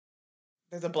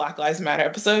There's a Black Lives Matter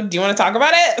episode. Do you want to talk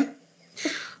about it?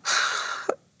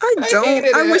 I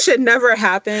don't. I wish it never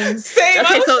happened. Same.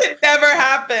 Okay, I wish it never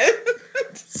happened.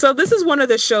 So this is one of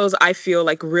the shows I feel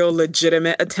like real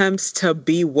legitimate attempts to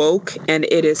be woke, and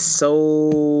it is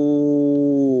so...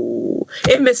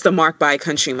 It missed the mark by a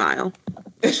country mile.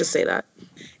 Let's just say that.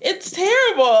 It's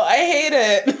terrible. I hate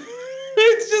it.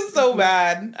 It's just so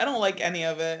bad. I don't like any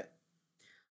of it.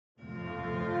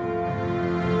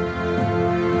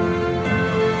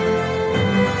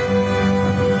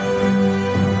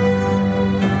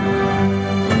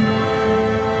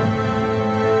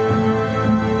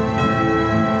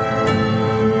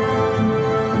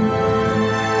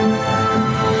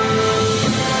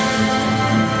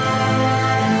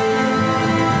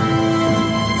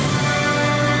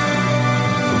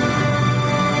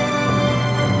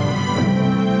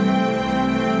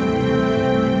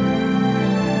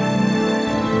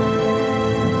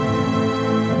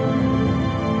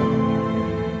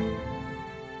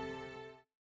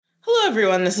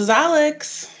 Everyone, this is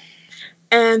Alex.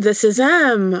 And this is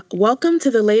Em. Welcome to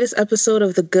the latest episode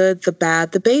of The Good, the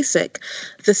Bad, the Basic.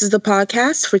 This is the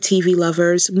podcast for TV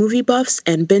lovers, movie buffs,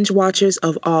 and binge watchers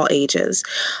of all ages.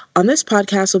 On this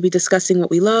podcast, we'll be discussing what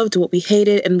we loved, what we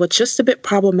hated, and what's just a bit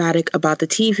problematic about the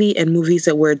TV and movies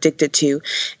that we're addicted to,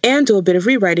 and do a bit of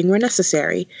rewriting where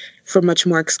necessary. For much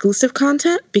more exclusive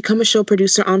content, become a show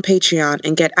producer on Patreon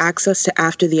and get access to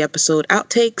after the episode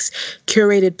outtakes,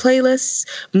 curated playlists,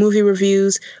 movie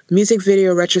reviews, music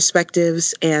video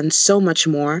retrospectives, and so much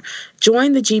more.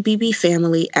 Join the GBB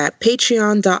family at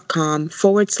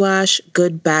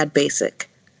patreon.com/goodbadbasic.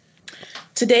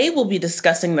 Today, we'll be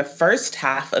discussing the first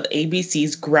half of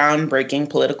ABC's groundbreaking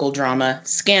political drama,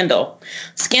 Scandal.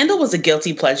 Scandal was a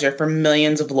guilty pleasure for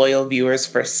millions of loyal viewers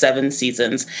for 7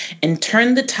 seasons and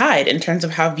turned the tide in terms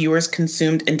of how viewers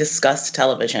consumed and discussed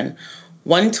television.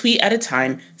 One tweet at a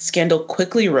time, Scandal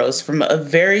quickly rose from a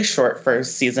very short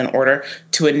first season order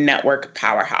to a network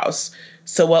powerhouse.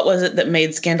 So what was it that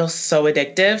made Scandal so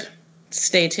addictive?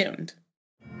 Stay tuned.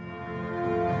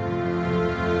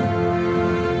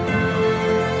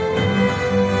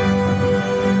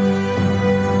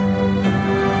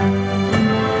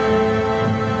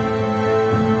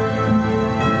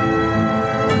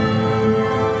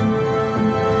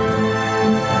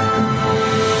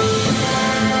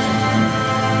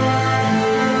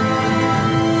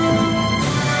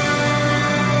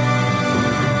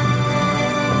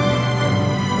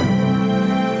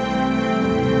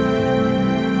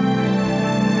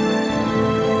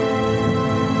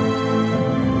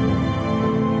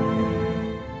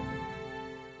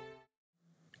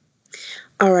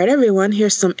 All right, everyone,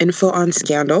 here's some info on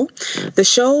Scandal. The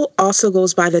show also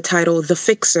goes by the title The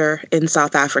Fixer in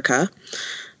South Africa.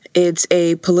 It's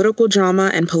a political drama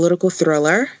and political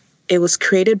thriller. It was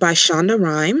created by Shonda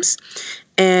Rhimes,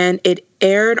 and it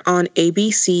aired on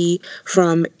ABC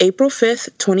from April 5th,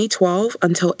 2012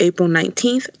 until April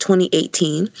 19th,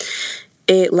 2018.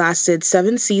 It lasted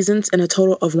 7 seasons and a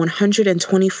total of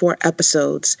 124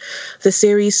 episodes. The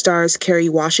series stars Kerry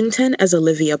Washington as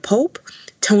Olivia Pope,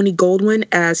 Tony Goldwyn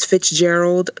as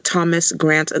Fitzgerald Thomas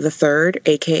Grant III,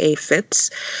 a.k.a. Fitz,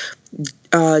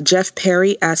 Jeff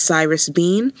Perry as Cyrus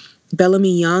Bean,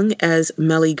 Bellamy Young as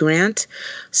Melly Grant,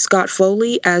 Scott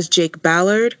Foley as Jake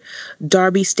Ballard,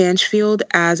 Darby Stanchfield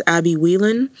as Abby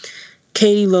Whelan,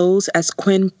 Katie Lowes as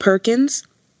Quinn Perkins,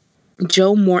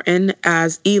 Joe Morton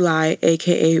as Eli,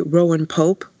 a.k.a. Rowan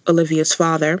Pope, Olivia's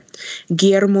father,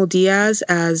 Guillermo Diaz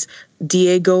as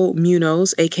Diego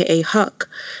Munoz, a.k.a. Huck,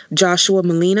 Joshua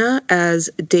Molina as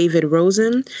David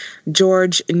Rosen,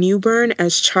 George Newbern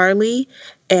as Charlie,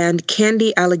 and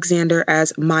Candy Alexander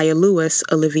as Maya Lewis,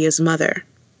 Olivia's mother.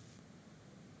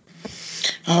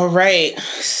 All right.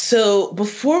 So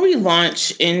before we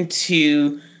launch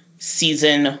into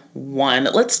season 1,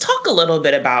 let's talk a little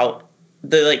bit about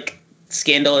the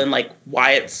Scandal and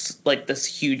why it's this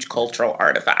huge cultural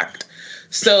artifact.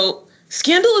 So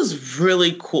Scandal is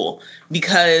really cool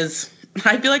because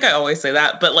I feel like I always say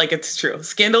that, but it's true.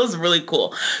 Scandal is really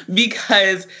cool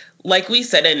because we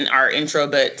said in our intro,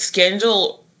 but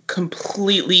Scandal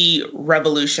completely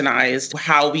revolutionized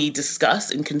how we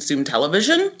discuss and consume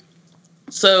television.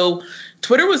 So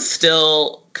Twitter was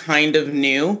still kind of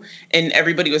new and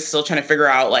everybody was still trying to figure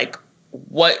out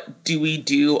what do we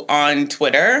do on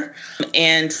Twitter?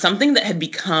 And something that had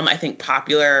become, I think,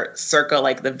 popular circa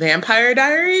the Vampire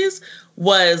Diaries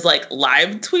was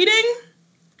live tweeting.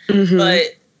 Mm-hmm.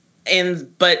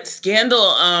 But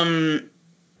Scandal,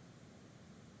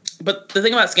 but the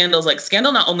thing about Scandal is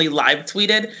Scandal not only live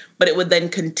tweeted, but it would then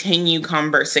continue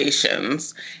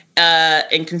conversations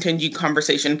and continue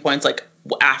conversation points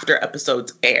after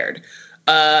episodes aired.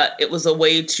 It was a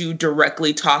way to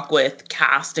directly talk with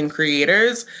cast and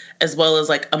creators, as well as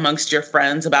like amongst your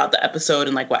friends about the episode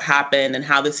and like what happened and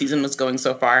how the season was going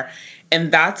so far.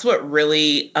 And that's what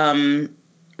really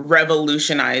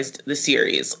revolutionized the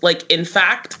series. Like, in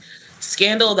fact,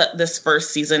 Scandal, that this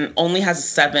first season only has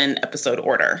a 7-episode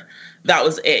order. That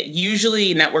was it.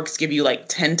 Usually networks give you like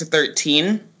 10 to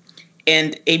 13,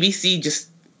 and ABC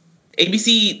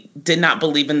did not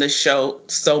believe in this show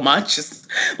so much.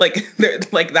 Like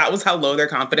that was how low their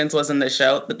confidence was in the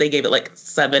show, that they gave it like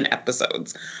 7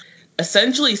 episodes.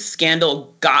 Essentially,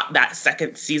 Scandal got that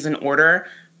second season order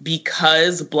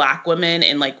because Black women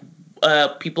and like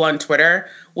people on Twitter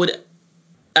would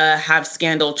have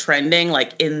Scandal trending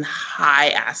like in high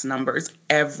ass numbers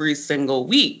every single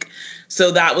week. So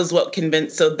that was what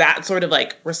convinced, so that sort of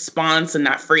like response and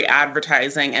that free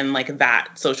advertising and like that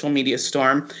social media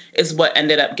storm is what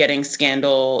ended up getting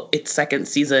Scandal its second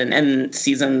season and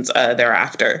seasons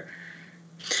thereafter.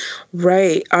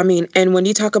 Right. I mean, and when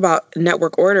you talk about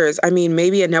network orders, I mean,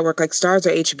 maybe a network like Starz or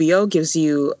HBO gives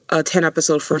you a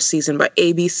 10-episode first season, but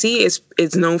ABC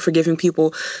is known for giving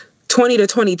people 20 to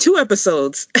 22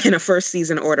 episodes in a first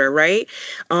season order, right?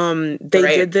 They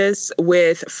did this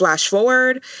with Flash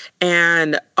Forward,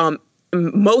 and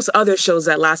most other shows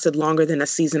that lasted longer than a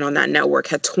season on that network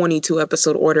had 22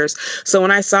 episode orders. So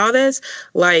when I saw this,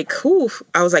 like,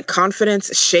 I was like,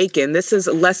 confidence shaken. This is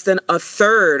less than a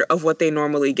third of what they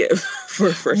normally give for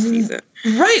a first season.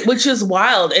 Right, which is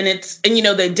wild. And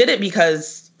they did it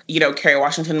because, Kerry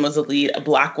Washington was the lead, a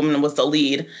Black woman was the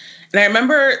lead. And I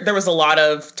remember there was a lot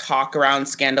of talk around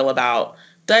Scandal about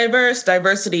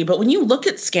diversity. But when you look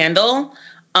at Scandal,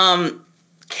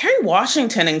 Kerry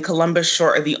Washington and Columbus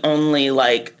Short are the only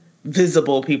like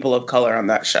visible people of color on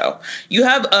that show. You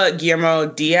have Guillermo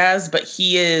Diaz, but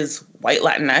he is white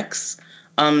Latinx.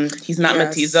 He's not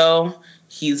mestizo.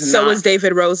 So is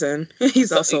David Rosen.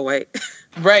 He's also white.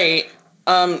 Right.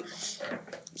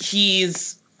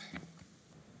 He's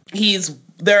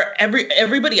there.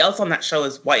 Everybody else on that show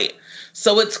is white.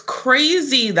 So it's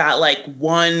crazy that like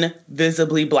one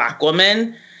visibly Black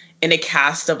woman in a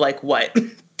cast of like what?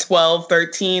 12,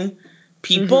 13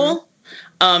 people.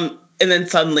 And then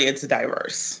suddenly it's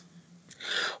diverse.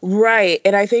 Right.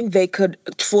 And I think they could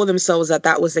fool themselves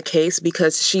that was the case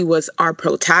because she was our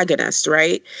protagonist,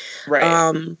 right? Right.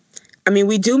 I mean,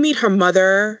 we do meet her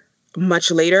mother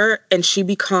much later, and she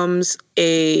becomes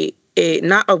a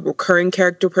not a recurring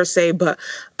character per se, but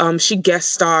she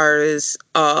guest stars,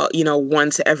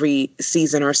 once every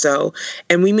season or so.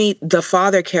 And we meet the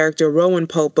father character, Rowan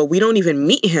Pope, but we don't even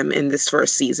meet him in this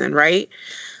first season, right?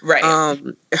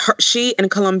 Right. She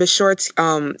and Columbus Short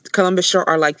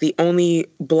are like the only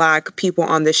Black people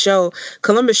on the show.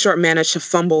 Columbus Short managed to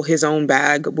fumble his own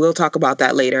bag. We'll talk about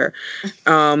that later.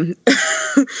 But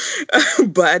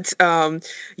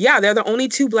they're the only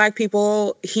 2 Black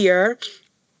people here.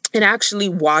 And actually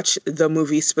watch the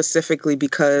movie specifically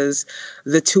because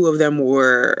the 2 of them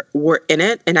were in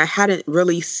it. And I hadn't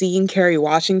really seen Kerry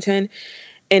Washington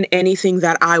in anything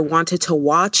that I wanted to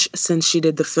watch since she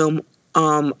did the film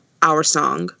Our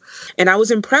Song. And I was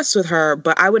impressed with her,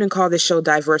 but I wouldn't call this show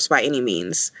diverse by any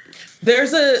means.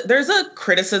 There's a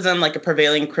criticism, like a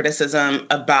prevailing criticism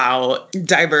about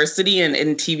diversity in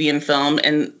TV and film.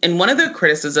 And one of the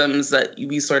criticisms that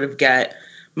we sort of get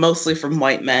mostly from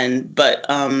white men, but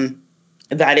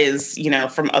that is,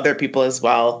 from other people as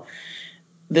well.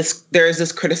 There is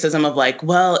this criticism of like,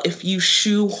 well, if you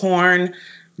shoehorn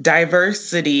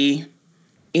diversity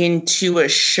into a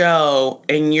show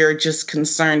and you're just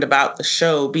concerned about the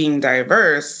show being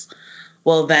diverse,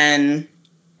 well, then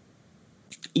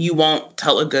you won't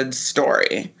tell a good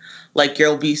story. Like,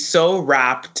 you'll be so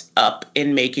wrapped up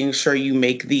in making sure you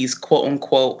make these quote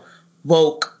unquote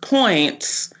woke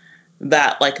points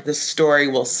that like the story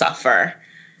will suffer.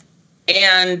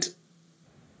 And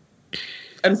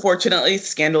unfortunately,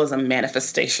 Scandal is a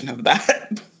manifestation of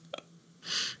that.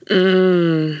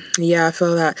 Yeah, I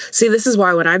feel that. See, this is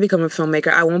why when I become a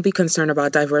filmmaker, I won't be concerned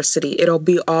about diversity. It'll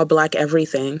be all Black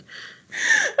everything.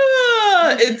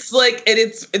 It's like,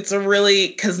 it's a really,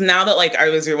 because now that like I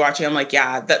was rewatching, I'm like,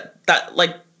 yeah, that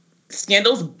like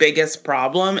Scandal's biggest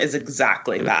problem is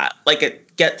exactly that. Like,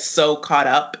 it gets so caught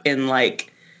up in like,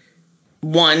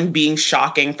 1, being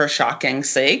shocking for shocking's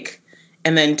sake,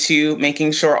 and then 2,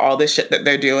 making sure all the shit that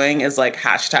they're doing is like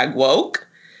 #woke,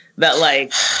 that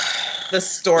like the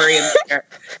story and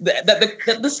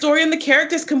the story and the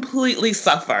characters completely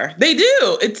suffer. They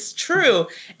do. It's true.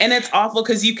 And it's awful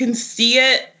because you can see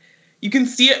it. You can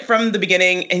see it from the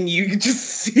beginning, and you just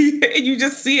see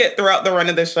it throughout the run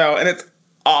of the show, and it's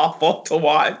awful to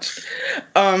watch.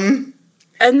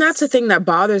 And that's the thing that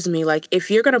bothers me. Like,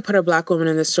 if you're going to put a Black woman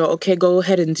in this show, okay, go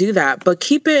ahead and do that. But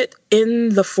keep it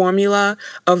in the formula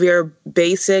of your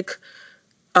basic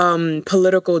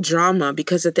political drama,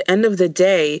 because at the end of the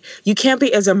day, you can't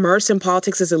be as immersed in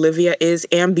politics as Olivia is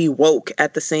and be woke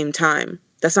at the same time.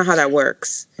 That's not how that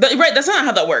works. Right, that's not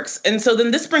how that works. And so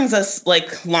then this brings us,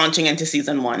 like, launching into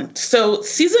season 1. So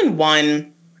season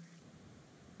 1,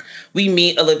 we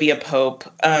meet Olivia Pope.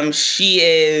 She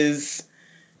is,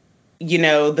 you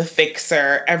know, the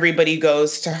fixer. Everybody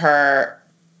goes to her.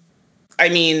 I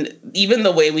mean, even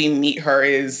the way we meet her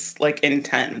is, like,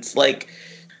 intense. Like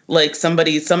some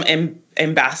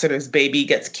ambassador's baby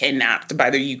gets kidnapped by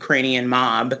the Ukrainian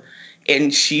mob,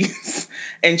 and she's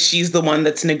the one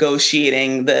that's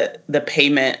negotiating the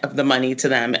payment of the money to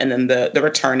them, and then the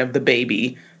return of the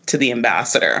baby to the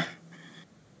ambassador.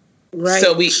 Right.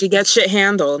 So she gets shit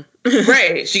handled.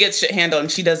 Right. She gets shit handled,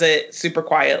 and she does it super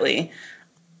quietly.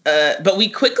 But we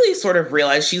quickly sort of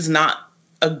realize she's not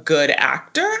a good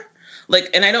actor. Like,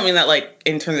 and I don't mean that, like,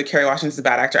 in terms of Kerry Washington's a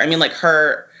bad actor. I mean, like,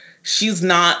 she's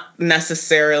not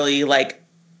necessarily, like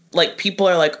people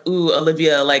are like, ooh,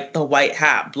 Olivia, like, the white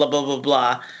hat, blah, blah, blah,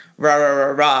 blah, rah, rah,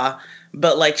 rah, rah.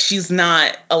 But, like, she's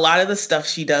not, a lot of the stuff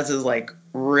she does is, like,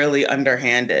 really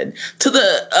underhanded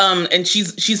and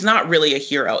she's not really a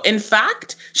hero. In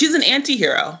fact, she's an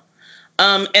anti-hero.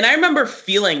 And I remember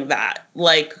feeling that,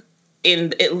 like,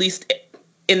 at least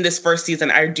in this first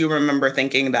season, I do remember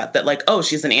thinking that like, oh,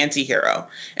 she's an anti-hero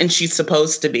and she's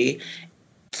supposed to be.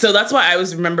 So that's why I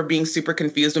always remember being super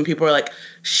confused when people were like,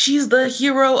 she's the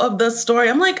hero of the story.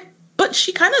 I'm like, but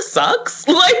she kind of sucks.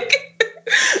 Like,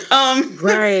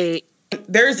 right.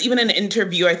 There's even an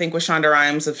interview, I think, with Shonda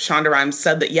Rhimes. If Shonda Rhimes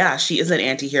said that, yeah, she is an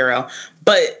anti-hero,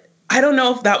 but I don't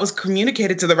know if that was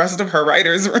communicated to the rest of her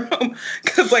writers' room,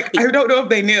 because, like, I don't know if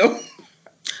they knew.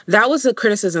 That was a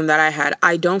criticism that I had.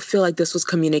 I don't feel like this was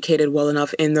communicated well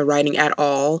enough in the writing at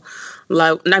all.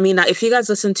 Like, I mean, if you guys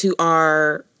listen to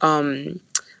our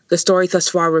the Story Thus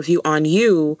Far review on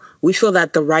You, we feel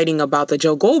that the writing about the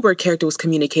Joe Goldberg character was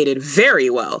communicated very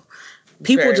well.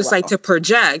 People just like to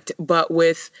project, but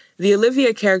with the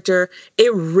Olivia character,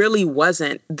 it really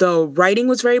wasn't. The writing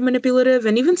was very manipulative,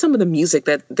 and even some of the music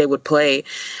that they would play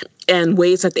and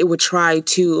ways that they would try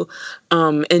to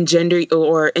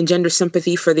engender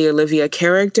sympathy for the Olivia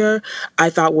character, I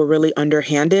thought were really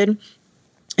underhanded.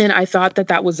 And I thought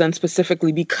that was done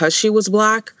specifically because she was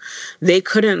Black. They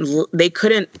wouldn't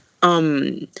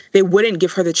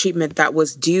give her the treatment that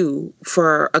was due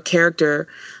for a character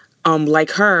like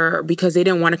her, because they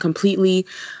didn't want to completely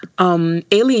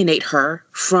alienate her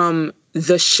from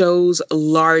the show's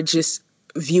largest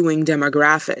viewing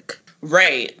demographic.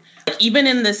 Right. Even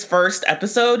in this first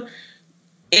episode,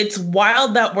 it's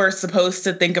wild that we're supposed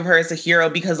to think of her as a hero,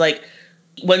 because, like,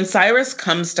 when Cyrus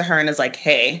comes to her and is like,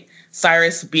 hey,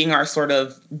 Cyrus being our sort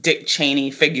of Dick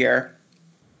Cheney figure.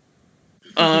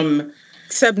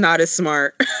 Except not as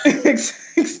smart.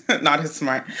 Not as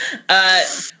smart.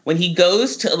 When he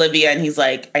goes to Olivia and he's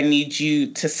like, I need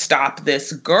you to stop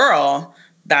this girl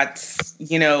that's,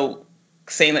 you know,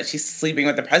 saying that she's sleeping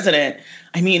with the president.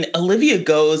 I mean, Olivia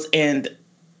goes and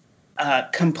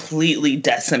completely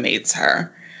decimates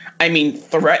her. I mean,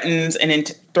 threatens and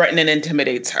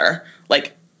intimidates her,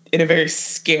 like, in a very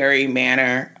scary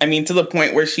manner. I mean, to the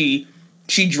point where she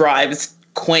drives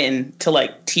Quinn to,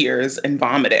 like, tears and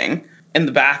vomiting in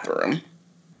the bathroom.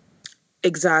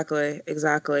 Exactly.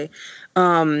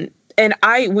 And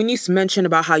when you mentioned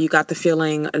about how you got the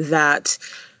feeling that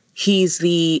she's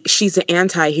the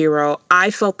anti-hero, I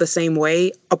felt the same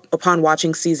way upon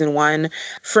watching season 1.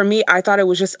 For me, I thought it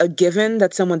was just a given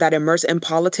that someone that immersed in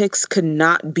politics could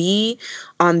not be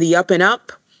on the up and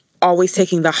up, always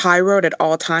taking the high road at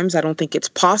all times. I don't think it's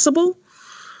possible.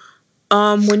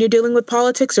 When you're dealing with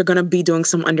politics, you're going to be doing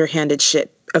some underhanded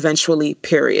shit eventually,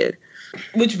 period.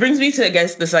 Which brings me to, I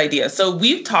guess, this idea. So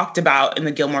we've talked about in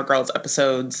the Gilmore Girls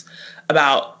episodes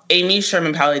about Amy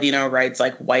Sherman Palladino writes,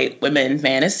 like, white women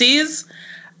fantasies.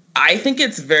 I think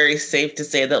it's very safe to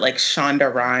say that, like,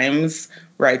 Shonda Rhimes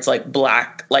writes, like,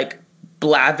 Black, like,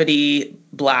 blavity,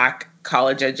 Black,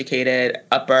 college-educated,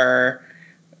 upper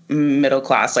middle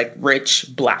class, like, rich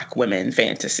Black women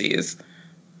fantasies.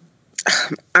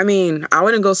 I mean, I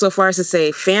wouldn't go so far as to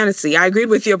say fantasy. I agreed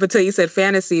with you up until you said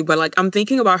fantasy, but, like, I'm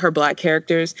thinking about her Black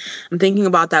characters. I'm thinking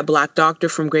about that Black doctor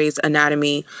from Grey's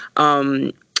Anatomy,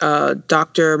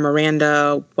 Dr.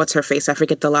 Miranda, what's her face? I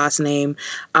forget the last name.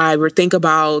 I would think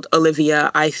about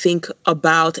Olivia. I think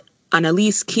about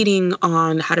Annalise Keating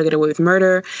on How to Get Away with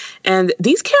Murder. And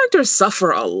these characters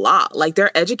suffer a lot. Like,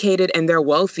 they're educated and they're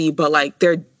wealthy, but, like,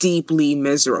 they're deeply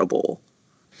miserable.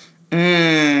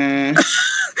 Mm.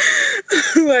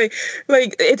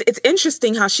 like it's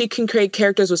interesting how she can create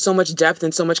characters with so much depth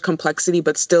and so much complexity,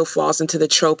 but still falls into the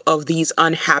trope of these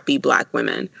unhappy Black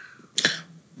women.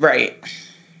 Right.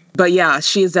 But yeah,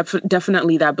 she is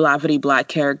definitely that Blavity Black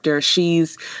character.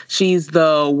 She's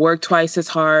the work twice as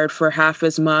hard for half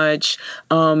as much.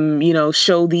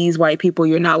 Show these white people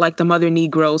you're not like the mother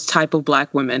Negroes type of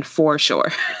Black women for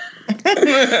sure.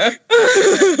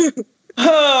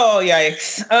 Oh,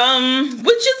 yikes.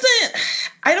 Which isn't,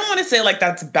 I don't want to say like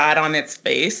that's bad on its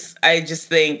face. I just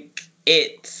think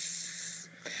it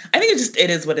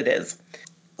is what it is.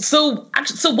 So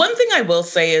one thing I will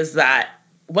say is that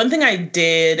one thing I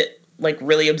did like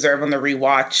really observe on the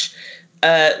rewatch,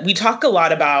 we talk a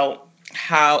lot about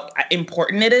how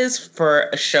important it is for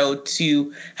a show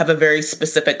to have a very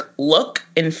specific look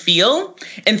and feel.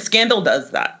 And Scandal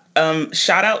does that.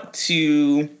 Shout out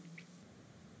to,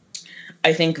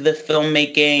 I think the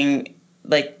filmmaking,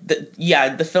 the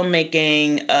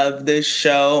filmmaking of this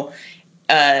show,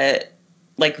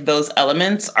 like those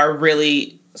elements are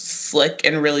really slick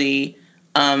and really,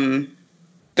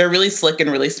 they're really slick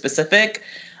and really specific.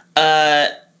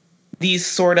 These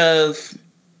sort of,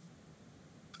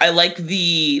 I like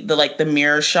the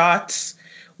mirror shots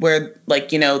where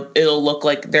like, it'll look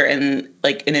like they're in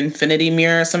like an infinity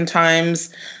mirror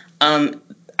sometimes.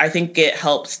 I think it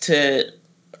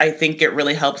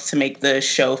really helps to make the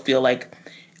show feel like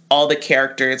all the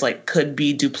characters like could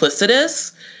be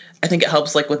duplicitous. I think it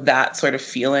helps like with that sort of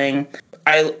feeling.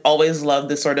 I always love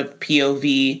the sort of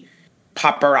POV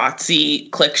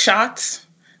paparazzi click shots,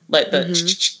 like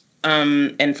the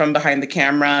and from behind the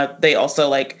camera. They also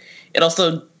like, it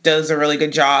also does a really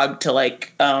good job to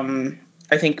like,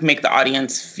 I think make the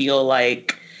audience feel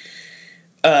like,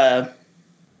 or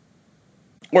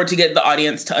to get the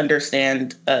audience to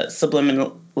understand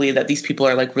subliminally that these people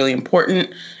are like really important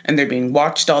and they're being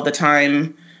watched all the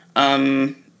time.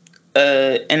 And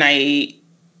I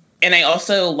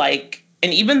also like,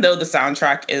 and even though the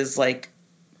soundtrack is like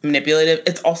manipulative,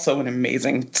 it's also an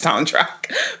amazing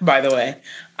soundtrack, by the way.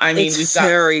 I mean, it's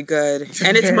very good.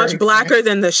 And it's much blacker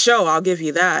than the show, I'll give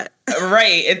you that.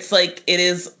 Right. It's like, it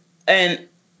is, and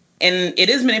it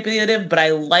is manipulative, but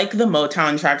I like the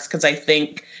Motown tracks because I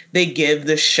think they give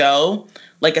the show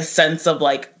like a sense of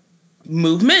like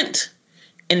movement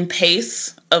and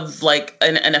pace of like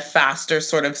and a faster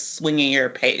sort of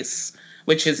swingier pace,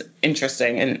 which is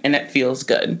interesting and it feels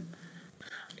good.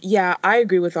 Yeah, I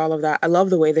agree with all of that. I love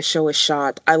the way the show is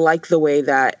shot. I like the way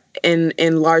that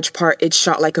in large part it's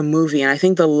shot like a movie. And I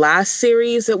think the last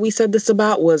series that we said this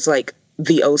about was like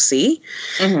The OC.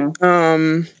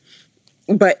 Mm-hmm.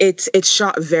 But it's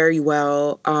shot very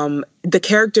well. The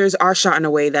characters are shot in a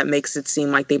way that makes it seem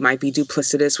like they might be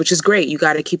duplicitous, which is great. You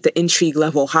got to keep the intrigue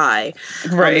level high,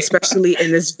 right? Especially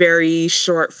in this very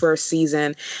short first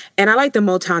season. And I like the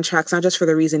Motown tracks, not just for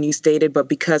the reason you stated, but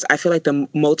because I feel like the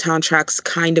Motown tracks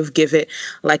kind of give it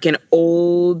like an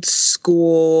old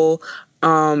school,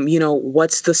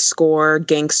 what's the score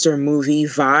gangster movie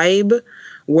vibe,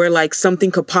 where like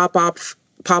something could pop off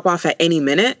at any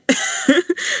minute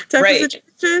type right. of situation.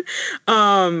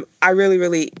 I really,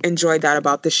 really enjoyed that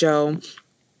about the show.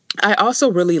 I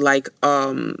also really like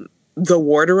the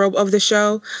wardrobe of the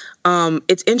show.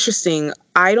 It's interesting.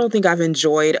 I don't think I've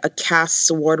enjoyed a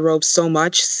cast's wardrobe so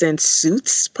much since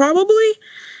Suits, probably,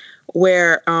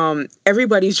 where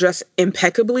everybody's dressed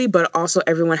impeccably, but also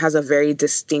everyone has a very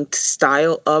distinct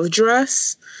style of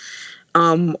dress.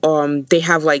 They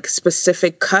have like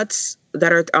specific cuts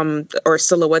that are or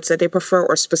silhouettes that they prefer,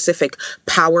 or specific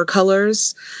power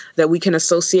colors that we can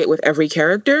associate with every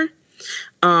character,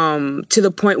 to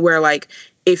the point where like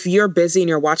if you're busy and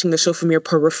you're watching the show from your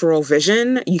peripheral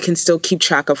vision, you can still keep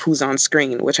track of who's on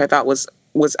screen, which I thought was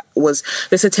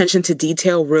this attention to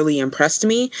detail really impressed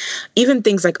me. Even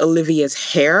things like Olivia's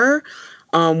hair.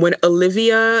 When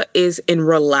Olivia is in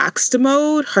relaxed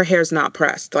mode, her hair's not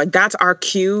pressed. Like that's our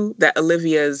cue that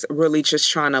Olivia's really just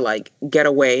trying to like get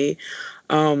away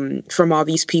from all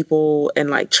these people and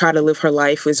like try to live her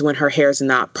life, is when her hair's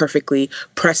not perfectly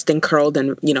pressed and curled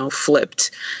and,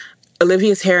 flipped.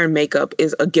 Olivia's hair and makeup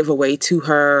is a giveaway to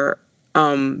her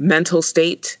mental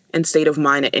state and state of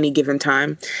mind at any given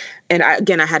time. And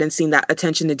I hadn't seen that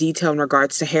attention to detail in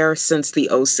regards to hair since The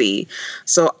OC.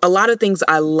 So a lot of things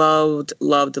I loved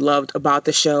about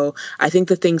the show. I think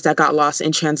the things that got lost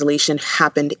in translation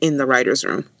happened in the writer's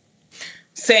room.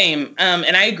 Same.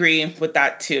 And I agree with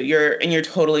that too. You're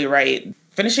totally right.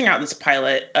 Finishing out this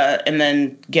pilot and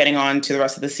then getting on to the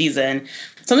rest of the season,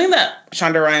 something that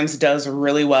Shonda Rhimes does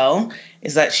really well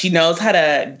is that she knows how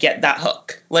to get that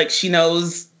hook. Like she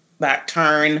knows that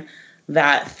turn,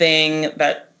 that thing,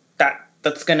 that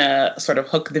that's gonna sort of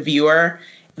hook the viewer.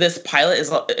 This pilot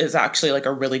is actually like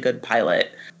a really good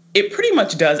pilot. It pretty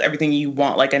much does everything you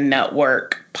want like a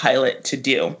network pilot to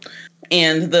do.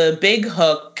 And the big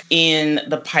hook in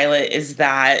the pilot is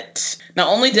that not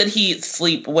only did he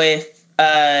sleep with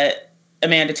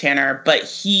Amanda Tanner, but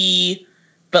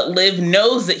Liv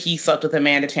knows that he slept with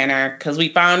Amanda Tanner because we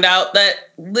found out that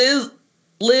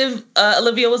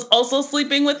Olivia was also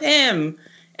sleeping with him.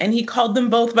 And he called them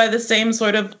both by the same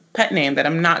sort of pet name that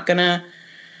I'm not going to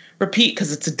repeat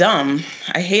because it's dumb.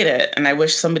 I hate it. And I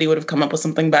wish somebody would have come up with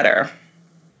something better.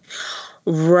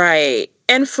 Right.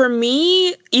 And for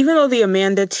me, even though the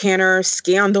Amanda Tanner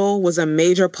scandal was a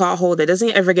major plot hole that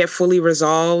doesn't ever get fully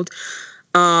resolved,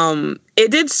 it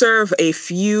did serve a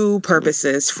few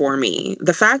purposes for me.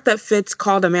 The fact that Fitz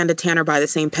called Amanda Tanner by the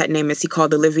same pet name as he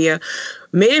called Olivia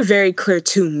made it very clear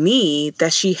to me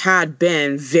that she had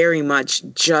been very much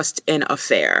just an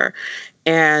affair.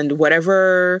 And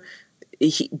whatever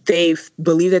they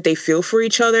believe that they feel for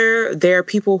each other, they're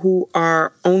people who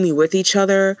are only with each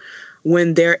other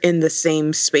when they're in the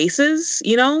same spaces,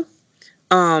 you know?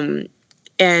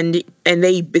 And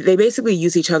they basically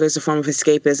use each other as a form of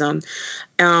escapism.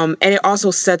 And it also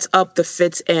sets up the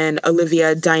Fitz and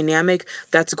Olivia dynamic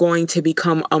that's going to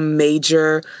become a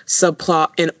major subplot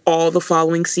in all the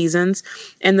following seasons.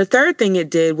 And the third thing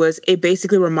it did was it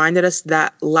basically reminded us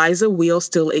that Liza Wheel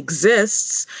still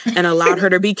exists and allowed her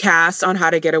to be cast on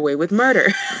How to Get Away with Murder.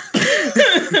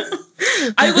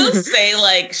 I will say,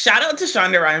 like, shout out to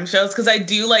Shonda Rhimes shows because I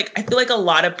feel like a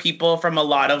lot of people from a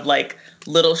lot of like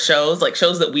little shows, like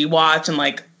shows that we watch and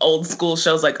like old school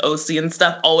shows like OC and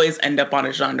stuff, always end up on a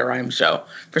Shonda Rhimes show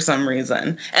for some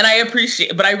reason. And I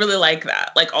appreciate, but I really like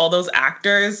that. Like all those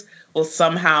actors will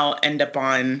somehow end up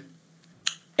on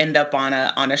a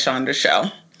Shonda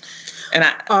show. And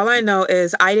all I know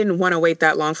is I didn't want to wait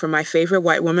that long for my favorite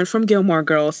white woman from Gilmore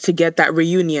Girls to get that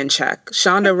reunion check.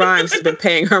 Shonda Rhimes has been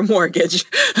paying her mortgage.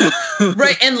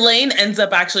 Right. And Lane ends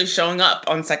up actually showing up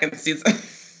on second season.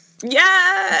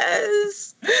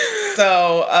 Yes.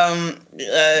 So,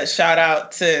 shout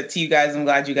out to you guys. I'm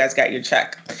glad you guys got your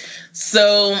check.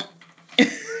 So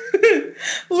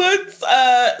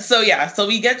so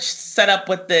we get set up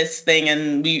with this thing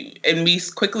and we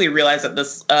quickly realize that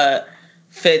this,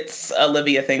 Fitz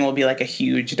Olivia thing will be like a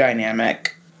huge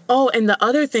dynamic. Oh, and the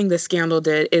other thing the scandal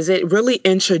did is it really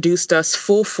introduced us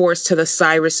full force to the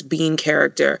Cyrus Bean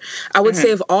character. I would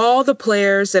say of all the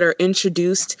players that are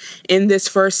introduced in this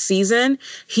first season,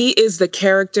 he is the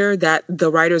character that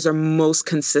the writers are most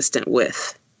consistent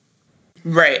with.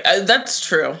 Right. That's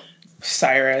true.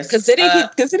 Cyrus. Because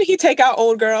didn't he take out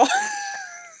old girl?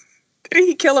 Didn't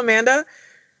he kill Amanda?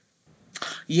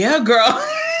 Yeah, girl.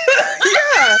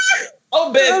 Yeah. Oh,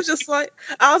 bitch.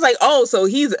 I was like, oh, so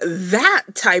he's that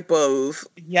type of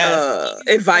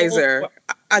advisor.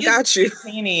 I got you.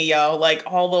 Teeny, yo, like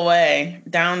all the way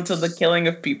down to the killing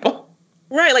of people.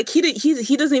 Right, like he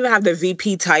doesn't even have the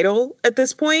VP title at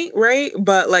this point, right?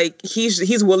 But like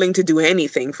he's willing to do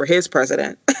anything for his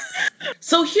president.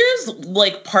 So here's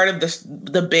like part of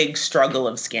the big struggle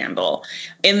of Scandal,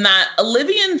 in that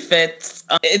Olivia and Fitz,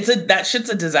 that shit's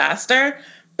a disaster,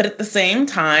 but at the same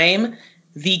time,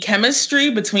 the chemistry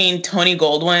between Tony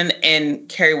Goldwyn and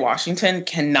Kerry Washington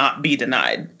cannot be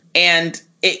denied. And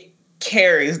it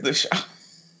carries the show.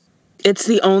 It's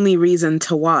the only reason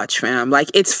to watch, fam. Like,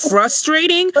 it's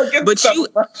frustrating,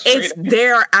 they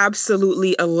are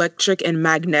absolutely electric and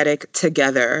magnetic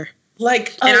together.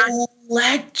 Like,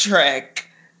 electric.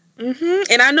 Mm-hmm.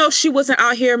 And I know if she wasn't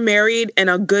out here married and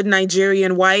a good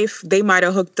Nigerian wife, they might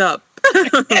have hooked up.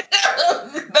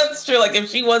 That's true. Like,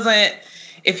 if he wasn't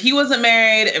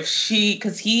married,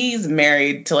 because he's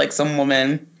married to like some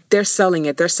woman. They're selling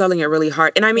it really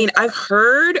hard. And I mean, I've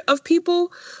heard of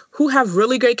people who have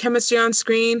really great chemistry on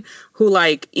screen who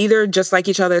like either just like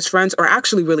each other as friends or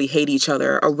actually really hate each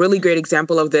other. A really great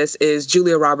example of this is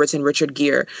Julia Roberts and Richard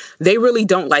Gere. They really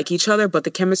don't like each other, but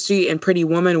the chemistry in Pretty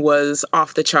Woman was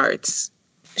off the charts.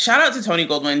 Shout out to Tony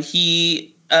Goldwyn.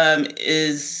 He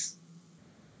is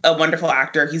a wonderful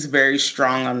actor. He's very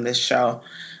strong on this show.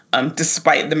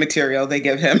 Despite the material they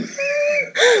give him.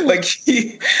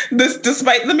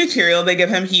 Despite the material they give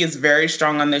him, he is very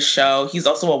strong on this show. He's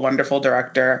also a wonderful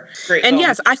director. Great and film.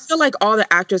 Yes, I feel like all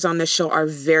the actors on this show are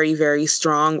very, very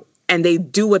strong, and they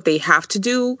do what they have to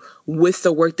do with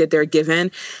the work that they're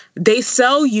given. They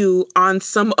sell you on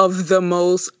some of the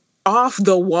most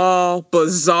off-the-wall,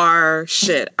 bizarre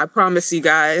shit. I promise you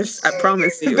guys. I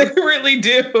promise you. They really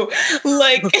do.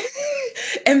 Like,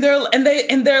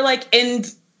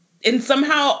 and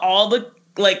somehow all the,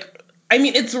 like, I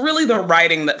mean, it's really the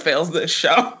writing that fails this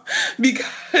show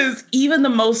because even the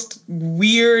most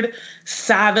weird,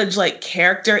 savage, like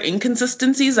character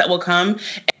inconsistencies that will come,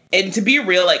 and to be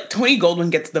real, like Tony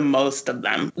Goldwyn gets the most of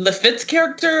them. The Fitz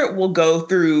character will go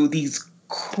through these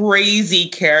crazy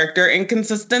character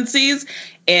inconsistencies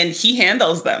and he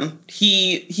handles them.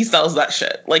 He sells that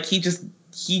shit. Like he just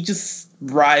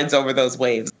rides over those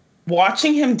waves.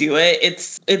 Watching him do it,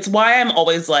 it's why I'm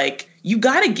always like, you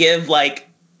got to give like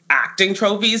acting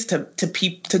trophies to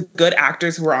good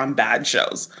actors who are on bad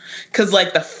shows. Cause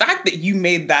like the fact that you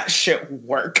made that shit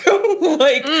work,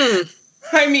 like,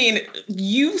 I mean,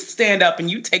 you stand up and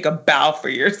you take a bow for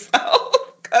yourself.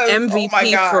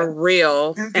 MVP for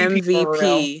real. MVP. For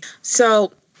real.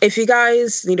 So if you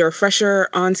guys need a refresher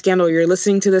on Scandal, you're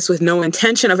listening to this with no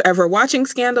intention of ever watching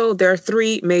Scandal, there are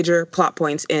 3 major plot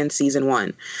points in season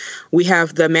 1. We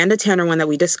have the Amanda Tanner one that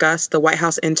we discussed, the White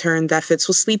House intern that Fitz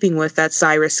was sleeping with that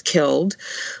Cyrus killed.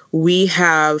 We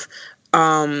have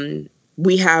the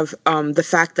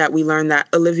fact that we learned that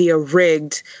Olivia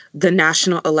rigged the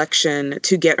national election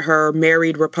to get her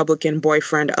married Republican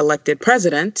boyfriend elected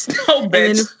president. Oh,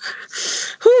 bitch.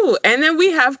 And then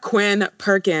we have Quinn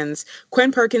Perkins.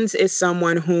 Quinn Perkins is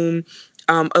someone whom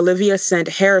Olivia sent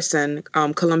Harrison,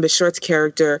 Columbus Short's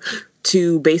character,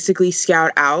 to basically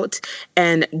scout out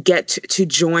and get to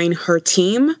join her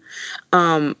team.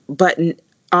 But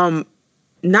not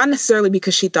necessarily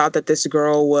because she thought that this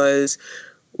girl was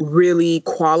really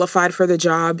qualified for the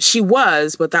job. She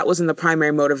was, but that wasn't the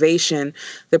primary motivation.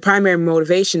 The primary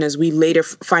motivation, as we later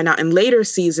find out in later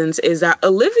seasons, is that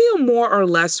Olivia more or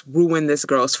less ruined this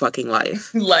girl's fucking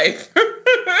life.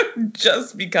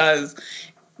 Just because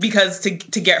to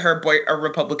get her a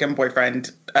Republican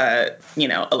boyfriend,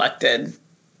 elected,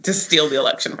 to steal the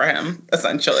election for him,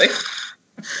 essentially.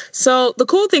 So the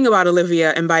cool thing about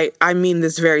Olivia, and I mean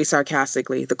this very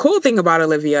sarcastically, the cool thing about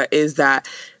Olivia is that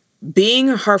being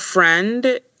her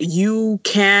friend, you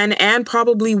can and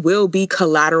probably will be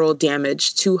collateral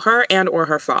damage to her and or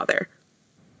her father.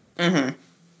 Mm-hmm.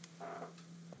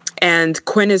 And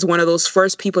Quinn is one of those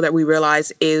first people that we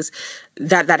realize is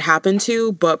that happened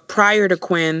to. But prior to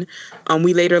Quinn,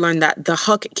 we later learned that the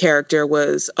Huck character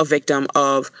was a victim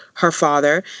of her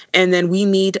father. And then we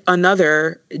meet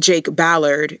another Jake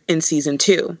Ballard in season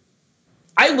 2.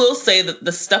 I will say that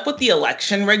the stuff with the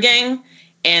election rigging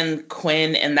and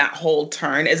Quinn and that whole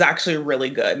turn is actually really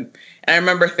good. And I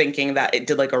remember thinking that it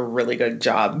did like a really good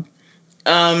job.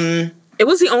 It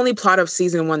was the only plot of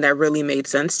season 1 that really made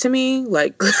sense to me.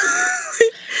 Like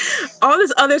all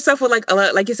this other stuff with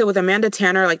like you said, with Amanda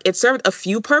Tanner, like it served a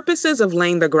few purposes of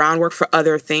laying the groundwork for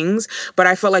other things, but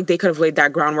I felt like they could have laid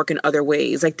that groundwork in other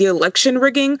ways. Like the election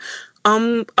rigging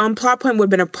plot point would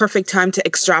have been a perfect time to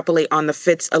extrapolate on the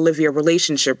Fitz-Olivia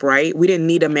relationship, right? We didn't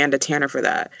need Amanda Tanner for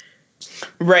that.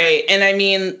 Right. And I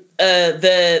mean,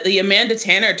 the Amanda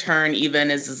Tanner turn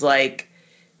even is like,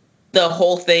 the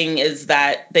whole thing is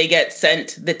that they get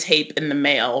sent the tape in the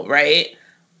mail, right?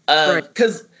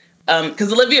 Because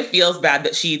Olivia feels bad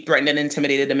that she threatened and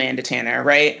intimidated Amanda Tanner,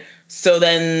 right? So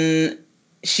then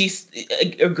she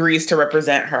agrees to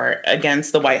represent her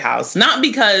against the White House, not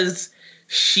because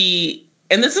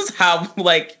and this is how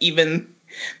Olivia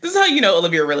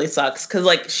really sucks, because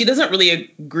like she doesn't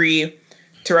really agree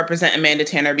to represent Amanda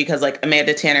Tanner because like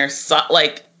Amanda Tanner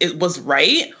it was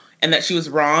right and that she was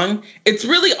wrong. It's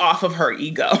really off of her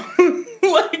ego.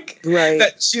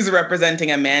 That she's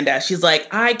representing Amanda. She's like,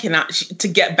 I cannot, to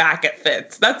get back at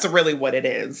Fitz. That's really what it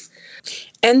is.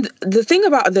 And the thing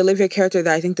about the Olivia character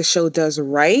that I think the show does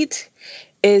right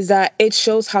is that it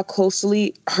shows how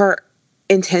closely her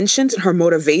intentions and her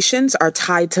motivations are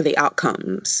tied to the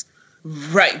outcomes.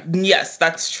 Right. Yes,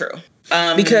 that's true.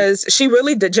 Because she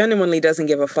really genuinely doesn't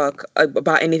give a fuck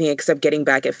about anything except getting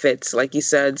back at Fitz, like you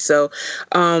said. So,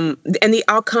 and the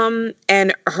outcome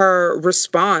and her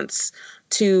response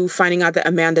to finding out that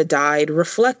Amanda died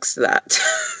reflects that.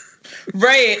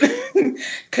 Right.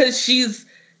 Because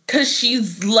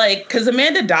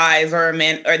Amanda dies or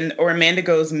Amanda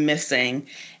goes missing,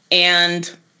 and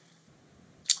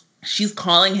she's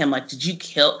calling him like, did you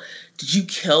kill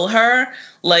her?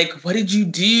 Like, what did you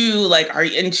do? Like,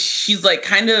 and she's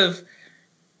like and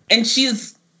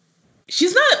she's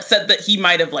not upset that he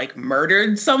might have like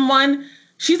murdered someone.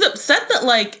 She's upset that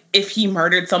like, if he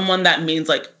murdered someone, that means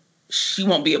like, she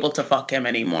won't be able to fuck him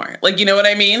anymore. Like, you know what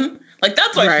I mean? Like,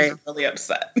 that's why she's really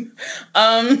upset.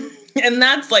 And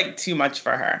that's like too much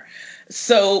for her.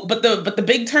 So, but the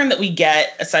big turn that we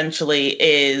get essentially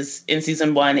is in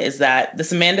season 1 is that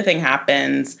this Amanda thing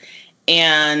happens,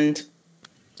 and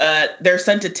they're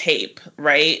sent a tape,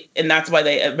 right? And that's why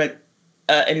they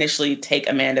initially take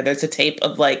Amanda. There's a tape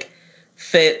of like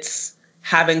Fitz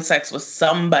having sex with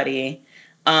somebody,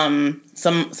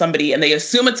 somebody, and they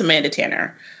assume it's Amanda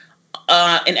Tanner.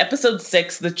 In episode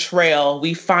 6, The Trail,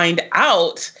 we find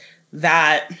out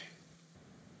that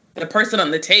the person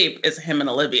on the tape is him and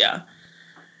Olivia,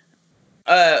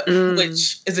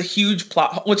 which is a huge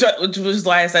plot, which was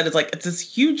why I said it's like, it's this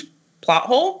huge plot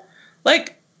hole,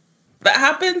 like, that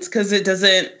happens, because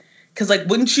like,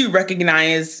 wouldn't you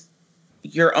recognize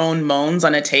your own moans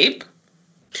on a tape?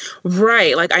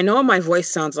 Right. Like, I know what my voice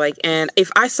sounds like. And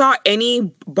if I saw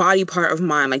any body part of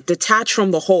mine, like, detached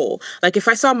from the whole, like, if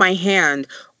I saw my hand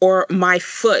or my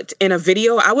foot in a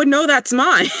video, I would know that's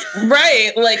mine.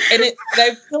 Right. Like, and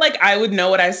I feel like I would know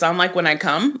what I sound like when I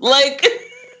come. Like,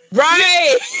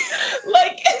 right.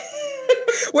 Like,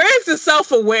 where's the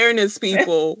self-awareness,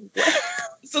 people?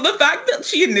 So the fact that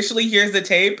she initially hears the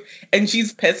tape and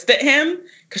she's pissed at him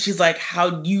because she's like,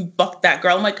 how you fucked that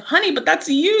girl? I'm like, honey, but that's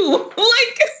you.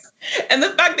 Like, and the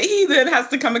fact that he then has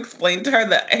to come explain to her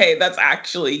that, hey, that's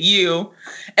actually you.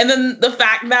 And then the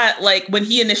fact that, like, when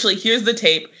he initially hears the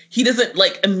tape, he doesn't,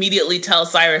 like, immediately tell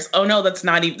Cyrus, oh no, that's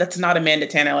not Amanda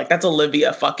Tanner. Like, that's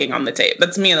Olivia fucking on the tape.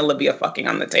 That's me and Olivia fucking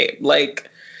on the tape. Like,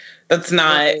 that's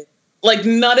not, like,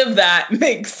 none of that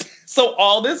makes, so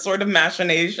all this sort of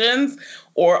machinations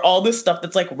or all this stuff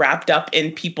that's like wrapped up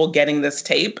in people getting this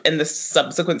tape and the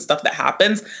subsequent stuff that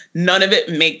happens, none of it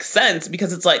makes sense,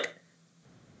 because it's like,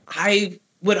 I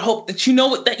would hope that you know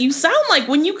what that you sound like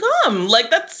when you come.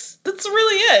 Like, that's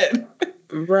really it.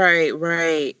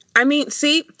 Right. I mean,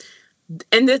 see,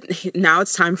 and now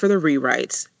it's time for the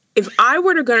rewrites. If I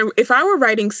were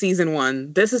writing season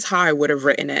 1, this is how I would have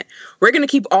written it. We're going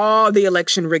to keep all the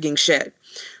election rigging shit.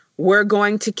 We're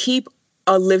going to keep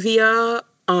Olivia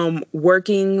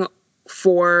working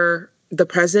for the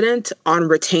president on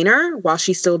retainer while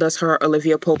she still does her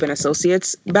Olivia Pope and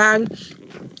Associates bag.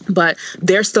 But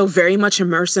they're still very much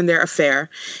immersed in their affair.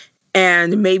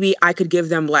 And maybe I could give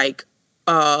them like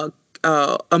a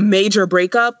major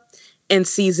breakup in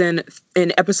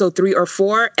episode 3 or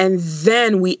 4, and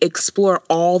then we explore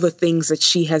all the things that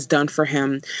she has done for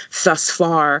him thus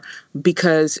far,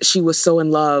 because she was so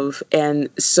in love and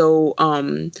so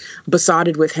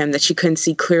besotted with him that she couldn't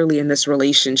see clearly in this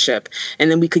relationship.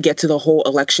 And then we could get to the whole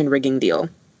election rigging deal.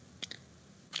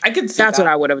 I could see That's what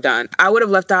I would have done. I would have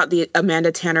left out the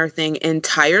Amanda Tanner thing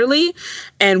entirely,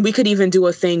 and we could even do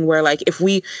a thing where, like,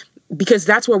 because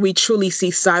that's where we truly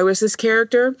see Cyrus's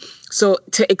character. So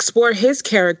to explore his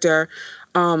character,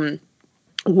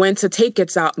 once a tape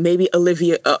gets out, maybe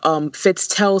Olivia, Fitz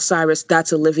tells Cyrus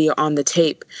that's Olivia on the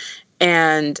tape.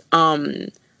 And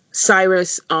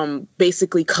Cyrus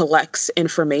basically collects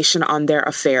information on their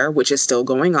affair, which is still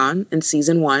going on in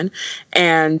season 1,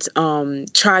 and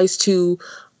tries to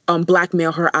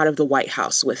blackmail her out of the White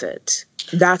House with it.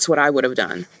 That's what I would have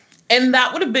done. And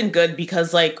that would have been good,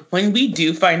 because, like, when we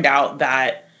do find out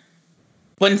that,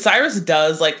 when Cyrus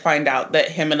does, like, find out that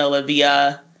him and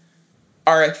Olivia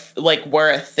are, were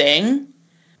a thing,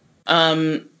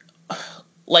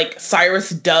 like,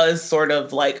 Cyrus does sort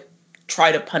of, like,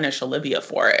 try to punish Olivia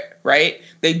for it, right?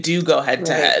 They do go head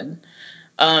to head.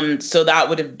 So that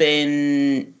would have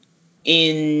been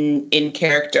in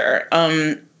character.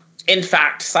 In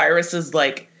fact, Cyrus is,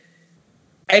 like,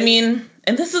 I mean,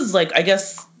 and this is, like, I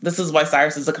guess this is why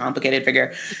Cyrus is a complicated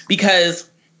figure,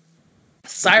 because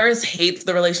Cyrus hates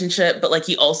the relationship, but, like,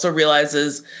 he also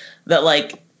realizes that,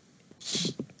 like,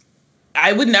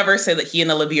 I would never say that he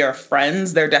and Olivia are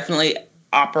friends. They're definitely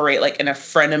operate, like, in a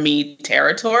frenemy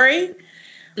territory.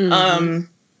 Mm-hmm.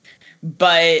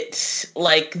 But,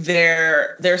 like,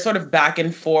 they're sort of back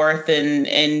and forth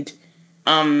and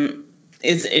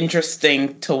is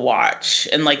interesting to watch,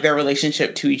 and, like, their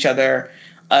relationship to each other,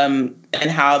 and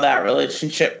how that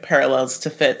relationship parallels to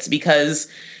Fitz, because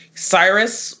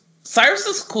Cyrus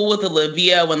is cool with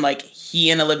Olivia when, like, he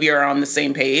and Olivia are on the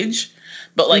same page.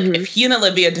 But, like, if he and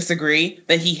Olivia disagree,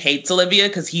 then he hates Olivia,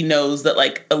 because he knows that,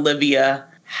 like, Olivia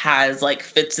has, like,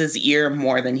 Fitz's ear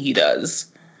more than he does.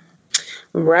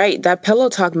 Right. That pillow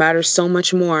talk matters so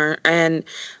much more. And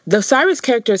the Cyrus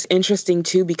character is interesting,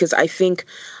 too, because I think,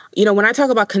 you know, when I talk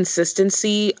about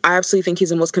consistency, I absolutely think he's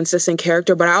the most consistent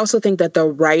character, but I also think that the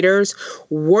writers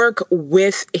work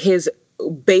with his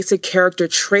basic character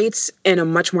traits in a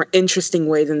much more interesting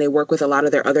way than they work with a lot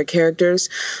of their other characters.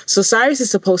 So Cyrus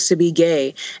is supposed to be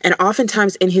gay, and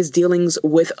oftentimes in his dealings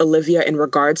with Olivia in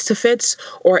regards to Fitz,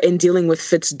 or in dealing with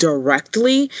Fitz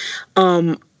directly,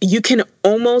 you can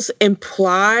almost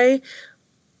imply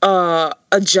a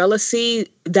jealousy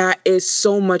that is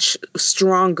so much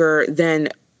stronger than,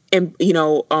 you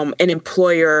know, an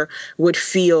employer would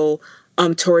feel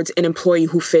towards an employee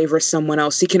who favors someone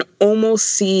else. You can almost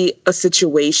see a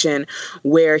situation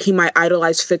where he might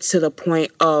idolize Fitz to the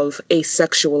point of a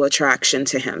sexual attraction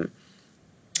to him.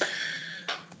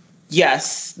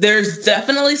 Yes, there's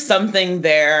definitely something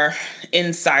there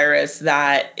in Cyrus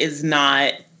that is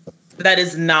not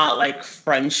like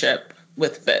friendship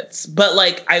with Fitz. But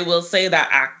like, I will say that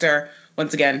actor,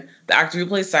 once again, the actor who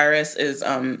plays Cyrus is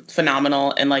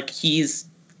phenomenal. And like,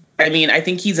 I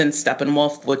think he's in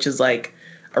Steppenwolf, which is like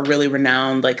a really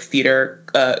renowned like theater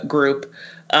group.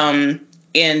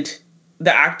 And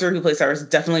the actor who plays Cyrus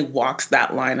definitely walks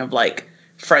that line of like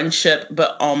friendship,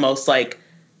 but almost like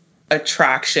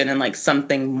attraction and like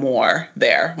something more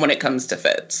there when it comes to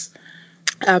Fitz.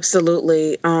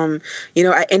 Absolutely.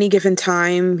 At any given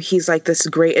time, he's like this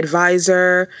great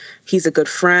advisor. He's a good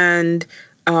friend.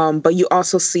 But you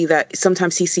also see that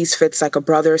sometimes he sees Fitz like a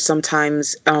brother.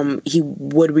 Sometimes he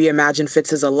would reimagine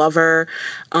Fitz as a lover.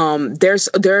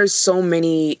 There's so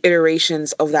many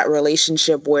iterations of that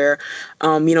relationship where,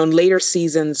 in later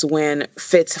seasons when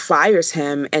Fitz fires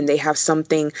him and they have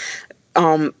something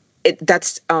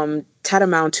that's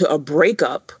tantamount to a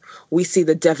breakup, we see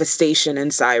the devastation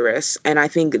in Cyrus. And I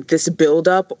think this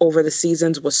buildup over the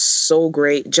seasons was so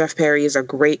great. Jeff Perry is a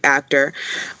great actor.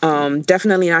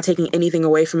 Definitely not taking anything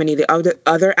away from any of the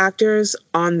other actors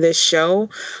on this show.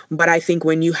 But I think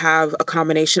when you have a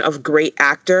combination of great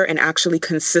actor and actually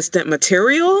consistent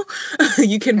material,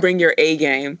 you can bring your A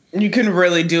game. You can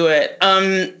really do it.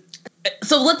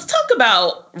 So let's talk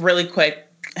about really quick,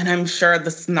 and I'm sure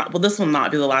this will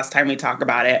not be the last time we talk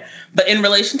about it. But in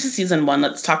relation to season 1,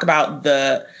 let's talk about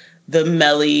the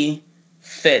Melly,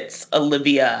 Fitz,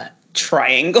 Olivia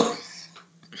triangle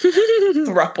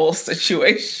throuple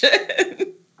situation.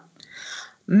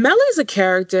 Melly's a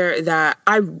character that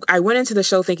I went into the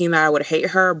show thinking that I would hate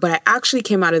her, but I actually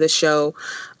came out of the show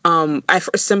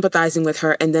sympathizing with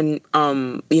her, and then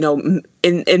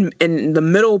in the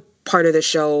middle part of the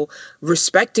show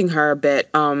respecting her a bit.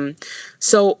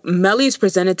 So Melly's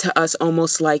presented to us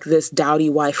almost like this dowdy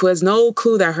wife who has no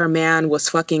clue that her man was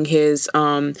fucking his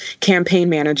campaign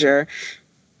manager,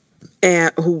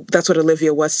 and that's what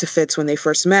Olivia was to Fitz when they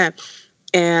first met.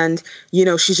 And,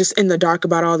 she's just in the dark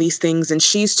about all these things, and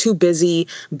she's too busy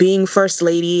being first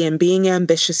lady and being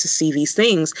ambitious to see these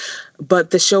things.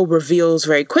 But the show reveals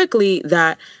very quickly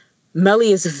that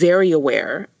Melly is very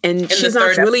aware, and she's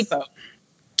not really... Episode.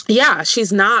 Yeah,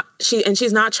 she's not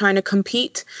trying to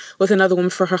compete with another woman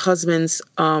for her husband's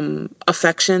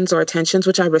affections or attentions,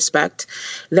 which I respect.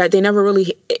 That they never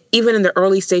really, even in the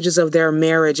early stages of their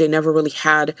marriage, they never really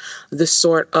had the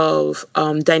sort of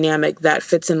dynamic that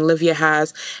Fitz and Olivia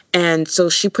has. And so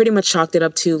she pretty much chalked it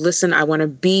up to, listen, I want to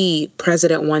be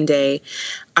president one day.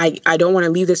 I don't want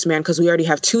to leave this man because we already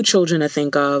have 2 children to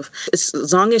think of. As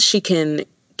long as she can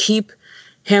keep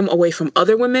him away from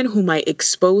other women who might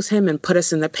expose him and put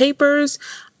us in the papers,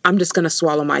 I'm just going to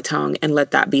swallow my tongue and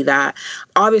let that be that.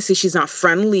 Obviously, she's not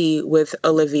friendly with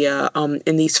Olivia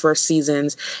in these first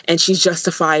seasons, and she's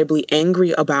justifiably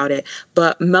angry about it.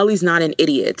 But Melly's not an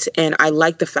idiot, and I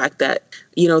like the fact that,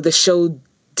 the show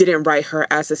didn't write her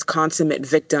as this consummate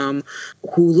victim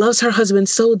who loves her husband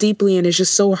so deeply and is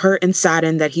just so hurt and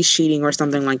saddened that he's cheating or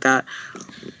something like that.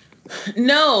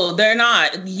 No, they're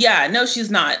not. Yeah, no,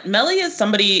 she's not. Melly is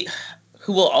somebody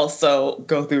who will also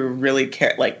go through really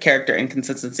character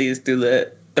inconsistencies through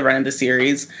the run of the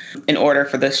series in order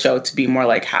for this show to be more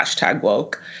like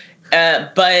 #woke.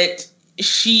 But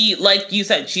she, like you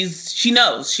said, she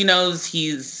knows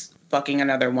he's fucking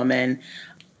another woman.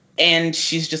 And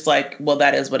she's just like, well,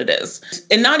 that is what it is.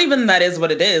 And not even that is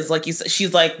what it is. Like you said,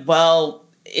 she's like, well,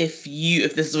 if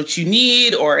this is what you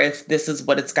need, or if this is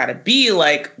what it's got to be,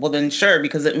 like, well, then sure,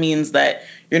 because it means that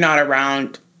you're not out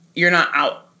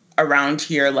around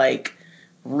here, like,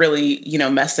 really,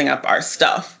 messing up our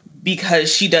stuff.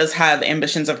 Because she does have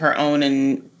ambitions of her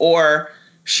own, or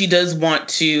she doesn't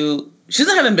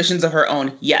have ambitions of her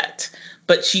own yet,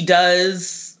 but she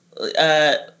does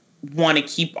want to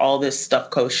keep all this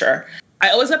stuff kosher. I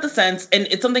always got the sense, and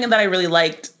it's something that I really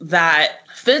liked, that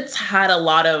Fitz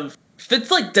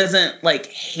like doesn't like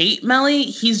hate Melly.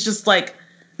 He's just like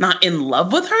not in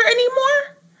love with her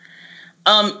anymore.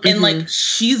 And like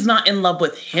she's not in love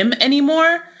with him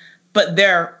anymore, but they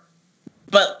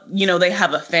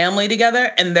have a family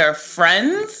together and they're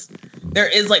friends. There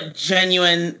is like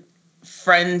genuine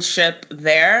friendship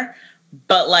there,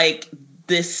 but like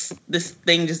this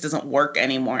thing just doesn't work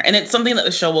anymore. And it's something that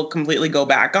the show will completely go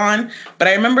back on. But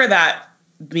I remember that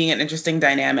being an interesting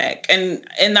dynamic. And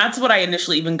that's what I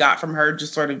initially even got from her,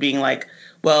 just sort of being like,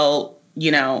 well,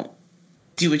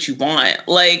 do what you want,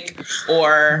 like,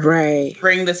 or Right.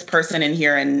 bring this person in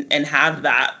here and have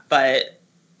that. But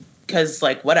because,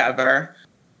 like, whatever,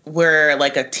 we're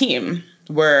like a team.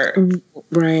 We're M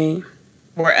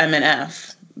and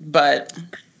F. But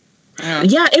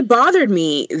yeah, it bothered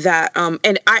me that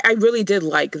and I really did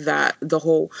like that, the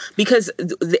whole, because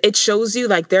it shows you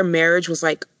like their marriage was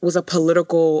a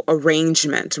political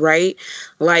arrangement, right?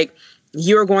 Like,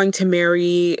 you're going to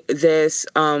marry this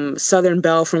Southern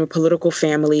belle from a political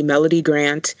family, Melody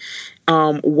Grant,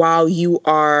 while you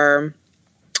are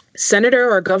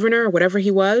senator or governor or whatever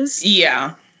he was.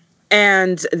 Yeah.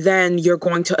 And then you're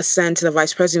going to ascend to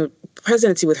the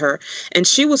presidency with her. And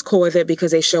she was cool with it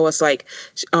because they show us like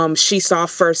she saw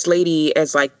First Lady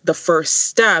as like the first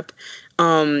step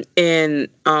in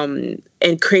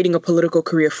creating a political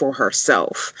career for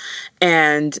herself.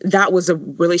 And that was a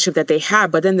relationship that they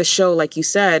had. But then the show, like you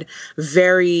said,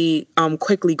 very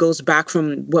quickly goes back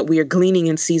from what we are gleaning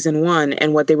in season 1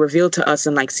 and what they revealed to us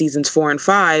in like seasons 4 and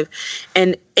 5.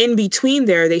 And in between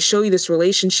there, they show you this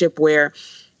relationship where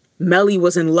Melly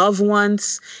was in love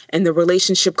once, and the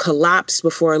relationship collapsed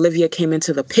before Olivia came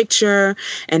into the picture,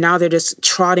 and now they're just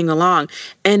trotting along.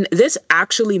 And this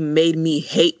actually made me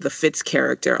hate the Fitz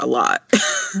character a lot.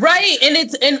 Right.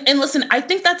 And listen, I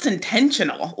think that's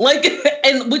intentional, like,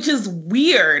 and which is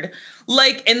weird.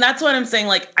 Like, and that's what I'm saying.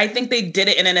 Like, I think they did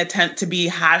it in an attempt to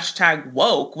be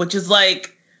 #woke, which is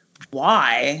like,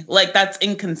 why? Like, that's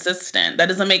inconsistent. That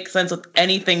doesn't make sense with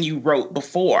anything you wrote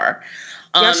before.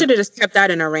 I should have just kept that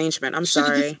in arrangement. I'm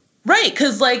sorry. Right.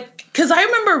 Cause I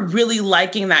remember really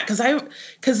liking that.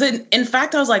 Cause in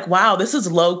fact, I was like, wow, this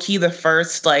is low key the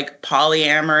first like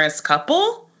polyamorous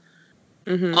couple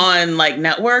on like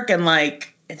network. And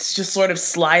like, it's just sort of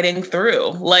sliding through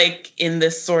like in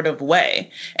this sort of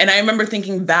way. And I remember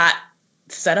thinking that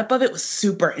setup of it was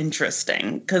super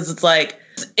interesting. Cause it's like,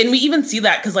 and we even see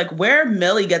that cause like where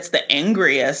Millie gets the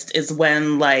angriest is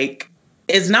when like,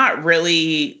 is not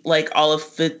really like all of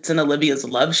Fitz and Olivia's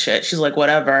love shit. She's like,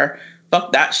 whatever,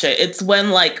 fuck that shit. It's when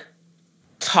like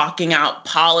talking out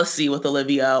policy with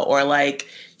Olivia or like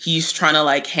he's trying to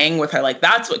like hang with her. Like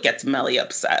that's what gets Melly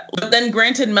upset. But then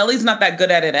granted, Melly's not that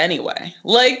good at it anyway.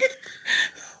 Like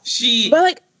she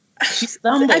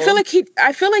stumbles. I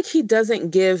feel like he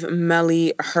doesn't give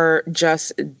Melly her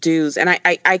just dues. And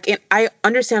I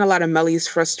understand a lot of Melly's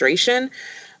frustration,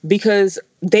 because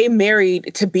they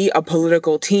married to be a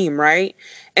political team, right?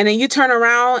 And then you turn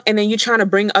around and then you're trying to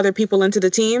bring other people into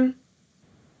the team.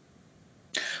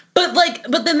 But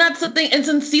then that's the thing. And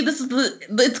since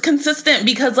it's consistent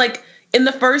because like in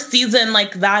the first season,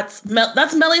 like that's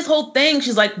Melly's whole thing.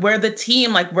 She's like, we're the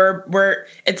team, like we're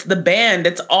it's the band,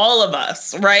 it's all of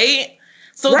us, right?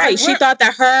 So right, like, she thought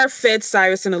that her, Fitz,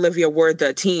 Cyrus, and Olivia were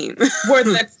the team. We're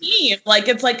the team. Like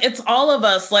it's all of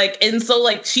us. Like, and so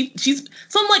like she's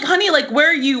so I'm like, honey, like where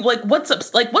are you? Like what's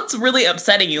really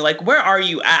upsetting you? Like where are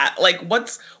you at? Like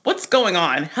what's going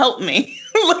on? Help me.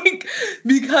 Like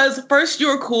because first you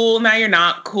were cool, now you're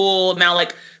not cool. Now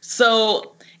like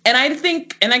so, and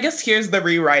I guess here's the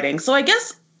rewriting. So I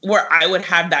guess where I would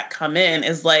have that come in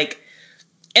is like.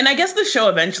 And I guess the show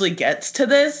eventually gets to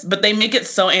this, but they make it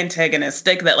so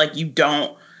antagonistic that like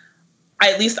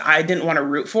at least I didn't want to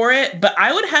root for it. But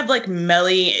I would have like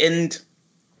Melly and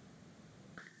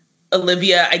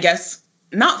Olivia, I guess,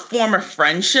 not form a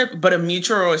friendship, but a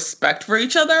mutual respect for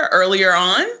each other earlier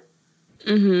on.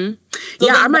 Mm-hmm. So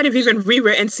yeah, I might have even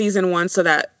rewritten season 1 so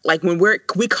that like when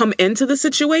we come into the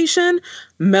situation,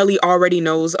 Melly already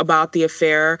knows about the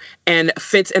affair and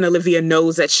Fitz and Olivia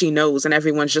knows that she knows, and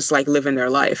everyone's just like living their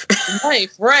life.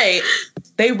 Right.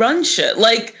 They run shit.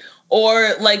 Like,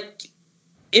 or like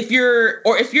if you're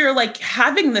like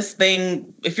having this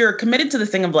thing, if you're committed to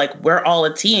this thing of like we're all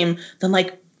a team, then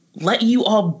like let you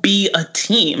all be a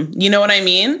team. You know what I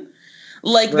mean?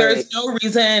 Like There's no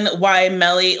reason why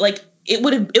Melly like it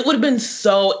would have been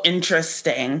so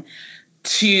interesting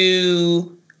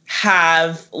to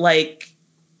have like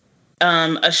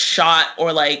a shot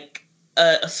or like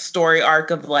a story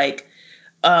arc of like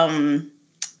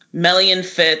Melly and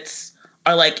Fitz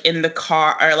are like in the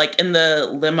car or like in the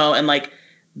limo and like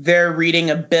they're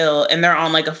reading a bill and they're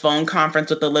on like a phone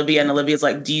conference with Olivia and Olivia's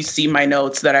like, do you see my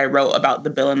notes that I wrote about the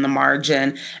bill in the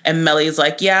margin? And Melly's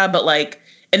like, yeah, but like,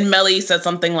 and Melly said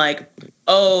something like,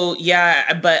 oh,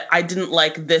 yeah, but I didn't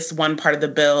like this one part of the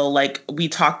bill. Like, we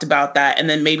talked about that. And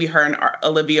then maybe her and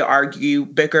Olivia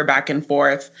bicker back and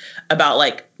forth about,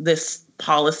 like, this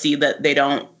policy that they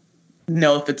don't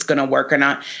know if it's going to work or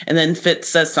not. And then Fitz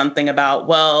says something about,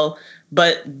 well,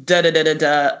 but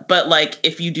da-da-da-da-da. But, like,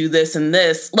 if you do this and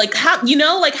this, like, have them be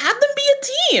a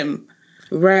team.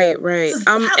 Right. That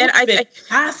And would have been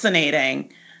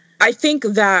fascinating. I think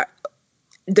that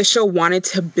the show wanted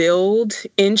to build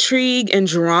intrigue and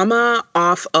drama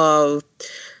off of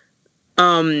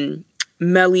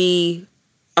Melly,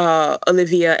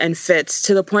 Olivia, and Fitz,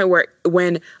 to the point where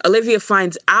when Olivia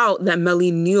finds out that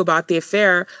Melly knew about the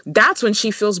affair, that's when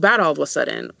she feels bad all of a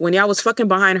sudden. When y'all was fucking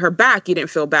behind her back, you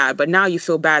didn't feel bad, but now you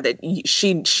feel bad that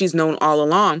she's known all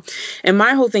along. And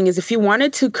my whole thing is, if you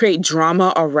wanted to create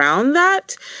drama around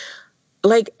that,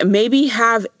 like, maybe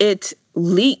have it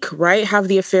leak, right? Have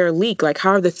the affair leak. Like,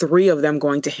 how are the three of them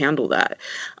going to handle that?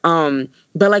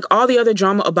 But like, all the other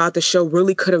drama about the show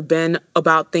really could have been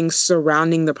about things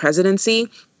surrounding the presidency.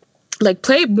 Like,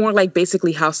 play more like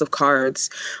basically House of Cards,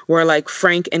 where like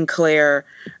Frank and Claire,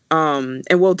 and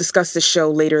we'll discuss the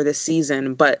show later this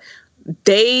season, but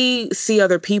they see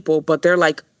other people, but they're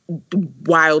like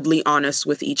wildly honest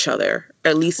with each other,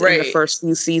 at least in the first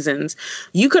few seasons.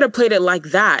 You could have played it like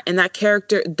that, and that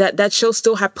character, that show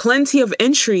still had plenty of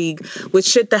intrigue with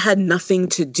shit that had nothing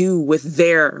to do with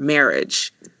their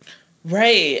marriage.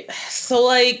 Right. So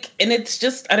like, and it's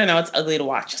just, I don't know, it's ugly to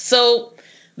watch. So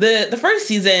the first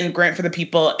season, Grant for the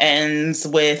People, ends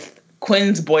with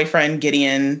Quinn's boyfriend,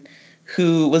 Gideon,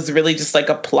 who was really just like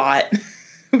a plot.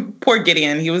 Poor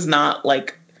Gideon. He was not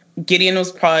like, Gideon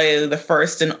was probably the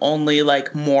first and only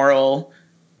like moral,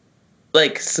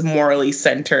 like morally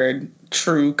centered,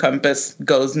 true compass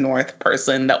goes north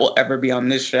person that will ever be on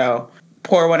this show.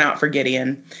 Pour one out for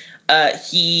Gideon.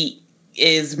 He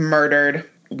is murdered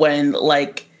when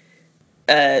like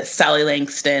Sally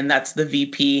Langston, that's the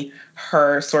VP,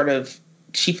 her sort of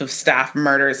chief of staff,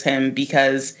 murders him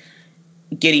because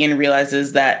Gideon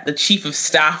realizes that the chief of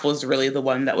staff was really the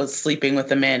one that was sleeping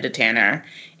with Amanda Tanner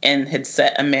and had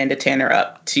set Amanda Tanner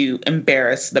up to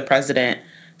embarrass the president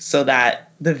so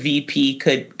that the VP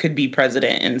could be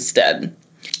president instead.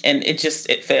 And it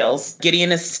fails.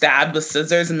 Gideon is stabbed with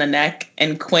scissors in the neck,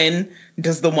 and Quinn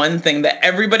does the one thing that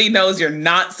everybody knows you're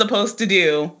not supposed to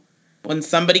do when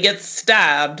somebody gets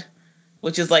stabbed,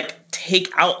 which is like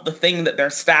take out the thing that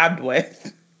they're stabbed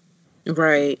with.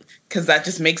 Right. Because that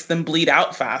just makes them bleed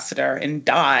out faster and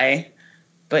die.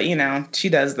 But, you know, she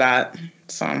does that.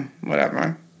 So,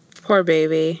 whatever. Poor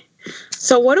baby.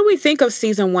 So what do we think of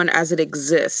season 1 as it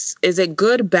exists? Is it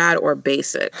good, bad, or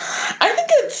basic? I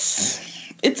think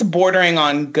it's bordering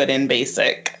on good and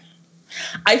basic.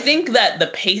 I think that the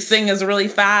pacing is really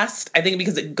fast. I think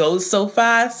because it goes so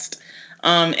fast.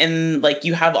 And like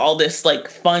you have all this like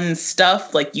fun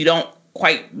stuff. Like you don't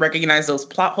quite recognize those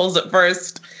plot holes at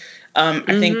first. I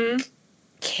think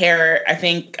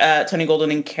Tony Golden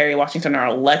and Kerry Washington are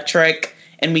electric,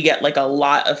 and we get like a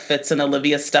lot of Fitz and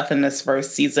Olivia stuff in this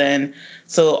first season.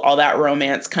 So all that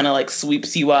romance kind of like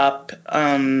sweeps you up.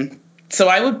 So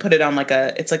I would put it on like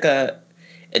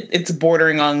it's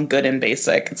bordering on good and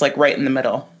basic. It's like right in the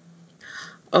middle.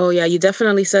 Oh yeah, you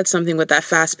definitely said something with that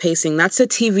fast pacing. That's a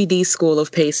TVD school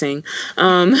of pacing.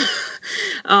 But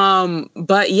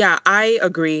yeah, I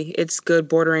agree. It's good,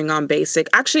 bordering on basic.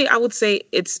 Actually, I would say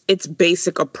it's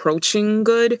basic approaching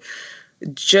good,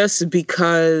 just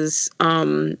because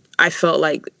I felt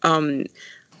like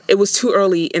it was too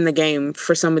early in the game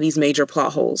for some of these major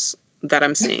plot holes that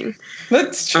I'm seeing.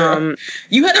 That's true.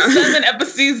 You had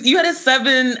a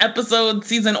 7 episode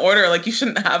season order. Like you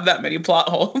shouldn't have that many plot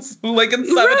holes. Like in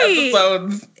 7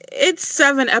 episodes. It's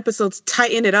 7 episodes.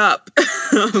 Tighten it up.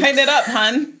 Tighten it up,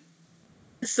 hun.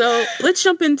 So let's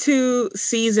jump into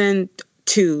season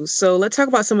 2. So let's talk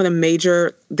about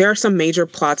there are some major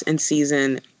plots in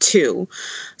season 2.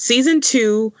 Season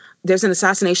 2, there's an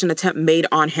assassination attempt made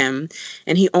on him,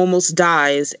 and he almost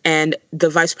dies, and the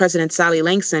vice president, Sally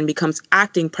Langston, becomes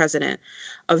acting president.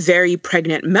 A very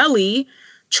pregnant Melly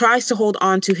tries to hold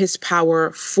on to his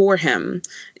power for him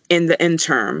in the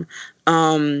interim.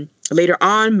 Later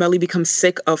on, Melly becomes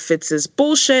sick of Fitz's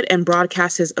bullshit and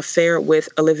broadcasts his affair with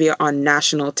Olivia on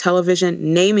national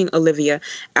television, naming Olivia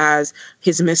as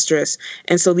his mistress.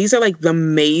 And so these are like the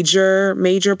major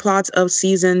plots of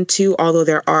season 2, although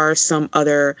there are some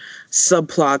other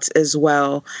subplots as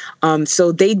well.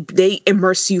 So they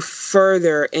immerse you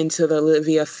further into the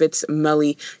Olivia Fitz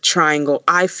Melly triangle,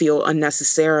 I feel,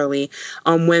 unnecessarily,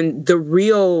 when the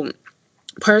real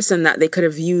person that they could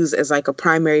have used as like a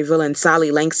primary villain,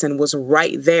 Sally Langston, was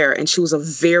right there, and she was a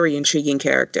very intriguing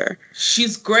character.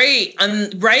 She's great,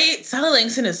 right? Sally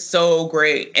Langston is so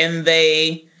great, and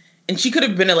she could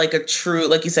have been a true,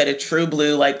 like you said, a true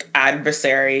blue like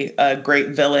adversary, a great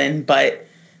villain, but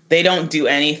they don't do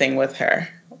anything with her,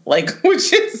 like,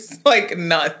 which is like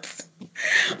nuts.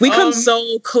 We come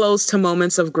so close to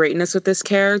moments of greatness with this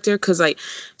character because, like,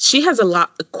 she has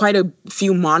quite a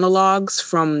few monologues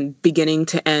from beginning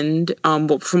to end.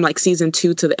 From like season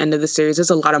 2 to the end of the series, there's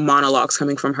a lot of monologues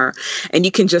coming from her, and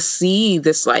you can just see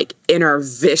this like inner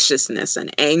viciousness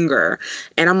and anger.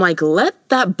 And I'm like, let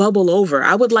that bubble over.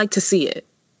 I would like to see it.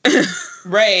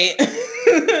 Right.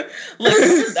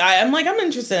 I'm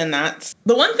interested in that.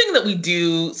 The one thing that we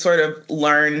do sort of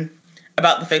learn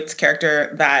about the Fitz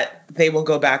character that they will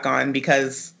go back on,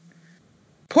 because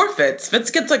poor Fitz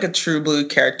gets like a true blue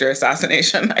character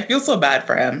assassination. I feel so bad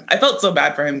for him. I felt so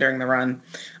bad for him during the run.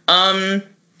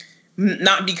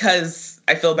 Not because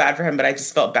I feel bad for him, but I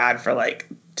just felt bad for like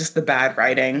just the bad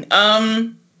writing.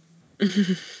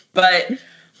 But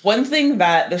one thing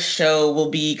that the show will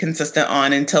be consistent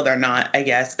on until they're not, I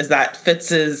guess, is that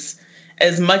Fitz is,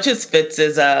 as much as Fitz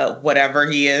is whatever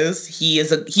he is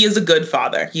a good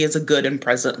father. He is a good and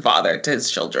present father to his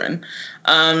children.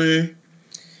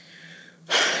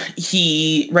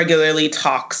 He regularly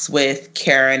talks with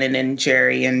Karen and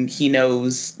Jerry, and he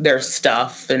knows their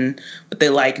stuff and what they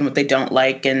like and what they don't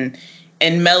like. And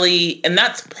Melly, and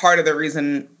that's part of the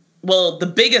reason, well, the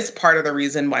biggest part of the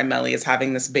reason why Melly is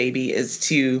having this baby is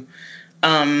to,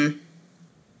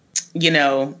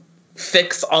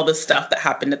 fix all the stuff that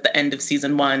happened at the end of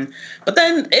season 1. But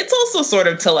then it's also sort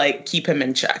of to like keep him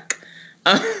in check,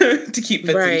 to keep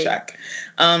Fitz in check.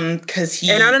 Cause he,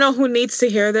 and I don't know who needs to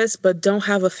hear this, but don't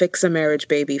have a fix a marriage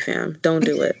baby, fam. Don't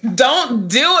do it. Don't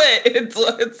do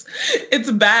it.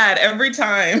 It's bad every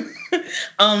time.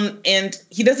 And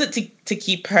he does it to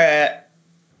keep her.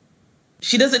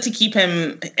 She does it to keep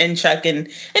him in check, and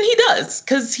he does,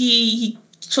 because he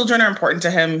children are important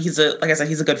to him. Like I said,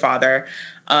 he's a good father.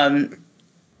 The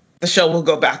show will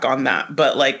go back on that,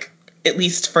 but like, at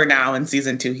least for now in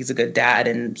season 2, he's a good dad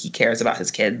and he cares about his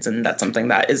kids, and that's something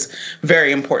that is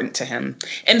very important to him.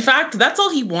 In fact, that's all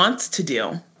he wants to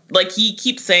do. Like, he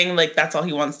keeps saying like that's all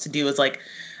he wants to do is like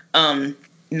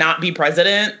not be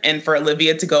president, and for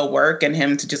Olivia to go work and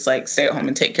him to just like stay at home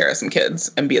and take care of some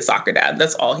kids and be a soccer dad.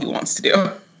 That's all he wants to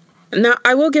do. Now,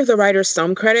 I will give the writer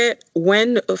some credit.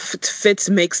 When Fitz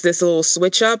makes this little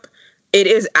switch up, it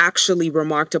is actually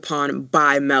remarked upon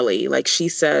by Melly. Like, she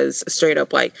says straight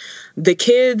up, like, the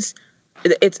kids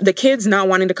not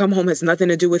wanting to come home has nothing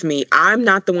to do with me. I'm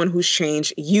not the one who's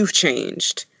changed. You've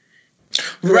changed.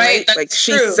 Right. That's like,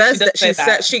 she true. says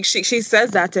she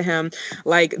says that to him.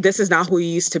 Like, this is not who you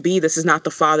used to be. This is not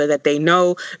the father that they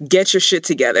know. Get your shit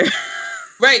together.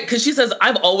 Right. Because she says,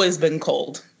 I've always been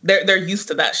cold. They're used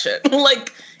to that shit.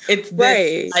 Like, it's this,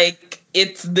 right. Like,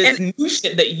 it's this new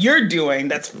shit that you're doing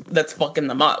that's fucking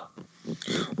them up.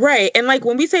 Right. And like,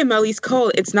 when we say Melly's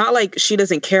cold, it's not like she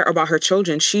doesn't care about her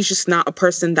children. She's just not a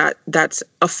person that's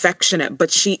affectionate,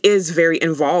 but she is very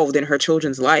involved in her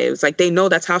children's lives. Like, they know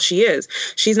that's how she is.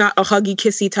 She's not a huggy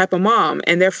kissy type of mom,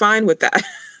 and they're fine with that.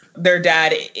 Their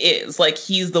dad is like,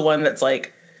 he's the one that's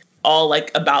like all like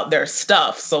about their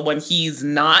stuff. So when he's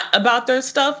not about their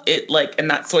stuff, it like, and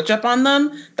that switch up on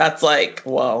them, that's like,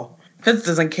 whoa. Fitz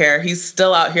doesn't care. He's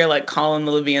still out here like calling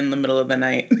Olivia in the middle of the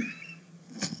night.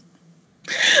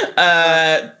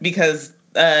 Because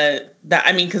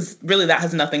really that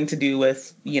has nothing to do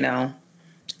with,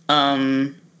 I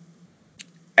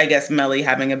guess Melly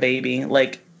having a baby.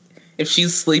 Like, if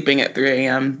she's sleeping at 3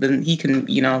 a.m., then he can,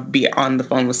 be on the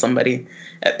phone with somebody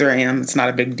at 3 a.m. It's not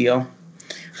a big deal.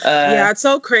 Yeah, it's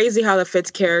so crazy how the Fitz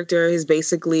character is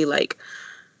basically like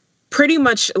pretty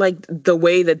much like the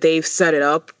way that they've set it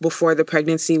up before the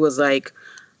pregnancy was like,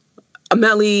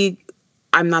 Melly,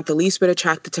 I'm not the least bit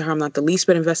attracted to her. I'm not the least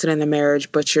bit invested in the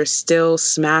marriage, but you're still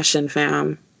smashing,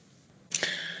 fam.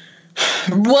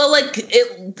 Well, like,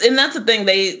 and that's the thing.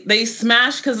 They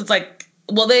smash because it's like,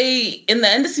 well, in the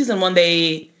end of season 1,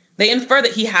 they infer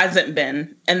that he hasn't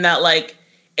been, and that like,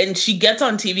 and she gets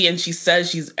on TV and she says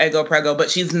she's ego prego,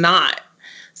 but she's not.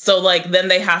 So like, then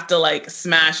they have to like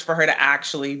smash for her to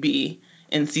actually be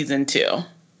in season 2.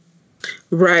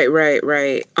 Right.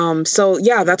 So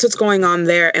yeah, that's what's going on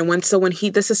there. And when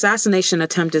this assassination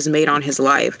attempt is made on his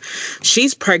life,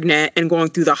 she's pregnant and going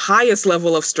through the highest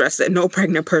level of stress that no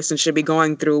pregnant person should be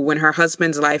going through when her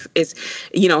husband's life is,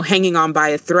 hanging on by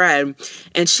a thread.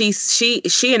 And she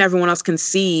and everyone else can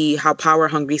see how power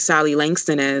hungry Sally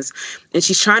Langston is. And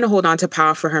she's trying to hold on to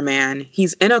power for her man.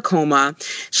 He's in a coma.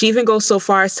 She even goes so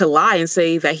far as to lie and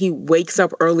say that he wakes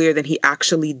up earlier than he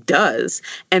actually does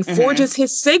and forges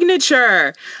his signature.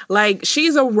 Like,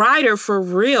 she's a writer for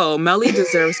real. Melly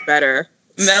deserves better.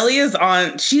 Melly is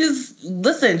on. She's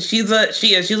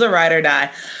a ride or die.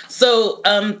 So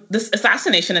this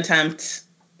assassination attempt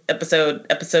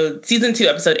season 2,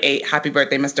 episode 8, Happy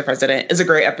Birthday, Mr. President, is a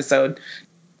great episode.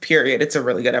 Period. It's a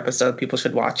really good episode. People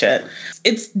should watch it.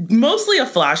 It's mostly a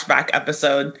flashback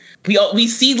episode. We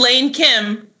see Lane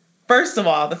Kim. First of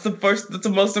all, that's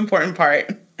the most important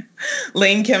part.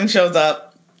 Lane Kim shows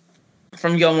up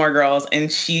from Gilmore Girls,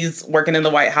 and she's working in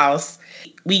the White House.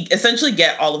 We essentially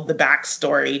get all of the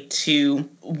backstory to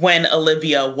when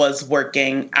Olivia was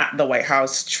working at the White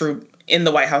House, True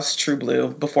Blue,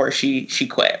 before she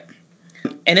quit.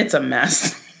 And it's a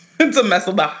mess. It's a mess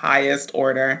of the highest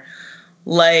order.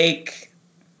 Like,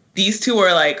 these two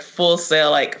are like full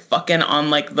sail, like fucking on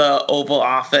like the Oval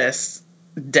Office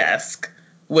desk,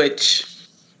 which,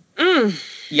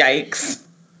 yikes.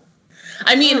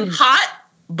 I mean, hot,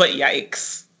 but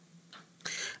yikes.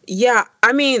 Yeah,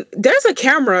 I mean, there's a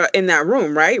camera in that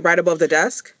room, right? Right above the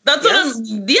desk? That's yes.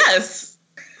 Yes.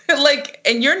 Like,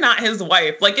 and you're not his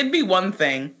wife. Like, it'd be one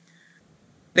thing.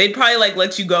 They'd probably like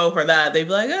let you go for that. They'd be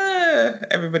like,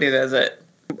 everybody does it.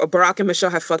 Barack and Michelle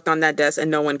have fucked on that desk and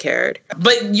no one cared.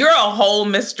 But you're a whole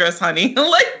mistress, honey.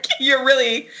 Like,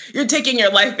 you're taking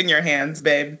your life in your hands,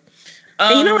 babe.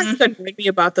 And you know what's annoyed me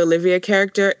about the Olivia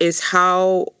character is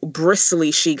how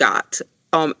bristly she got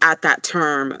at that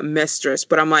term, mistress.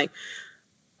 But I'm like,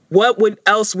 what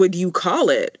else would you call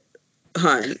it,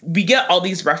 hun? We get all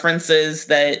these references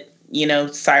that, you know,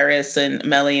 Cyrus and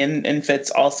Melly and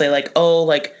Fitz all say, like, oh,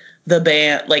 like, the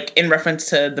band, like, in reference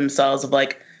to themselves of,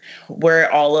 like, we're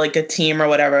all like a team or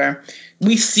whatever.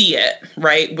 We see it,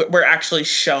 right? We're actually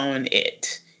shown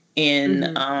it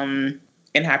in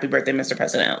Happy Birthday, Mr.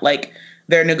 President. Like,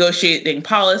 they're negotiating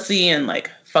policy and like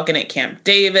fucking at Camp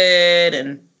David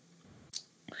and,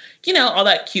 you know, all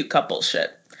that cute couple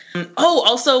shit.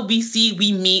 Also we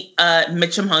meet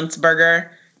Mitchum Huntsberger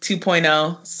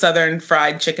 2.0 Southern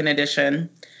Fried Chicken Edition.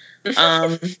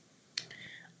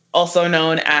 Also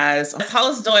known as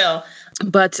Hollis Doyle.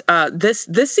 But this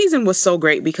season was so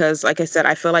great because, like I said,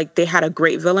 I feel like they had a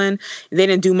great villain. They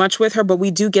didn't do much with her, but we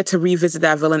do get to revisit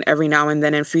that villain every now and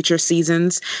then in future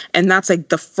seasons. And that's like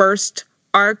the first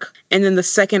arc. And then the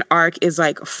second arc is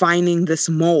like finding this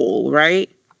mole, right?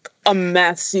 A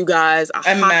mess, you guys.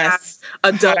 A mess.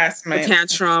 Adult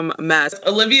tantrum mess.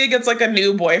 Olivia gets like a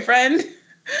new boyfriend.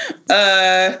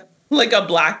 Like a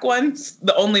black one.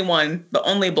 The only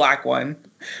black one.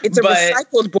 It's a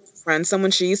recycled boyfriend,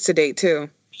 someone she used to date too.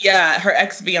 Yeah, her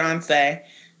ex-fiance.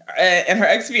 And her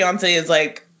ex-fiance is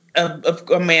like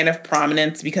a man of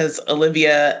prominence because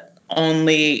Olivia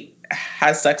only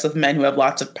has sex with men who have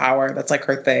lots of power. That's like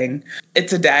her thing.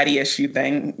 It's a daddy issue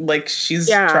thing. Like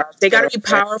they gotta be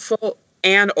powerful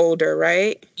and older,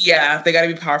 right? Yeah, they gotta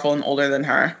be powerful and older than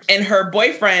her. And her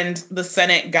boyfriend, the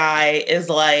Senate guy, is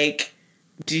like,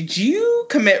 did you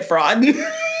commit fraud?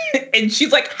 And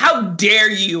she's like, how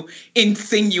dare you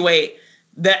insinuate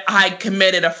that I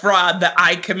committed a fraud that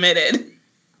I committed?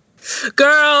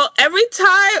 Girl, every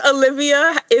time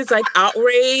Olivia is like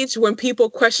outraged when people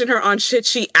question her on shit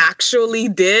she actually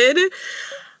did,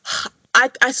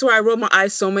 I swear I rolled my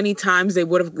eyes so many times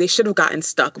they should have gotten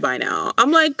stuck by now.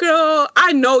 I'm like, girl,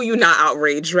 I know you're not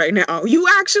outraged right now. You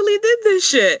actually did this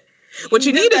shit. What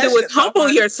you need to do is humble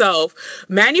yourself,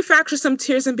 manufacture some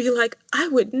tears and be like, I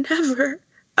would never.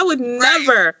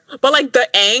 Right. But like the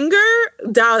anger,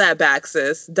 dial that back,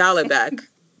 sis. Dial it back.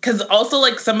 Because also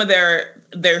like some of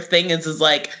their thing is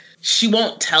like, she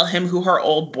won't tell him who her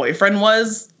old boyfriend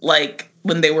was, like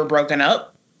when they were broken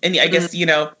up. And I guess, you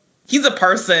know, he's a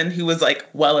person who was like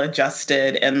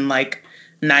well-adjusted and like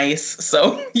nice.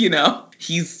 So, you know,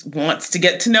 he wants to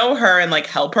get to know her and like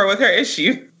help her with her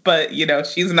issue. But, you know,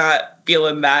 she's not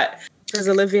feeling that. Because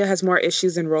Olivia has more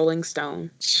issues than Rolling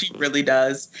Stone. She really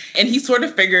does. And he sort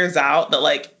of figures out that,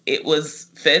 like, it was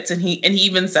Fitz. And he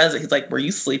even says it. He's like, were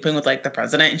you sleeping with, like, the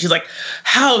president? And she's like,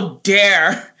 how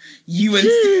dare you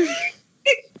you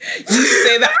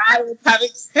say that I was having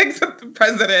sex with the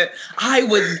president? I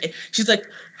wouldn't. She's like,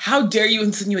 how dare you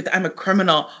insinuate that I'm a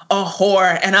criminal, a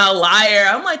whore, and a liar?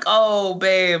 I'm like, oh,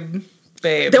 babe.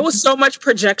 There was so much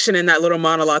projection in that little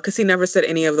monologue because he never said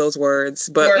any of those words.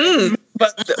 But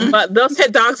those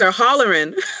head dogs are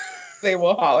hollering. They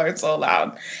will holler so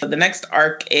loud. The next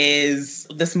arc is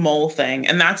this mole thing.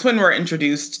 And that's when we're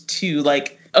introduced to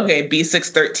like, okay,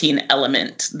 B613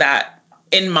 element that,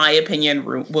 in my opinion,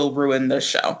 will ruin this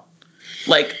show.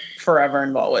 Like forever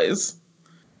and always.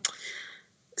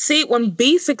 See, when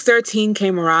B613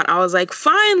 came around, I was like,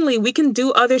 finally, we can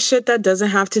do other shit that doesn't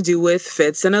have to do with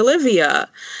Fitz and Olivia.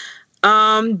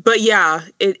 But yeah,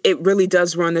 it really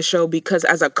does ruin the show because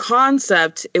as a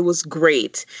concept, it was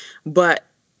great. But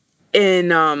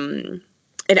in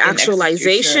In in execution.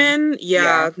 actualization,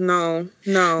 yeah, no.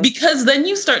 Because then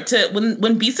you start to,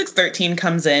 when B613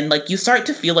 comes in, like, you start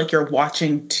to feel like you're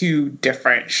watching two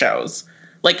different shows,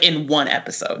 like, in one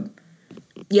episode.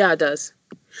 Yeah, it does.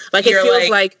 Like, it feels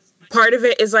like part of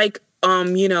it is like,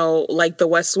 like The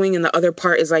West Wing, and the other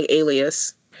part is like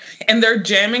Alias. And they're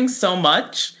jamming so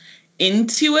much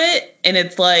into it, and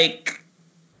it's like,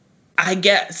 I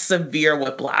get severe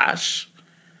whiplash.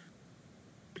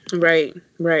 Right.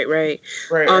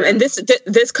 And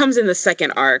this comes in the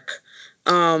second arc.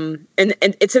 And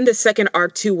it's in the second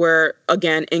arc too, where,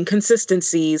 again,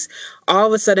 inconsistencies, all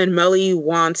of a sudden Melly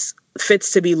wants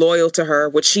Fitz to be loyal to her,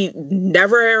 which she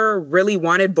never really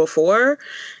wanted before.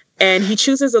 And he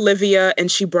chooses Olivia,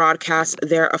 and she broadcasts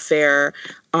their affair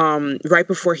right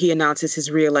before he announces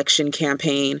his re-election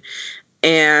campaign.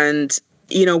 And,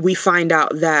 we find out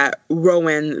that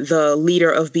Rowan, the leader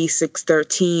of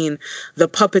B613, the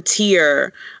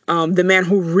puppeteer, the man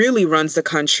who really runs the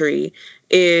country,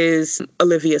 is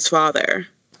Olivia's father.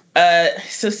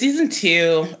 So season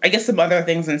 2, I guess some other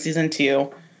things in season 2,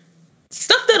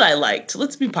 stuff that I liked.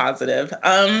 Let's be positive.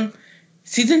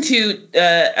 Season 2,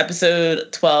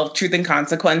 episode 12, Truth and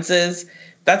Consequences.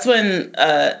 That's when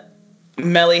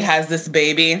Melly has this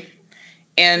baby.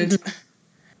 And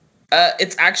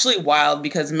it's actually wild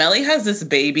because Melly has this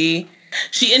baby.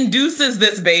 She induces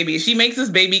this baby. She makes this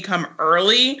baby come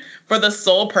early for the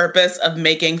sole purpose of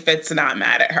making Fitz not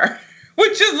mad at her.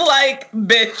 Which is like,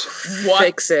 bitch, what?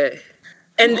 Fix it.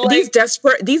 And like,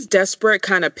 these desperate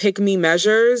kind of pick-me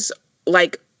measures,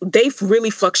 like, they really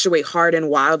fluctuate hard and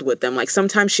wild with them. Like,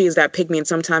 sometimes she is that pick-me, and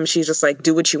sometimes she's just like,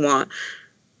 do what you want.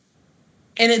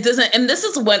 And it doesn't, and this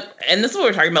is what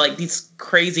we're talking about, like, these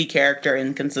crazy character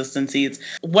inconsistencies.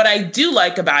 What I do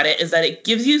like about it is that it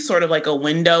gives you sort of like a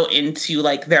window into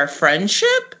like their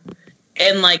friendship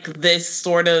and like this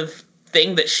sort of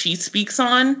thing that she speaks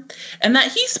on and that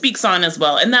he speaks on as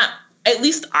well. And that, at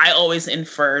least I always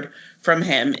inferred from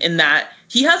him, in that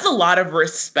he has a lot of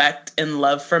respect and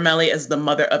love for Melly as the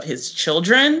mother of his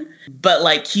children, but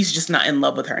like, he's just not in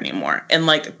love with her anymore. And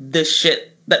like, the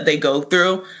shit that they go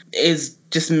through is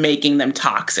just making them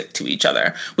toxic to each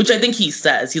other, which I think he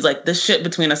says. He's like, this shit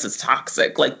between us is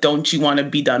toxic. Like, don't you want to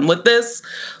be done with this?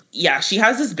 Yeah, she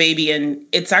has this baby, and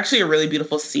it's actually a really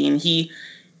beautiful scene.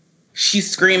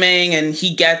 She's screaming, and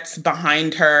he gets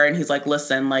behind her, and he's like,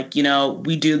 listen, like,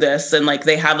 we do this. And like,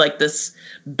 they have like this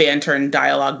banter and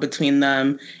dialogue between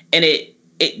them. And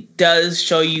it does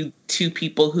show you two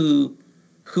people who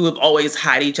have always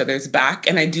had each other's back.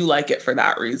 And I do like it for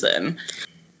that reason.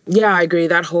 Yeah, I agree.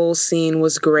 That whole scene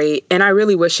was great. And I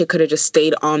really wish it could have just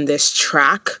stayed on this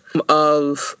track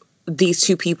of these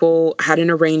two people had an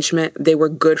arrangement. They were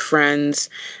good friends.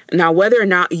 Now, whether or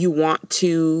not you want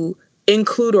to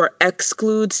include or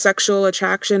exclude sexual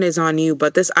attraction is on you.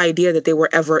 But this idea that they were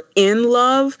ever in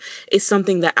love is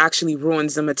something that actually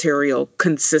ruins the material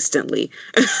consistently.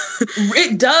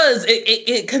 It does.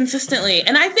 It consistently.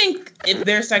 And I think if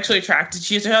they're sexually attracted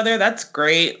to each other, that's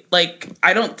great. Like,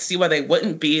 I don't see why they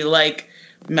wouldn't be. Like,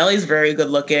 Melly's very good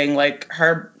looking. Like,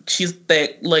 she's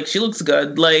thick. Like, she looks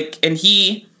good. Like, and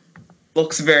he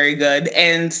looks very good.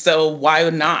 And so why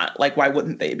not? Like, why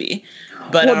wouldn't they be?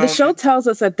 But, the show tells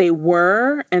us that they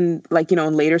were, and like,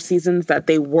 in later seasons, that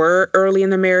they were early in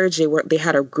the marriage. They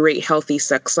had a great, healthy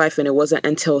sex life, and it wasn't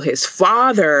until his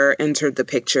father entered the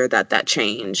picture that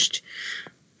changed.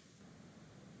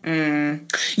 Yeah.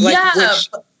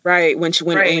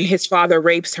 When his father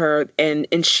rapes her,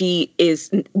 and she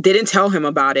didn't tell him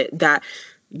about it, that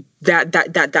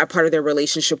part of their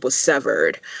relationship was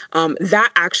severed.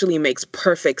 That actually makes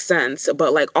perfect sense.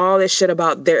 But like, all this shit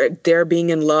about their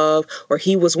being in love, or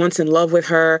he was once in love with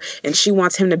her and she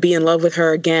wants him to be in love with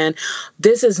her again,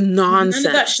 this is nonsense.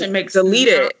 None of that shit makes Delete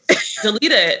it.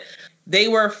 Delete it. They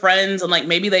were friends, and like,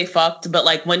 maybe they fucked, but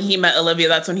like, when he met Olivia,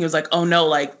 that's when he was like, oh no,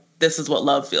 like, this is what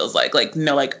love feels like. Like,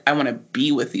 no, like, I want to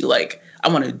be with you. Like, I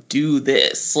want to do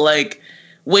this. Like,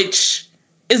 which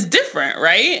is different,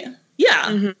 right? Yeah.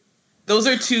 Mm-hmm. Those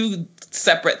are two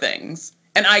separate things.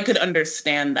 And I could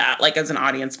understand that, like, as an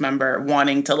audience member,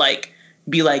 wanting to like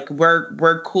be like,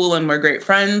 we're cool and we're great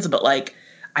friends, but like,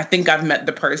 I think I've met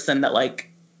the person that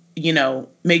like,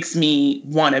 makes me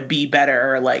want to be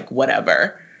better, or like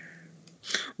whatever.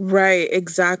 Right,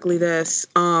 exactly this.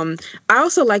 I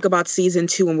also like about season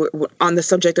 2, and we're on the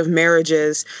subject of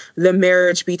marriages, the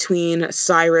marriage between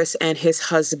Cyrus and his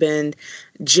husband,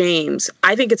 James.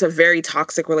 I think it's a very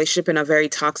toxic relationship and a very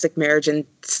toxic marriage, and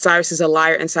Cyrus is a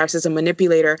liar and Cyrus is a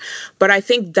manipulator. But I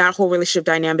think that whole relationship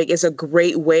dynamic is a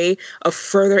great way of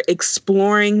further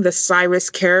exploring the Cyrus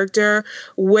character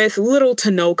with little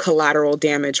to no collateral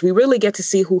damage. We really get to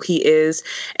see who he is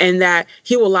and that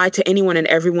he will lie to anyone and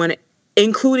everyone,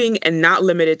 including and not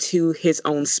limited to his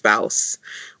own spouse,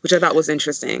 which I thought was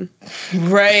interesting.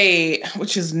 Right,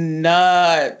 which is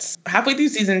nuts. Halfway through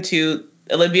season 2,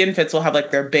 Olivia and Fitz will have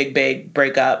like their big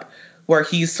breakup where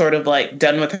he's sort of like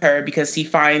done with her because he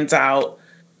finds out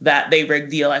that they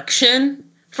rigged the election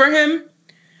for him.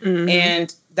 Mm-hmm.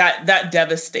 And that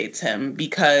devastates him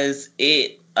because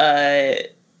it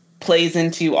plays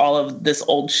into all of this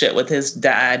old shit with his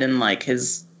dad and like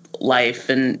his life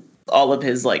and all of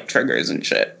his like triggers and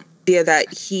shit. Yeah,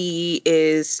 that he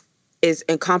is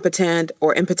incompetent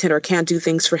or impotent or can't do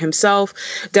things for himself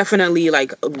definitely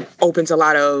like opens a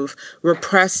lot of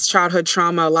repressed childhood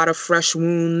trauma, a lot of fresh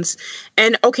wounds.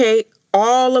 And okay,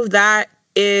 all of that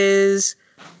is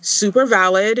super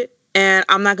valid. And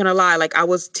I'm not gonna lie, like I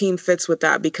was team Fitz with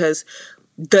that because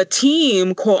the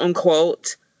team, quote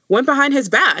unquote, went behind his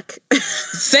back.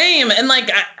 Same. And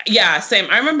like, same.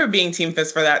 I remember being team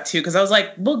Fitz for that too. Cause I was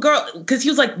like, well, girl, cause he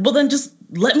was like, well, then just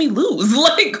let me lose.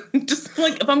 Like, just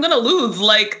like, if I'm going to lose,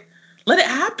 like, let it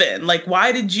happen. Like,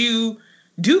 why did you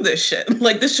do this shit?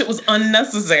 Like, this shit was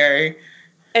unnecessary.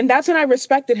 And that's when I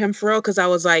respected him for real. Cause I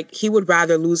was like, he would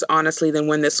rather lose honestly than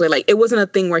win this way. Like, it wasn't a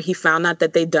thing where he found out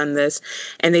that they'd done this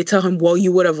and they tell him, well,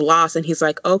 you would have lost. And he's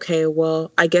like, okay, well,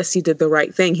 I guess you did the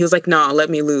right thing. He was like, no, let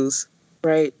me lose.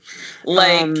 Right.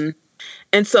 Like,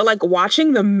 and so like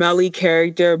watching the Melly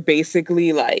character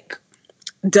basically like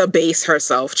debase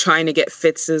herself trying to get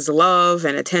Fitz's love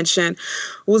and attention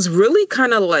was really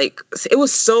kind of like, it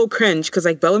was so cringe because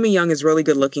like Bellamy Young is really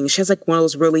good looking. She has like one of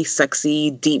those really sexy,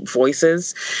 deep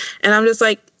voices. And I'm just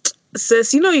like,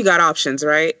 sis, you know you got options,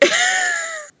 right?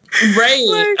 Right.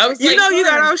 Like, I was you know you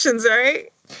got options,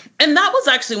 right? And that was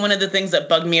actually one of the things that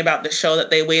bugged me about the show,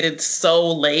 that they waited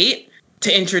so late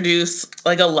to introduce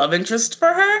like a love interest for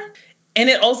her. And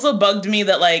it also bugged me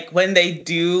that like when they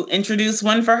do introduce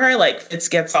one for her, like Fitz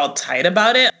gets all tight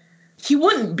about it. He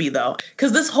wouldn't be though,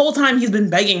 because this whole time he's been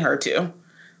begging her to.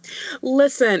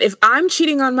 Listen, if I'm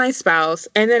cheating on my spouse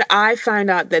and then I find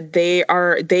out that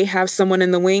they have someone in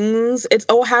the wings, it's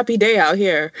oh happy day out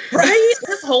here. Right?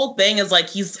 This whole thing is like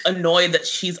he's annoyed that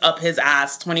she's up his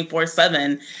ass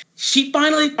 24/7. She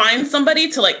finally finds somebody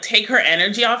to like take her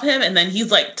energy off him, and then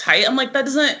he's like tight. I'm like, that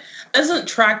doesn't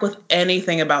track with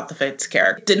anything about the Fitz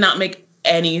character. It did not make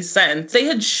any sense. They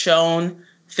had shown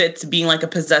Fitz being like a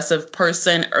possessive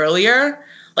person earlier.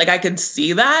 Like I could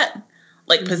see that.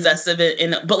 Like possessive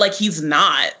but like he's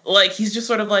not. Like he's just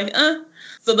sort of like,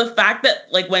 So the fact that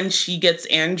like when she gets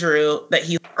Andrew that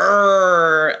he's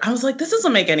I was like, this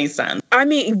doesn't make any sense. I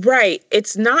mean, right.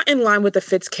 It's not in line with the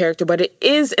Fitz character, but it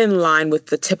is in line with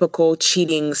the typical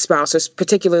cheating spouse, or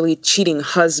particularly cheating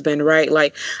husband, right?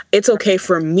 Like it's okay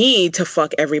for me to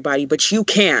fuck everybody, but you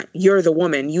can't. You're the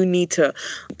woman. You need to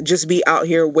just be out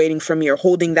here waiting for me or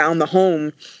holding down the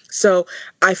home. So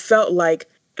I felt like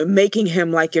making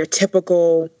him like your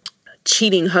typical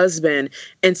cheating husband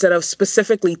instead of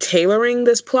specifically tailoring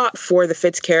this plot for the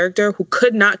Fitz character, who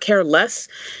could not care less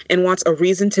and wants a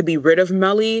reason to be rid of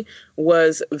Melly,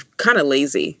 was kind of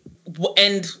lazy.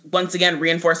 And once again,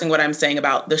 reinforcing what I'm saying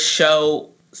about the show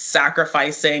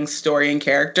sacrificing story and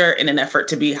character in an effort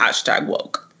to be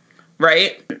 #woke.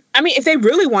 Right? I mean, if they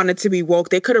really wanted to be woke,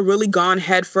 they could have really gone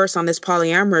head first on this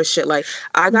polyamorous shit. Like,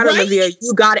 I got Olivia,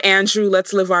 you got Andrew,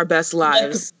 let's live our best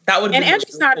lives. That would. And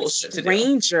Andrew's not a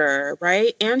stranger,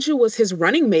 right? Andrew was his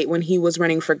running mate when he was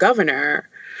running for governor.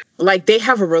 Like, they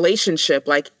have a relationship.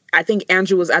 Like, I think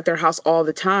Andrew was at their house all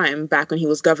the time back when he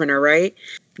was governor, right?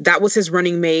 That was his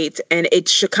running mate. And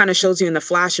it kind of shows you in the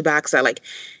flashbacks that, like,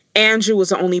 Andrew was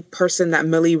the only person that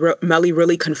Melly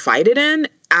really confided in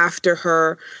after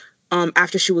her.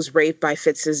 After she was raped by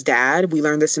Fitz's dad. We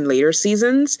learned this in later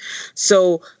seasons.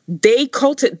 So they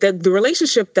the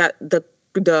relationship that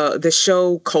the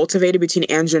show cultivated between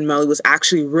Andrew and Melly was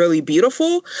actually really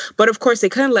beautiful. But of course, they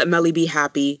couldn't let Melly be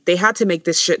happy. They had to make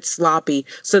this shit sloppy.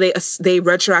 So they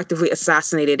retroactively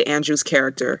assassinated Andrew's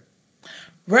character.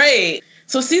 Right.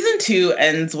 So season 2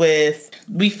 ends with,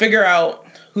 we figure out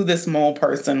who this mole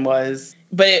person was.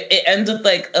 But it ends with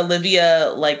like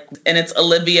Olivia, like, and it's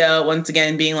Olivia once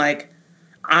again being like,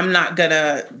 I don't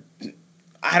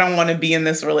want to be in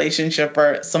this relationship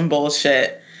or some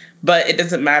bullshit, but it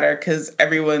doesn't matter because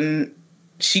everyone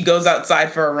she goes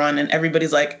outside for a run and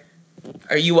everybody's like,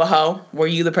 are you a hoe? Were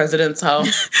you the president's hoe?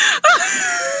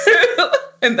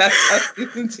 And that's how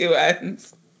season 2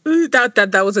 ends.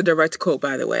 That was a direct quote,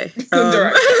 by the way.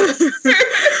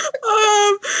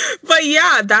 But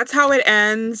yeah, that's how it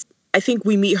ends. I think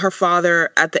we meet her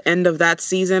father at the end of that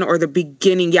season, or the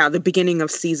beginning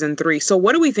of season 3. So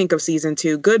what do we think of season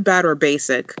 2? Good, bad, or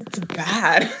basic? It's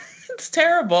bad. It's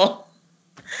terrible.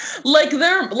 Like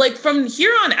from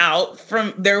here on out,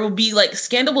 there will be like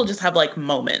Scandal will just have like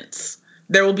moments.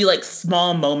 There will be like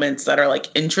small moments that are like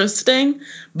interesting,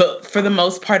 but for the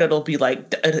most part, it'll be a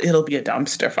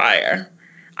dumpster fire,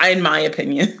 in my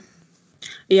opinion.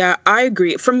 Yeah, I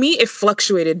agree. For me, it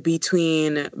fluctuated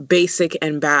between basic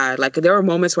and bad. Like there were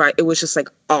moments where it was just like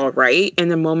all right,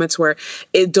 and then moments where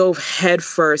it dove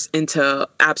headfirst into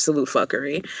absolute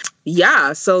fuckery.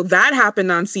 Yeah, so that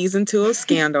happened on season 2 of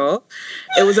Scandal.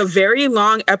 It was a very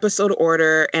long episode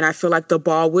order, and I feel like the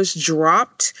ball was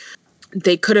dropped.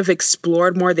 They could have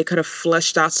explored more. They could have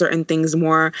fleshed out certain things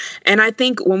more. And I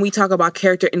think when we talk about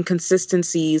character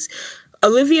inconsistencies,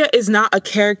 Olivia is not a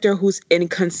character who's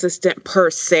inconsistent per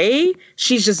se.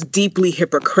 She's just deeply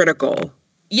hypocritical.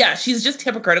 Yeah, she's just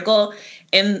hypocritical.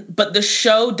 But the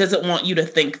show doesn't want you to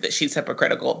think that she's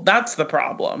hypocritical. That's the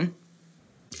problem.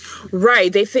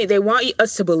 Right. They want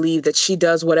us to believe that she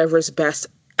does whatever is best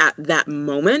at that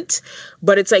moment.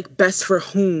 But it's like, best for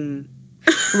whom?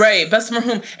 Right, best for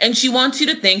whom. And she wants you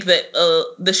to think that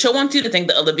the show wants you to think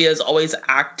that Olivia is always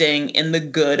acting in the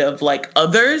good of like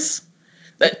others,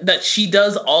 that she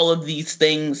does all of these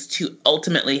things to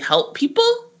ultimately help people.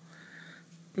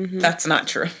 Mm-hmm. That's not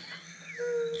true.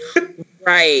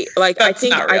 Right. Like That's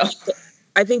not real.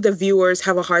 I think the viewers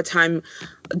have a hard time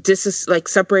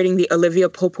separating the Olivia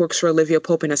Pope works for Olivia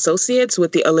Pope and Associates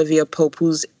with the Olivia Pope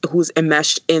who's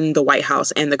enmeshed in the White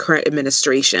House and the current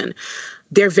administration.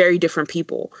 They're very different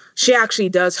people. She actually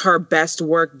does her best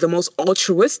work, the most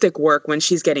altruistic work, when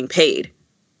she's getting paid.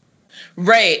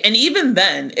 Right. And even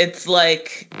then, it's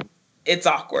like, it's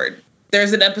awkward.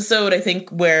 There's an episode, I think,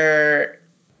 where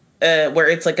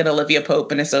it's like an Olivia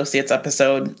Pope and Associates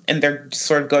episode, and they're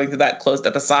sort of going through that closed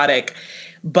episodic,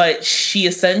 but she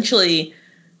essentially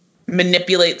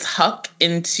manipulates Huck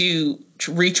into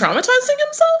re-traumatizing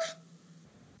himself.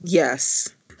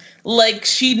 Yes. Like,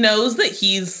 she knows that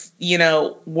he's,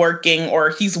 working,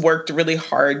 or he's worked really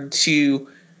hard to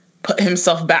put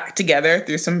himself back together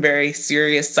through some very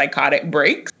serious psychotic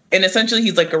breaks. And essentially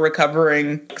he's like a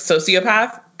recovering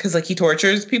sociopath because like he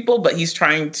tortures people, but he's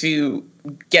trying to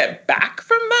get back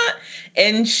from that.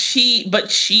 And she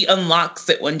unlocks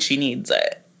it when she needs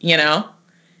it,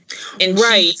 And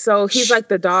right. So he's like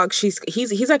the dog.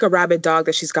 He's like a rabid dog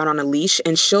that she's got on a leash,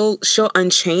 and she'll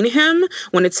unchain him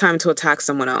when it's time to attack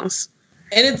someone else.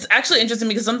 And it's actually interesting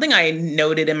because something I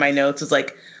noted in my notes was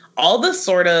like all the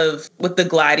sort of with the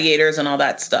gladiators and all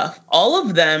that stuff, all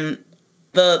of them,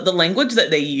 the language that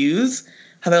they use,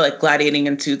 how they're like gladiating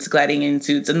in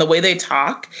suits, and the way they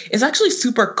talk is actually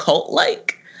super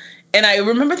cult-like. And I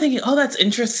remember thinking, oh, that's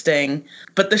interesting.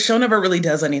 But the show never really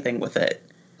does anything with it.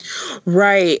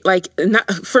 Right. Like,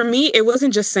 for me, it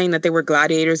wasn't just saying that they were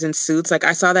gladiators in suits. Like,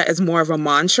 I saw that as more of a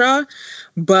mantra.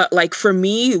 But, like, for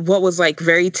me, what was, like,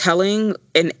 very telling,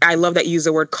 and I love that you use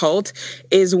the word cult,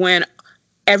 is when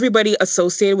everybody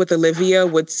associated with Olivia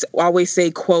would always say,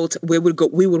 quote, we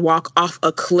would walk off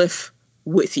a cliff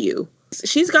with you.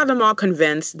 She's got them all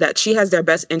convinced that she has their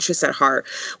best interests at heart,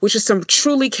 which is some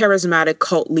truly charismatic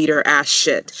cult leader ass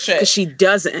shit. Because she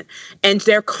doesn't. And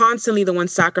they're constantly the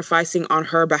ones sacrificing on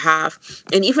her behalf.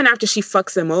 And even after she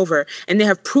fucks them over, and they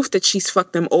have proof that she's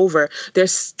fucked them over, they're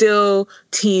still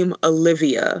Team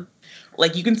Olivia.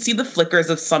 Like, you can see the flickers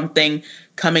of something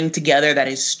coming together that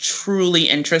is truly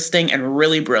interesting and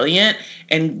really brilliant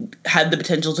and had the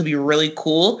potential to be really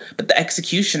cool. But the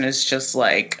execution is just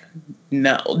like,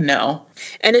 no.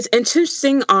 And it's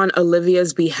interesting on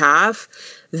Olivia's behalf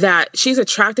that she's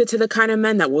attracted to the kind of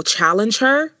men that will challenge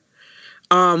her.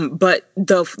 But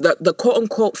the quote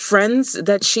unquote friends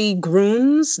that she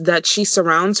grooms, that she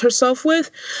surrounds herself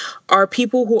with, are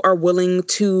people who are willing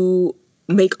to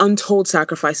make untold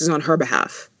sacrifices on her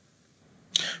behalf.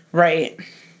 Right.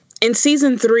 In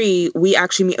season 3, we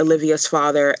actually meet Olivia's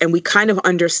father, and we kind of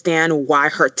understand why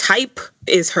her type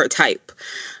is her type.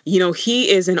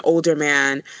 He is an older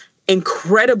man,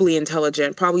 incredibly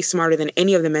intelligent, probably smarter than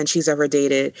any of the men she's ever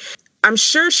dated. I'm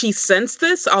sure she sensed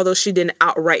this, although she didn't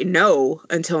outright know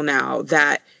until now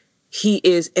that he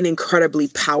is an incredibly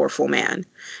powerful man.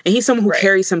 And he's someone who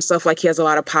carries himself like he has a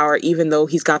lot of power, even though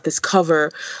he's got this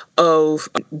cover of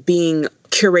being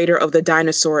curator of the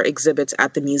dinosaur exhibits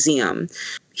at the museum.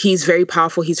 He's very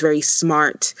powerful. He's very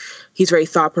smart. He's very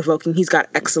thought-provoking. He's got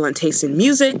excellent taste in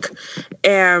music.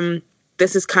 And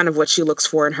this is kind of what she looks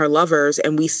for in her lovers.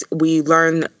 And we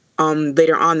learn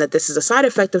later on that this is a side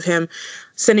effect of him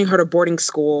sending her to boarding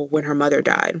school when her mother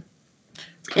died.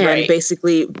 And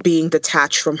basically being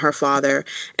detached from her father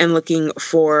and looking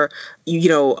for,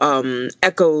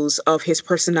 echoes of his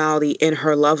personality in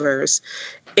her lovers.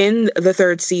 In the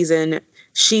third season,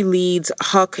 she leads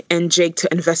Huck and Jake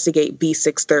to investigate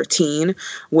B613,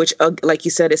 which, like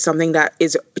you said, is something that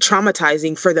is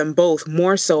traumatizing for them both,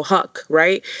 more so Huck,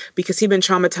 right? Because he'd been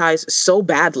traumatized so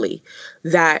badly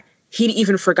that he'd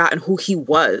even forgotten who he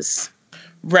was.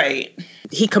 Right.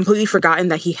 He completely forgotten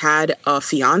that he had a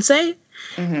fiance.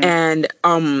 Mm-hmm. And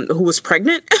who was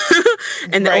pregnant.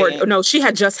 And she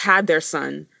had just had their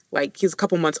son. Like, he's a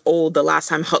couple months old the last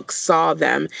time Huck saw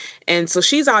them. And so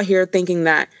she's out here thinking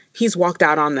that he's walked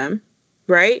out on them,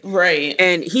 right? Right.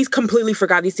 And he's completely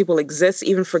forgot these people exist,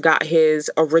 even forgot his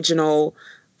original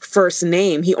first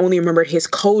name. He only remembered his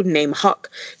code name,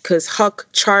 Huck, because Huck,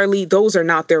 Charlie, those are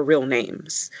not their real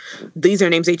names. These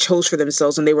are names they chose for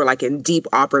themselves when they were like in deep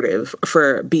operative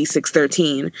for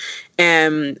B613.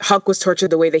 And Huck was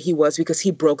tortured the way that he was because he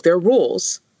broke their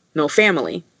rules. No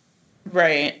family.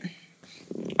 Right.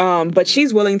 But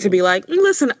she's willing to be like,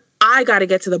 listen, I got to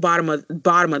get to the bottom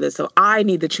of this. So I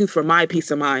need the truth for my peace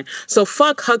of mind. So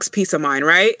fuck Huck's peace of mind,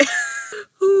 right?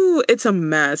 Ooh, it's a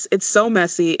mess. It's so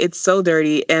messy. It's so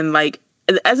dirty. And like,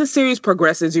 as the series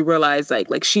progresses, you realize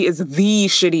like she is the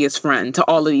shittiest friend to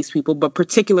all of these people, but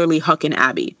particularly Huck and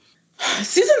Abby.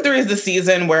 Season 3 is the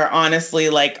season where honestly,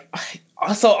 like,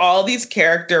 so all these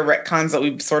character retcons that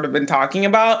we've sort of been talking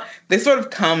about, they sort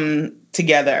of come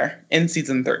together in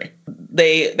season 3.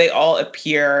 They all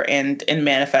appear and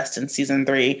manifest in season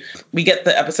 3. We get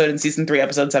the episode in season 3,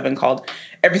 episode 7, called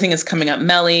Everything is Coming Up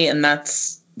Melly, and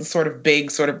that's the sort of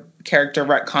big sort of character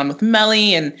retcon with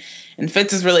Melly and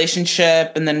Fitz's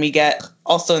relationship. And then we get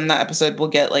also in that episode, we'll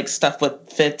get like stuff with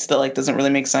Fitz that like doesn't really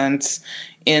make sense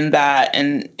in that.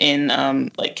 And in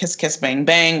like Kiss Kiss Bang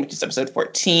Bang, which is episode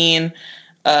 14.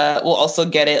 We'll also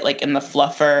get it like in the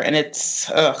Fluffer, and it's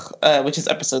which is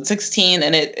episode 16,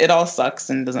 and it all sucks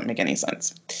and doesn't make any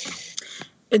sense.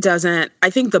 It doesn't. I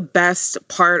think the best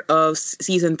part of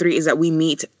season 3 is that we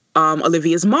meet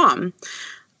Olivia's mom.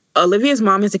 Olivia's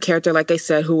mom is a character, like I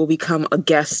said, who will become a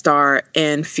guest star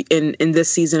in this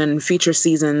season and in future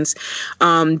seasons.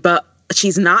 But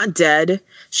she's not dead.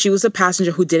 She was a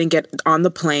passenger who didn't get on the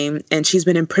plane, and she's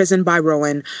been imprisoned by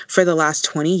Rowan for the last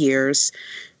 20 years.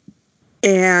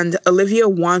 And Olivia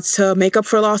wants to make up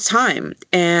for lost time.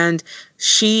 And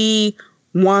she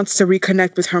wants to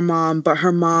reconnect with her mom, but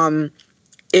her mom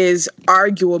is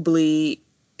arguably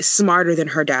smarter than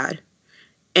her dad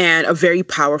and a very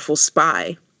powerful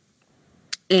spy.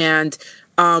 And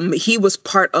he was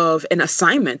part of an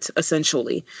assignment,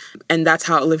 essentially. And that's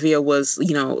how Olivia was,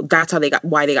 that's how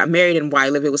why they got married and why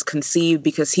Olivia was conceived,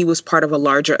 because he was part of a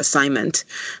larger assignment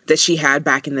that she had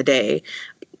back in the day.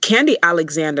 Candy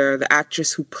Alexander, the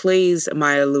actress who plays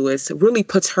Maya Lewis, really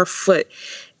puts her foot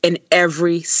in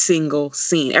every single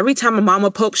scene. Every time a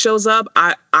Mama Pope shows up,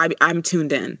 I'm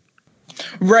tuned in.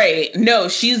 Right. No,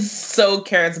 she's so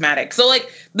charismatic. So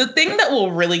like the thing that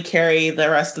will really carry the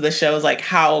rest of the show is like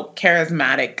how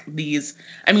charismatic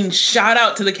shout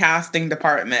out to the casting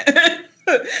department.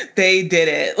 They did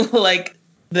it. Like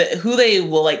who they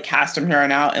will like cast from here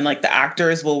on out, and like the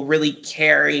actors will really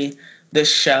carry the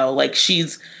show. Like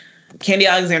Candy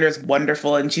Alexander is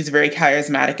wonderful, and she's very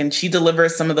charismatic, and she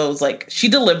delivers some of the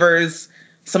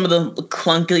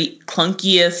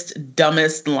clunkiest,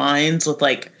 dumbest lines with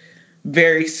like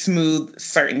very smooth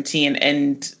certainty,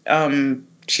 and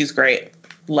she's great.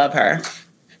 Love her.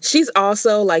 She's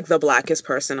also like the blackest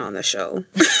person on the show.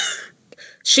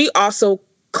 She also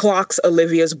clocks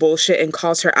Olivia's bullshit and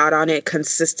calls her out on it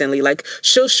consistently. Like,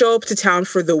 she'll show up to town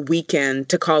for the weekend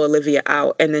to call Olivia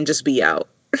out and then just be out.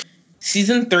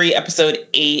 Season 3, episode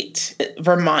 8,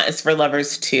 Vermont is for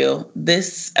Lovers 2.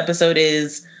 This episode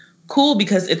is cool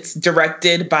because it's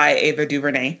directed by Ava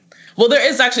DuVernay. Well, there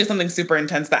is actually something super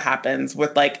intense that happens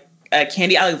with like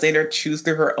Candy Alexander chews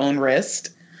through her own wrist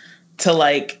to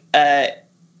like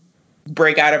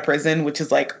break out of prison, which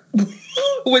is like,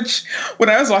 which when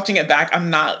I was watching it back, I'm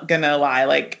not gonna lie,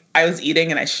 like I was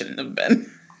eating and I shouldn't have been.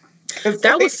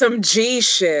 That was some G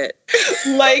shit.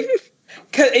 Like,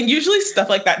 and usually stuff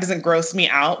like that doesn't gross me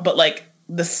out, but like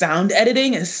the sound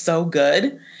editing is so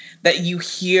good that you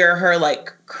hear her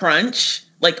like crunch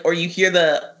like, or you hear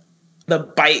the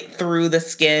bite through the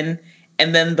skin,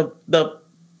 and then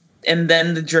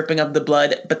the dripping of the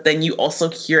blood, but then you also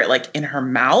hear it like in her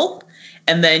mouth,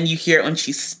 and then you hear it when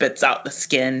she spits out the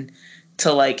skin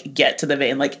to like get to the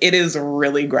vein. Like, it is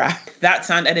really graphic. That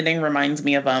sound editing reminds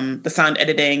me of the sound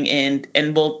editing and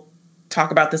we'll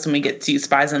talk about this when we get to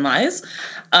Spies and Lies.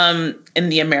 In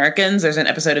The Americans, there's an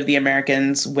episode of The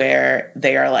Americans where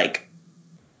they are like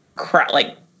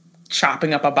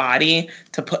chopping up a body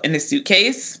to put in a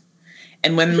suitcase.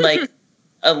 And when like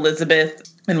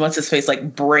Elizabeth and what's his face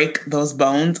like break those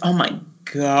bones, oh my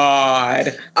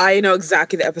God. I know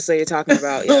exactly the episode you're talking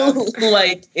about. Yeah.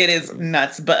 Like, it is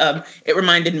nuts. But it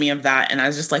reminded me of that, and I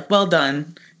was just like, well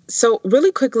done. So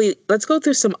really quickly, let's go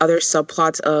through some other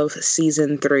subplots of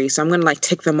season 3. So I'm going to like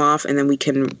tick them off and then we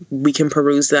can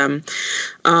peruse them.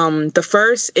 The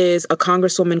first is a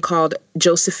congresswoman called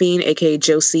Josephine, aka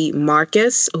Josie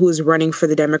Marcus, who is running for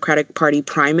the Democratic Party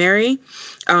primary.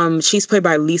 She's played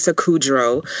by Lisa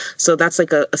Kudrow. So that's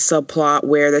like a subplot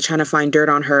where they're trying to find dirt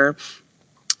on her.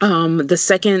 The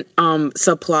second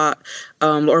subplot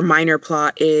or minor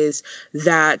plot is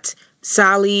that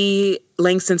Sally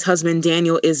Langston's husband,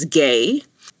 Daniel, is gay.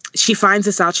 She finds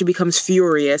this out. She becomes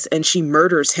furious and she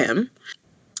murders him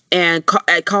and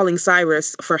calling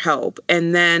Cyrus for help.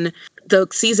 And then the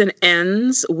season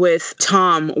ends with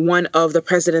Tom, one of the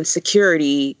president's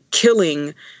security,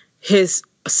 killing his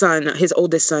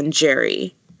oldest son,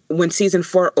 Jerry. When season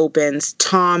 4 opens,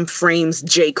 Tom frames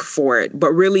Jake for it.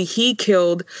 But really, he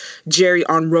killed Jerry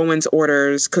on Rowan's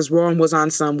orders because Rowan was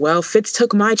on some, well, Fitz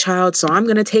took my child, so I'm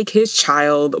going to take his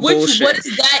child bullshit. What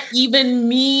does that even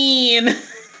mean?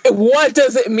 What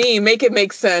does it mean? Make it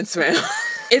make sense, man.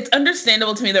 It's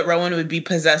understandable to me that Rowan would be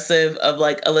possessive of,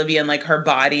 like, Olivia and, like, her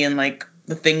body and, like,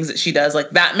 the things that she does.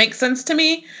 Like, that makes sense to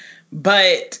me.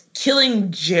 But killing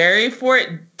Jerry for it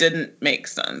didn't make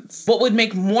sense. What would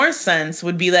make more sense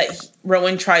would be that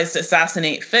Rowan tries to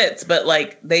assassinate Fitz, but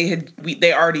like they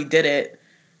already did it.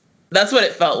 That's what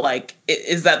it felt like.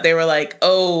 Is that they were like,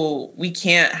 oh, we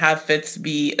can't have Fitz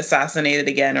be assassinated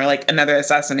again, or like another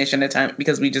assassination attempt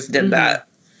because we just did that.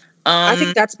 I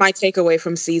think that's my takeaway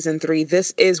from season 3.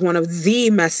 This is one of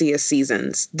the messiest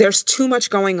seasons. There's too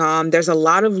much going on. There's a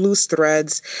lot of loose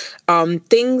threads.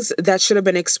 Things that should have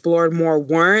been explored more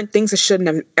weren't. Things that shouldn't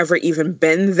have ever even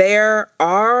been there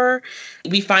are.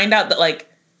 We find out that like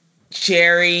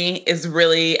Jerry is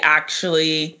really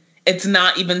actually, it's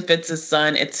not even Fitz's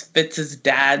son. It's Fitz's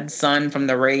dad's son from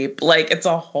the rape. Like, it's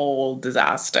a whole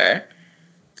disaster.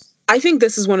 I think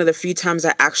this is one of the few times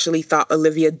I actually thought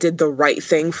Olivia did the right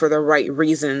thing for the right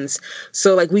reasons.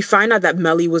 So, like, we find out that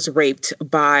Mellie was raped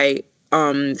by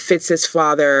Fitz's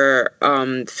father,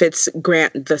 Fitz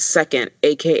Grant II,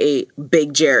 aka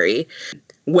Big Jerry,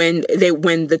 when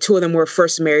the two of them were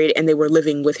first married and they were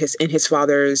living in his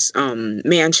father's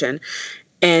mansion.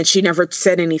 And she never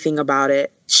said anything about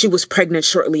it. She was pregnant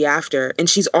shortly after, and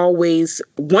she's always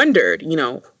wondered,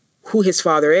 who his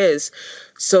father is.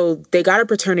 So they got a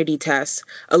paternity test.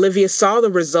 Olivia saw the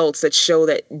results that show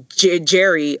that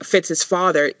Jerry, Fitz's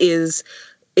father, is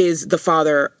the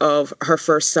father of her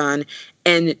first son.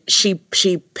 And she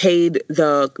paid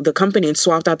the company and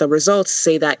swapped out the results to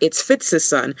say that it's Fitz's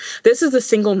son. This is the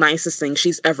single nicest thing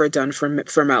she's ever done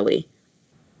for Mellie.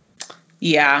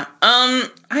 Yeah. I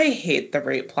hate the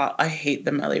rape plot. I hate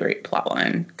the Mellie rape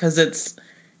plotline because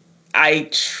I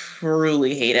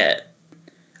truly hate it.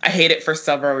 I hate it for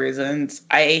several reasons.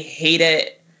 I hate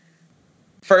it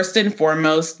first and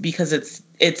foremost because it's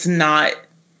not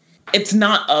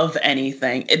of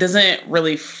anything. It doesn't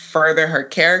really further her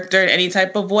character in any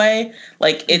type of way.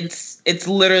 Like, it's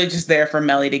literally just there for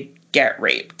Mellie to get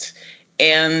raped.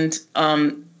 And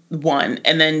one,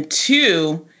 and then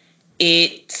two,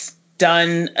 it's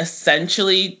done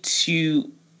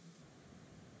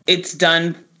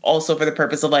also for the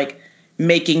purpose of like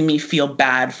making me feel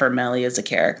bad for Mellie as a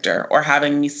character or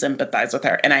having me sympathize with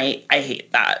her. And I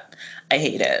hate that. I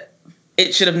hate it.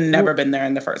 It should have never been there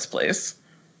in the first place.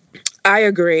 I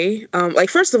agree.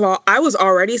 First of all, I was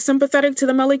already sympathetic to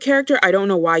the Mellie character. I don't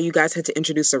know why you guys had to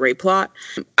introduce a rape plot.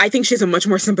 I think she's a much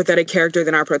more sympathetic character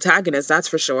than our protagonist, that's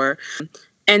for sure.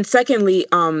 And secondly,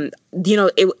 I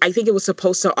think it was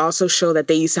supposed to also show that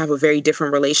they used to have a very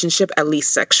different relationship, at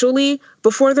least sexually,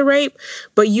 before the rape.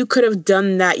 But you could have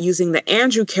done that using the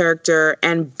Andrew character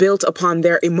and built upon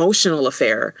their emotional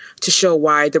affair to show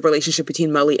why the relationship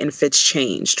between Mellie and Fitz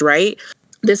changed, right?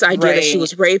 This idea that she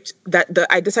was raped,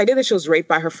 this idea that she was raped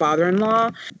by her father-in-law,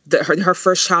 that her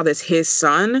first child is his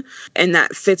son, and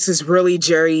that Fitz is really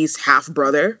Jerry's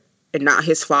half-brother and not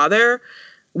his father,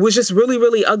 was just really,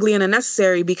 really ugly and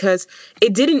unnecessary because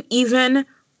it didn't even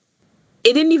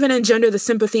it didn't even engender the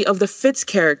sympathy of the Fitz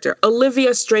character.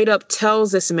 Olivia straight up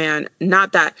tells this man,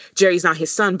 not that Jerry's not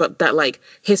his son, but that like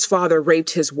his father raped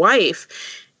his wife.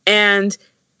 And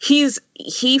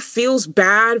he feels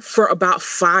bad for about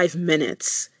 5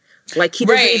 minutes. Like he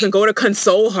doesn't even go to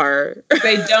console her.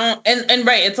 They don't. And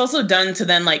right. It's also done to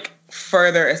then like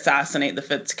further assassinate the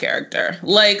Fitz character.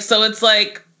 Like, so it's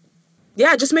like,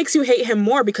 yeah, it just makes you hate him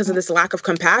more because of this lack of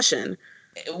compassion.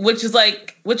 Which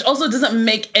also doesn't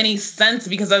make any sense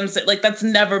because I'm like, that's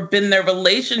never been their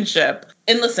relationship.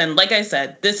 And listen, like I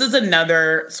said, this is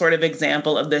another sort of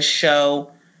example of this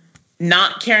show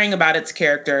not caring about its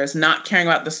characters, not caring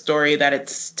about the story that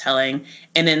it's telling,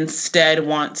 and instead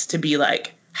wants to be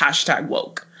like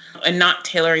 #woke and not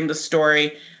tailoring the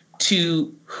story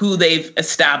to who they've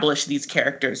established these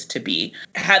characters to be.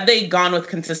 Had they gone with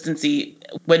consistency,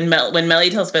 when Melly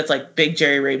tells Fitz like Big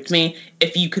Jerry raped me,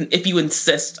 if you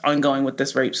insist on going with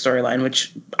this rape storyline,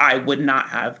 which I would not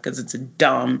have because it's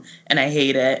dumb and I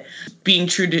hate it.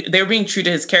 They were being true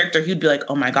to his character, he'd be like,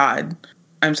 "Oh my God,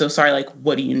 I'm so sorry. Like,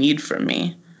 what do you need from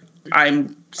me?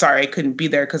 I'm sorry I couldn't be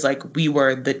there because like we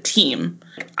were the team.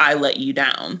 I let you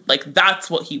down." Like that's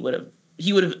what he would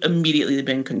have immediately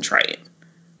been contrite.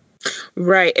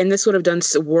 Right. And this would have done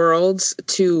worlds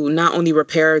to not only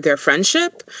repair their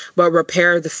friendship, but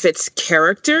repair the Fitz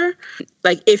character.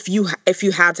 Like if you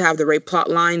had to have the rape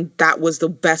plot line, that was the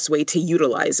best way to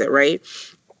utilize it, right?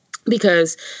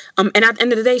 Because and at the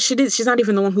end of the day, she's not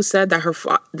even the one who said that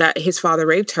that his father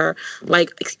raped her. Like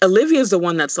Olivia's the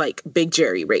one that's like Big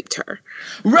Jerry raped her.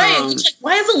 Right.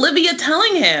 Why is Olivia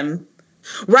telling him?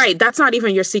 Right. That's not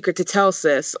even your secret to tell,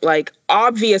 sis. Like,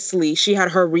 obviously, she had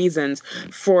her reasons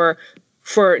for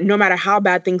no matter how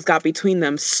bad things got between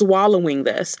them, swallowing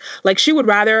this. Like, she would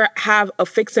rather have a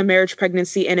fix a marriage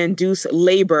pregnancy and induce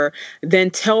labor than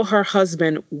tell her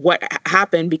husband what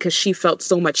happened because she felt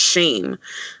so much shame.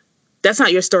 That's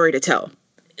not your story to tell.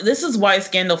 This is why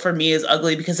Scandal for me is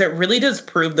ugly, because it really does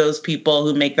prove those people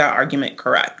who make that argument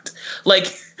correct.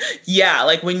 Like, yeah,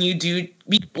 like when you're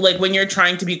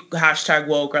trying to be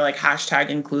 #woke or like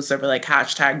 #inclusive or like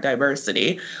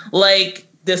 #diversity, like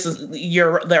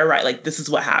they're right. Like this is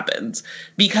what happens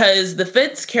because the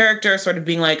Fitz character sort of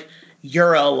being like,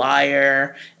 "You're a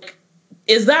liar."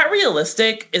 Is that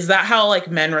realistic? Is that how like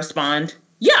men respond?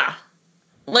 Yeah.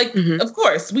 Like, Of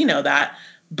course we know that,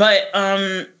 but,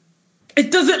 it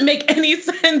doesn't make any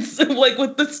sense, like,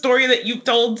 with the story that you've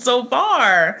told so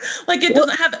far. Like, it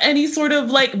doesn't have any sort of,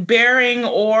 like, bearing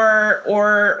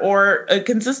or a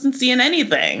consistency in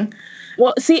anything.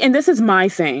 Well, see, and this is my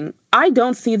thing. I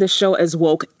don't see the show as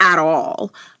woke at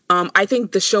all. I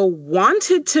think the show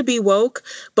wanted to be woke,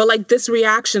 but like this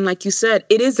reaction, like you said,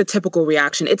 it is a typical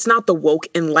reaction. It's not the woke,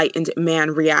 enlightened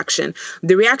man reaction.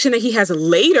 The reaction that he has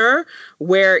later,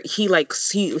 where he's like,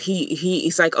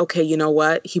 okay, you know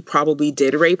what? He probably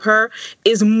did rape her,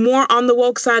 is more on the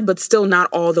woke side, but still not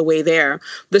all the way there.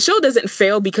 The show doesn't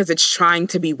fail because it's trying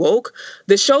to be woke.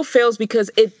 The show fails because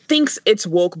it thinks it's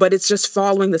woke, but it's just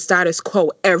following the status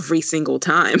quo every single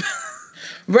time.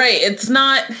 Right.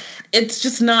 It's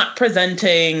just not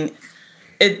presenting.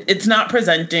 It's not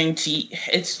presenting to.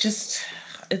 It's just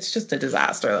a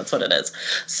disaster. That's what it is.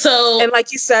 So, and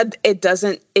like you said, it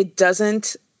doesn't.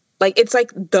 Like it's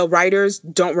like the writers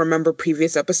don't remember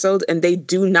previous episodes, and they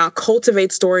do not cultivate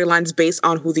storylines based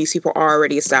on who these people are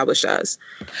already established as.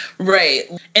 Right.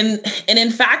 And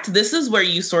in fact, this is where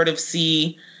you sort of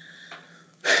see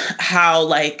how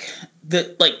like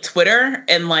Twitter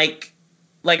and like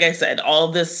I said, all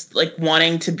this like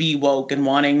wanting to be woke and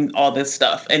wanting all this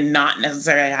stuff and not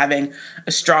necessarily having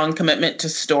a strong commitment to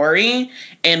story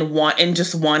and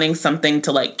just wanting something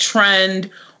to like trend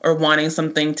or wanting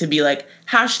something to be like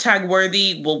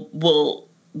 #worthy will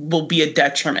be a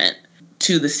detriment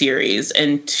to the series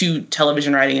and to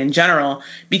television writing in general.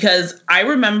 Because I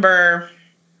remember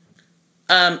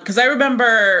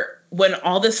when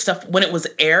all this stuff, when it was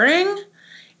airing,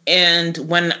 and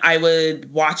when I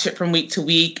would watch it from week to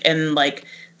week and like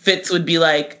Fitz would be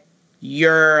like,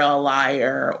 "You're a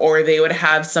liar," or they would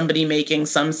have somebody making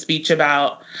some speech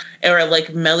about, or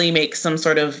like Melly makes some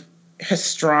sort of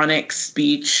histrionic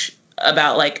speech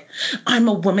about like, "I'm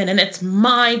a woman and it's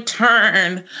my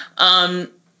turn." I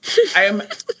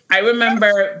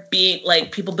remember being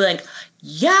like, people be like,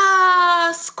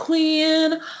 "Yes,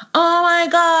 queen. Oh my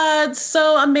God,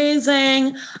 so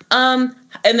amazing."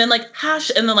 And then like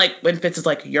and then like when Fitz is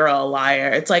like, "You're a liar,"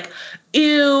 it's like,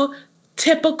 ew,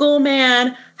 typical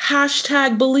man,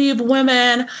 #believe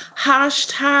women,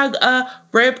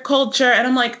 rape culture. And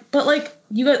I'm like, but like,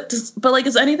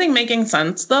 is anything making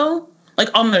sense though? Like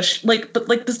on the, but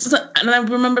like this doesn't, and I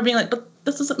remember being like, but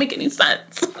this doesn't make any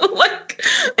sense. Like,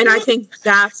 and I think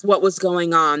that's what was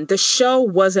going on. The show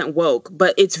wasn't woke,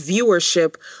 but its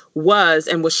viewership was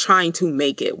and was trying to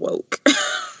make it woke.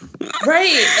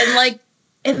 Right. And like,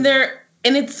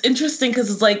 and it's interesting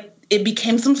because it's like, it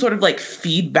became some sort of like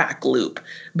feedback loop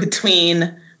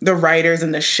between the writers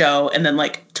and the show and then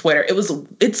like Twitter.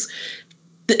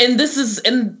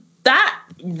 And that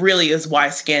really is why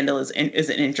Scandal is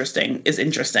interesting.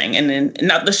 And then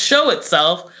not the show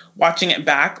itself, watching it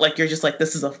back, like you're just like,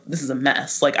 this is a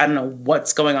mess. Like, I don't know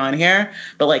what's going on here,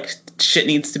 but like shit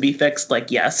needs to be fixed like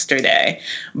yesterday.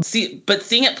 But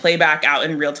seeing it play back out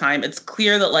in real time, it's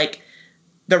clear that like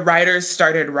the writers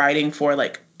started writing for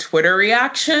like Twitter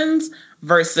reactions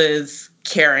versus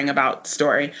caring about the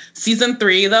story. Season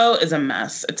 3 though is a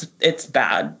mess. It's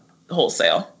bad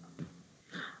wholesale.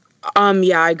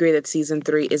 Yeah, I agree that season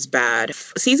 3 is bad.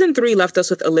 Season 3 left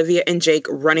us with Olivia and Jake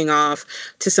running off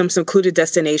to some secluded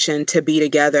destination to be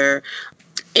together.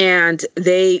 And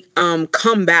they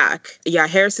come back. Yeah,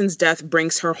 Harrison's death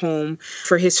brings her home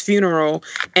for his funeral.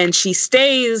 And she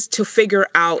stays to figure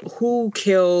out who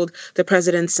killed the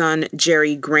president's son,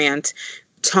 Jerry Grant.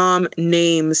 Tom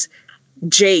names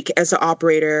Jake as the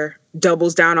operator,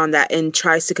 doubles down on that, and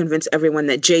tries to convince everyone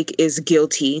that Jake is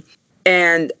guilty.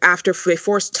 And after they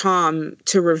force Tom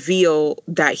to reveal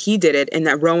that he did it and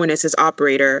that Rowan is his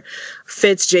operator,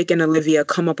 Fitz, Jake, and Olivia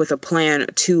come up with a plan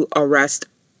to arrest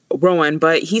Rowan.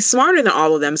 But he's smarter than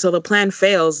all of them, so the plan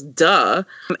fails. Duh.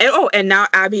 And now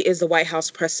Abby is the White House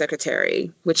press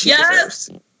secretary, which she deserves.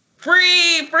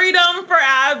 Freedom for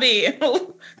Abby.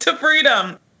 To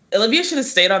freedom. Olivia should have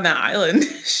stayed on that island.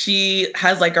 She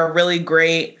has like a really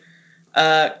great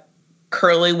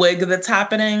curly wig that's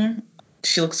happening.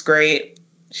 She looks great.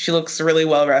 She looks really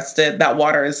well rested. That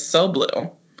water is so blue.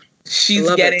 She's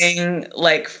getting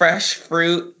like fresh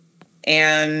fruit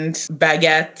and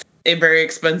baguette, a very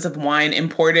expensive wine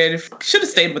imported. Should have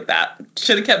stayed with that.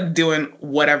 Should have kept doing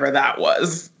whatever that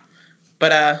was.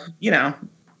 But,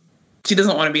 she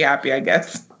doesn't want to be happy, I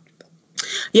guess.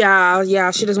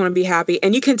 Yeah, she doesn't want to be happy.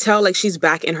 And you can tell like she's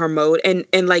back in her mode.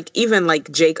 And like even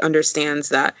like Jake understands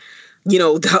that,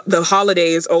 the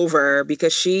holiday is over,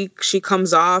 because she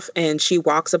comes off and she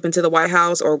walks up into the White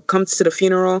House or comes to the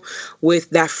funeral with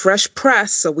that fresh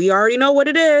press. So we already know what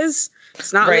it is.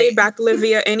 It's not laid back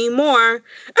Olivia anymore.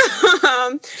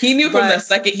 He knew from the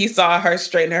second he saw her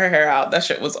straighten her hair out, that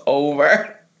shit was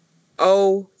over.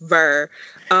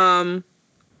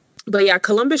 But yeah,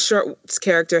 Columbus Short's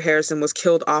character, Harrison, was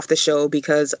killed off the show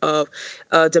because of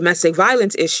a domestic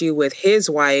violence issue with his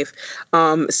wife.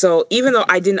 So even though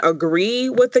I didn't agree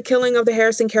with the killing of the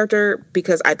Harrison character,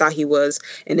 because I thought he was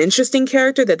an interesting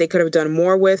character that they could have done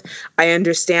more with, I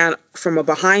understand from a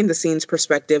behind-the-scenes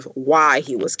perspective why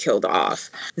he was killed off.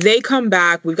 They come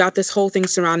back. We've got this whole thing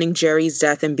surrounding Jerry's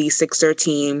death in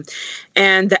B613.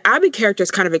 And the Abby character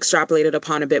is kind of extrapolated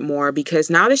upon a bit more, because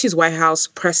now that she's White House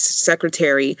press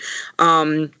secretary,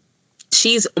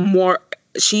 she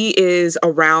is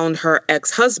around her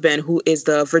ex-husband, who is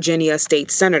the Virginia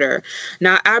state senator.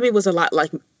 Now, Abby was a lot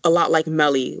like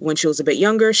Melly when she was a bit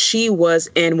younger. She was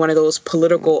in one of those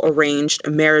political arranged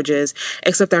marriages,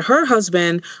 except that her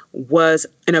husband was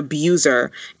an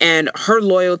abuser, and her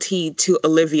loyalty to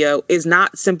Olivia is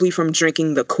not simply from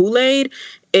drinking the Kool-Aid.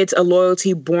 It's a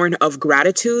loyalty born of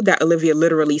gratitude that Olivia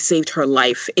literally saved her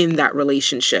life in that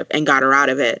relationship and got her out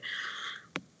of it.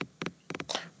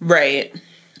 Right.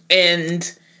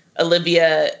 And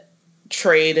Olivia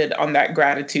traded on that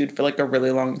gratitude for like a really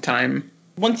long time.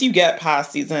 Once you get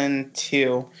past season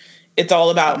 2, it's all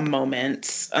about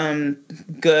moments,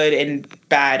 good and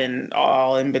bad and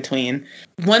all in between.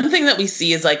 One thing that we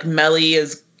see is like Melly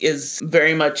is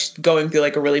very much going through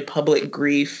like a really public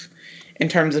grief in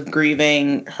terms of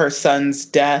grieving her son's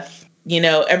death.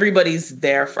 Everybody's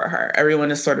there for her. Everyone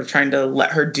is sort of trying to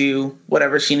let her do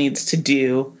whatever she needs to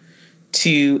do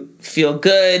to feel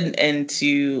good and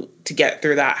to get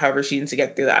through that, however she needs to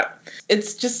get through that.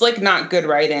 It's just like not good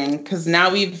writing, because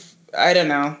now I don't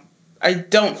know. I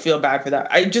don't feel bad for that.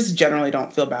 I just generally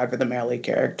don't feel bad for the Melly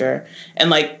character. And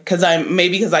like, because I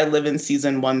live in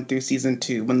season 1 through season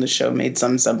 2 when the show made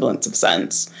some semblance of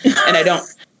sense. And I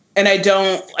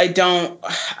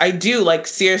do like,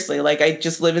 seriously, like I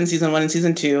just live in season 1 and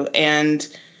season 2,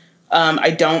 and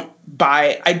I don't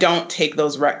take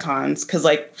those retcons, because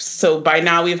like, so by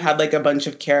now we've had like a bunch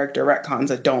of character retcons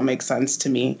that don't make sense to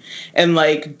me, and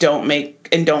like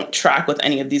don't track with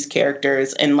any of these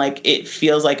characters, and like it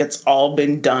feels like it's all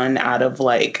been done out of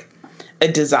like a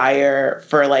desire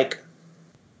for like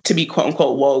to be quote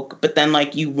unquote woke, but then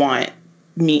like you want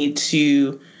me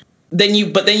to then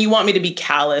you want me to be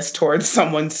callous towards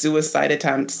someone's suicide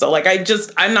attempt. So like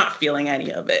I'm not feeling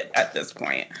any of it at this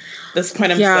point. This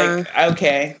point I'm just like,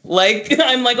 okay. Like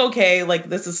I'm like, okay, like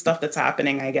this is stuff that's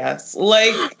happening, I guess.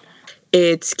 Like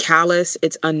it's callous,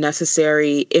 it's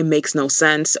unnecessary, it makes no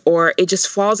sense, or it just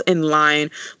falls in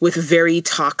line with very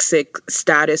toxic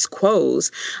status quos.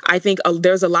 I think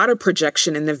there's a lot of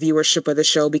projection in the viewership of the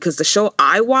show because the show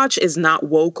I watch is not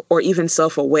woke or even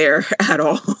self-aware at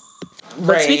all.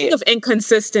 But speaking of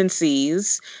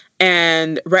inconsistencies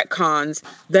and retcons,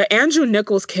 the Andrew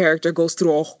Nichols character goes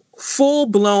through a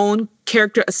full-blown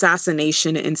character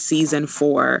assassination in season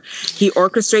 4. He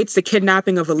orchestrates the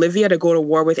kidnapping of Olivia to go to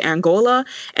war with Angola,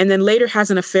 and then later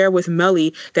has an affair with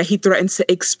Melly that he threatens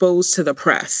to expose to the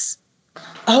press.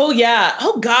 Oh, yeah.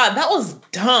 Oh, God, that was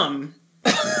dumb.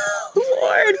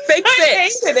 Lord, fix it. I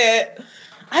hated it.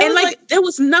 And like there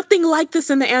was nothing like this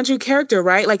in the Andrew character,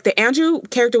 right? Like the Andrew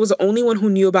character was the only one who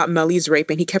knew about Melly's rape,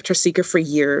 and he kept her secret for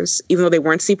years, even though they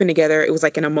weren't sleeping together. It was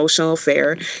like an emotional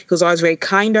affair. He was always very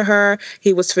kind to her.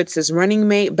 He was Fitz's running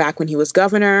mate back when he was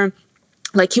governor.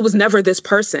 Like he was never this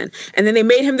person. And then they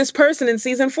made him this person in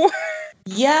season 4.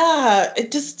 Yeah,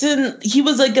 it just didn't. He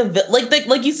was like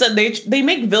like you said, they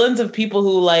make villains of people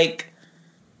who like,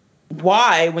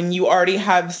 why when you already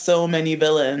have so many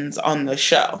villains on the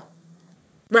show?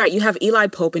 Right, you have Eli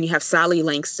Pope and you have Sally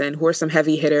Langston, who are some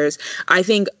heavy hitters. I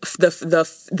think the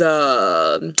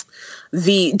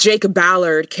Jacob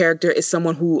Ballard character is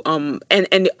someone who and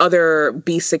the other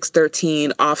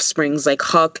B613 offsprings like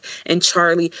Huck and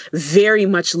Charlie very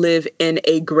much live in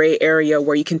a gray area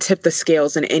where you can tip the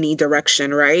scales in any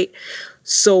direction, right?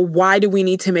 So why do we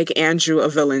need to make Andrew a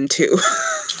villain too?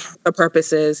 The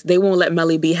purpose is they won't let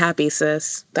Melly be happy,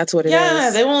 sis. That's what it is. Yeah,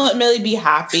 they won't let Melly be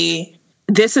happy.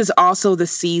 This is also the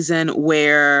season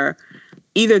where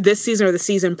either this season or the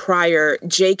season prior,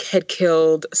 Jake had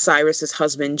killed Cyrus's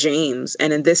husband, James.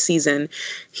 And in this season,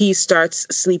 he starts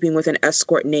sleeping with an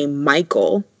escort named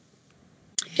Michael,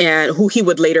 and who he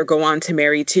would later go on to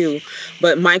marry too.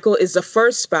 But Michael is the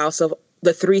first spouse of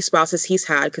the 3 spouses he's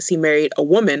had because he married a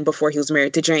woman before he was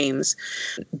married to James.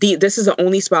 This is the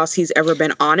only spouse he's ever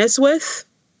been honest with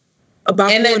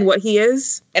about who and what he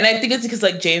is. And I think it's because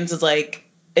like James is like,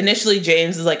 initially,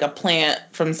 James is like a plant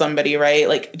from somebody, right?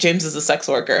 Like James is a sex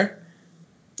worker.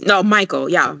 No, Michael.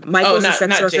 Yeah, Michael is a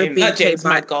sex worker. James, not James.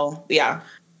 Michael. Yeah.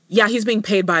 Yeah, he's being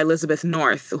paid by Elizabeth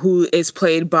North, who is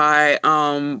played by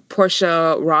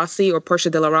Portia Rossi or Portia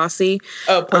de la Rossi.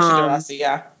 Oh, Portia de la Rossi.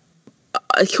 Yeah.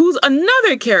 Who's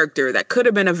another character that could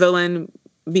have been a villain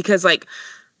because like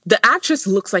the actress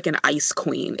looks like an ice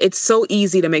queen. It's so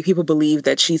easy to make people believe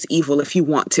that she's evil if you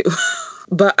want to.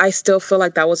 But I still feel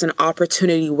like that was an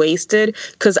opportunity wasted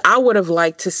because I would have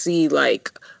liked to see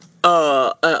like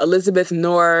Elizabeth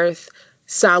North,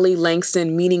 Sally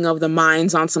Langston meeting of the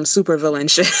minds on some supervillain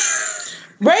shit.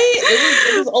 Right?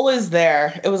 It was always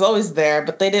there. It was always there,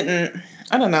 but they didn't,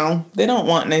 I don't know. They don't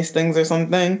want nice things or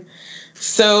something.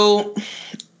 So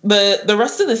the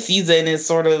rest of the season is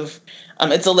sort of,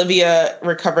 it's Olivia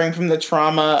recovering from the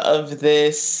trauma of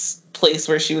this place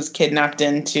where she was kidnapped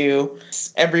into,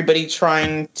 everybody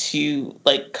trying to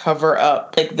like cover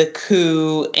up like the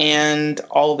coup and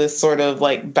all this sort of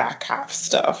like back half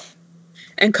stuff.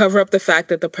 And cover up the fact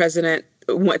that the president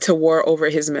went to war over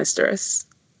his mistress.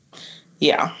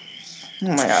 Yeah. Oh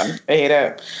my God. I hate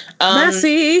it.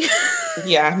 Messy.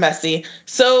 Yeah, messy.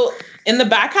 So in the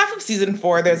back half of season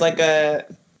 4, there's a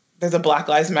Black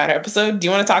Lives Matter episode. Do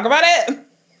you want to talk about it?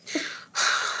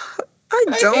 I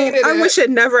don't. I wish it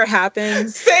never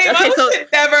happened. Same. Okay, I wish it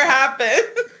never happened.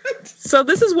 So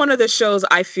this is one of the shows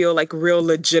I feel like real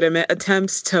legitimate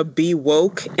attempts to be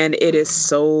woke, and it is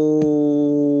so...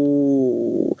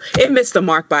 It missed the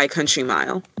mark by a country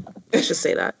mile. Let's just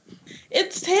say that.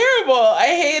 It's terrible. I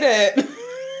hate it.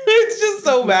 It's just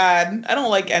so bad. I don't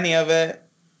like any of it.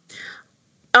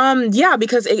 Yeah,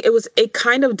 because it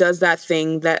kind of does that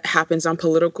thing that happens on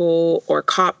political or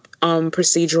cop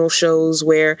procedural shows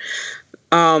where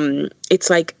it's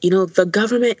like, the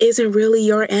government isn't really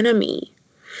your enemy.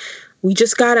 We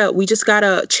just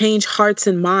gotta change hearts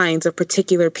and minds of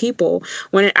particular people,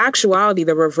 when in actuality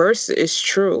the reverse is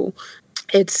true.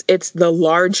 It's the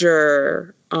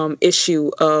larger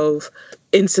issue of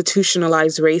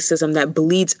institutionalized racism that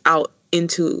bleeds out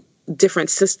into different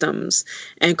systems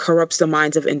and corrupts the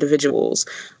minds of individuals.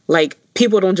 Like,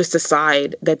 people don't just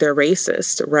decide that they're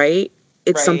racist, right?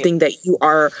 It's right. Something that you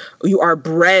are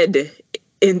bred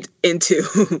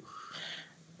into.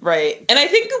 Right. And I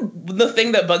think the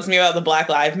thing that bugs me about the Black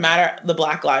Lives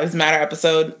Matter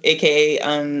episode,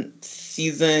 aka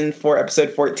season 4, episode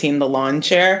 14, The Lawn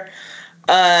Chair,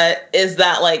 is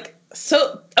that like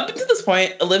So up until this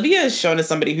point, Olivia is shown as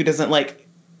somebody who doesn't like,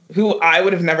 who I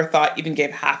would have never thought even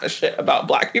gave half a shit about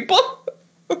Black people.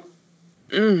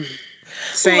 Same.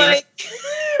 Like,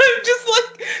 I'm just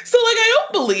like, so like, I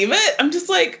don't believe it. I'm just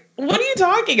like, what are you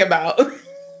talking about? Like,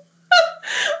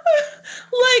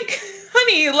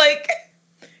 honey, like,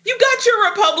 you got your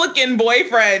Republican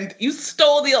boyfriend. You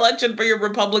stole the election for your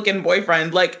Republican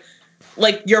boyfriend. Like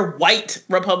your white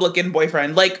Republican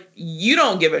boyfriend. Like, you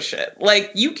don't give a shit. Like,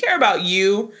 you care about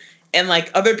you, and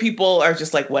like other people are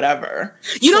just like whatever.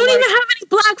 You don't even have any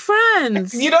Black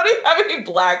friends. You don't even have any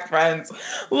Black friends.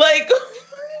 Like,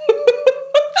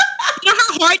 you know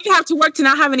how hard you have to work to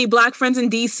not have any Black friends in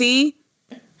DC?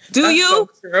 Do that's you? So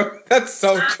true. That's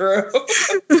so true.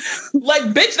 Like,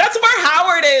 bitch, that's where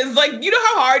Howard is. Like, you know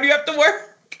how hard you have to work?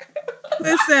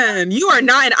 Listen, you are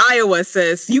not in Iowa,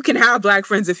 sis. You can have Black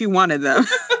friends if you wanted them.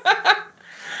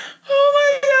 Oh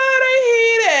my God, I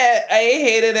hate it. I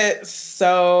hated it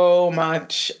so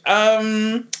much. All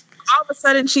of a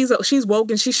sudden, she's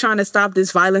woke and she's trying to stop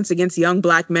this violence against young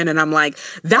Black men, and I'm like,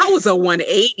 that was a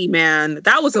 180, man.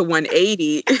 That was a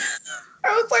 180. I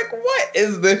was like, what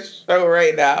is this show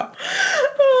right now?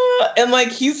 And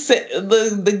like,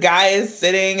 the guy is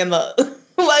sitting and the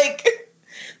like,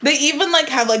 they even like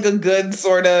have like a good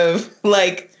sort of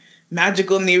like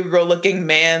magical Negro looking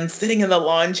man sitting in the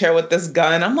lawn chair with this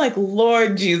gun. I'm like,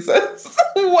 Lord Jesus,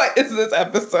 what is this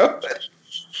episode?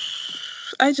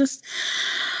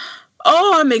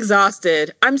 I'm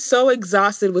exhausted. I'm so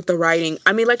exhausted with the writing.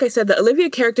 I mean, like I said, the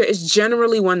Olivia character is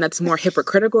generally one that's more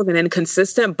hypocritical than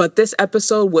inconsistent, but this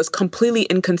episode was completely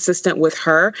inconsistent with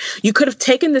her. You could have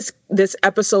taken this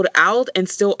episode out and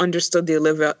still understood the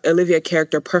Olivia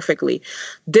character perfectly.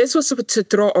 This was to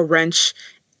throw a wrench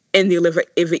in the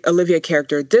Olivia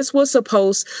character. This was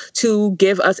supposed to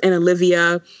give us an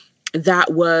Olivia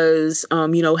that was,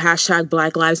 hashtag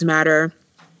Black Lives Matter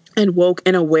and woke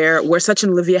and aware, where such an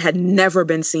Olivia had never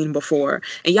been seen before.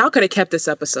 And y'all could have kept this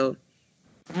episode.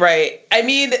 Right. I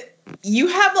mean, you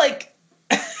have like,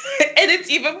 and it's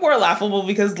even more laughable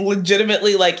because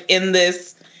legitimately, like in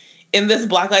this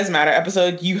Black Lives Matter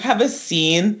episode, you have a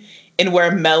scene in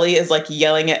where Melly is like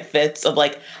yelling at Fitz of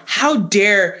like, how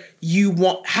dare you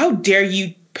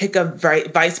pick a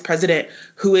vice president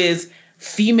who is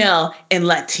female and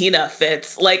Latina,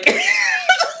 Fitz? Like,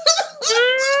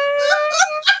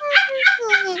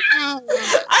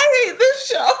 I hate this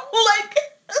show. Like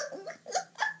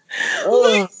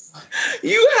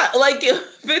you have like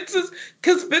Fitz is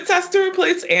because Fitz has to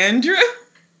replace Andrew,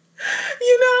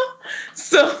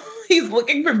 so he's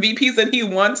looking for VPs and he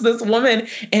wants this woman,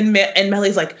 and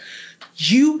Melly's like,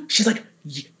 she's like,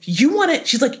 you want it.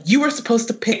 She's like, you were supposed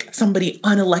to pick somebody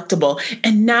unelectable,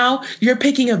 and now you're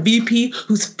picking a VP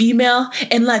who's female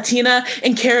and Latina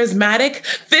and charismatic.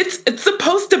 Fitz, it's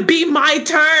supposed to be my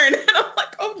turn. And I'm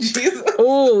like, oh Jesus.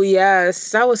 Oh yes,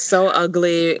 that was so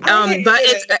ugly. But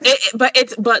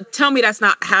tell me that's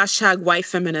not hashtag white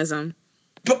feminism.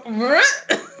 But I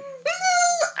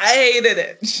hated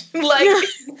it. Like,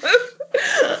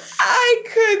 I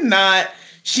could not.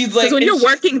 She's like, when you're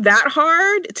working that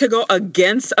hard to go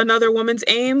against another woman's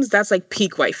aims, that's like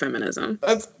peak white feminism.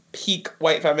 That's peak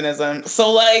white feminism.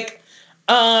 So like,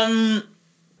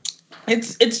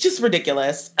 it's just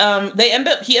ridiculous.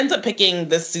 He ends up picking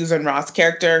this Susan Ross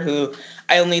character, who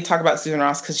I only talk about Susan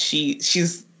Ross because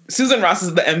Susan Ross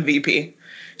is the MVP.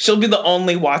 She'll be the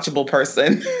only watchable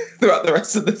person throughout the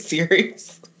rest of the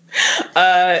series.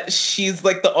 She's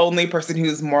like the only person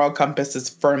whose moral compass is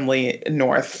firmly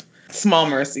north. Small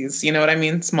mercies, you know what I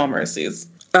mean? Small mercies.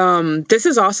 This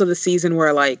is also the season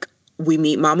where like we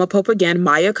meet Mama Pope again.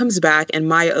 Maya comes back, and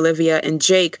Maya, Olivia, and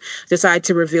Jake decide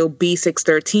to reveal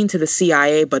B613 to the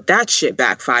CIA, but that shit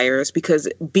backfires because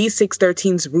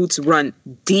B613's roots run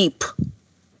deep.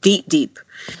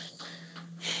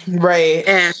 Right.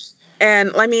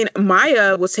 And I mean,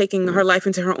 Maya was taking her life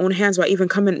into her own hands by even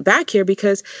coming back here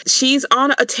because she's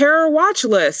on a terror watch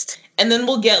list. And then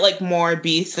we'll get like more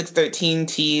B613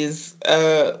 teas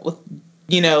with,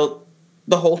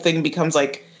 the whole thing becomes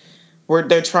like where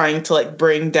they're trying to like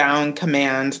bring down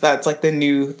command. That's like the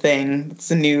new thing. It's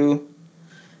the new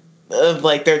of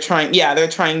like they're trying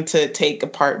to take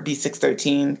apart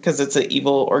B613 because it's an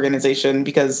evil organization,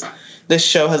 because this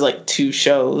show has like 2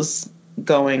 shows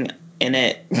going in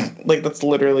it. Like that's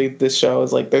literally, this show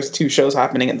is like there's 2 shows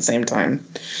happening at the same time.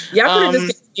 Yeah, I could have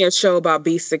just given me a show about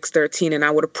B613 and I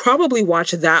would have probably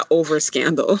watched that over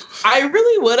Scandal. I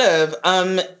really would have.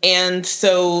 And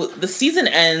so the season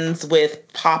ends with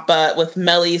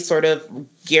Melly sort of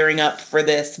gearing up for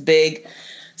this big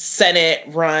Senate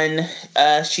run.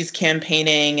 She's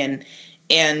campaigning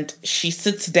and she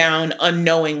sits down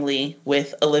unknowingly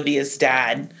with Olivia's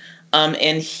dad,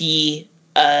 and he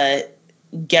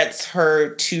gets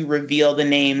her to reveal the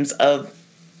names of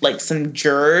like some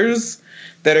jurors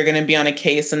that are going to be on a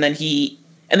case, and then he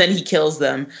kills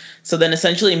them. So then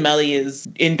essentially Melly is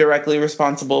indirectly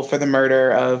responsible for the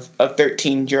murder of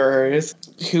 13 jurors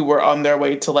who were on their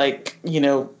way to, like, you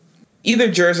know, either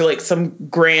jurors or like some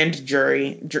grand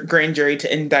jury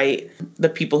to indict the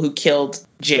people who killed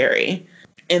Jerry.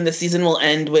 And the season will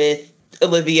end with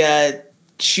Olivia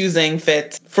choosing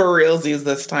Fitz for realsies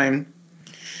this time,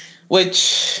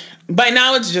 which by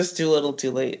now it's just too little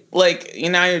too late. Like, you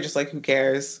know, you're just like, who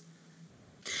cares?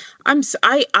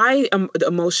 I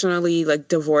emotionally like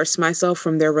divorced myself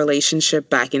from their relationship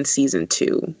back in season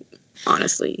 2,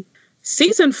 honestly.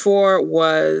 Season 4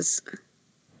 was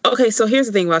okay. So here's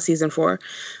the thing about season 4.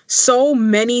 So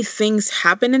many things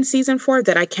happen in season 4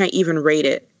 that I can't even rate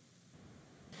it.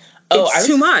 It's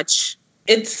too much.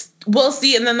 Well,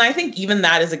 see, and then I think even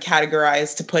that is a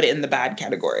categorized to put it in the bad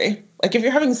category. Like, if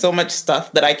you're having so much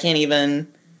stuff that I can't even...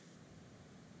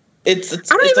 I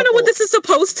don't even know what this is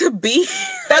supposed to be.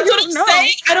 That's what I'm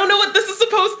saying. I don't know what this is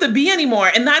supposed to be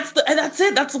anymore. And that's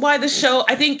it. That's why the show,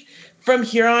 I think from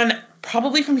here on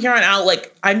out,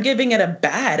 like, I'm giving it a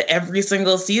bad every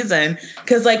single season.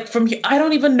 Because, like, from here, I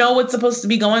don't even know what's supposed to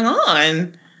be going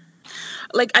on.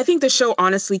 Like, I think the show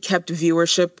honestly kept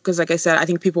viewership because, like I said, I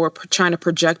think people were trying to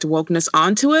project wokeness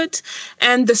onto it.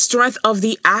 And the strength of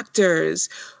the actors.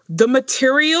 The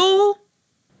material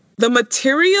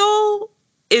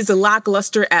is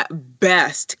lackluster at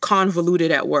best,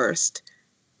 convoluted at worst.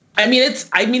 I think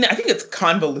it's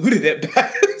convoluted at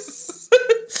best.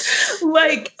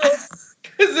 Like, 'cause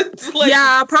it's like...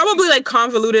 Yeah, probably like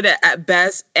convoluted at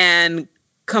best and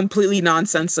completely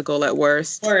nonsensical at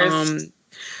worst.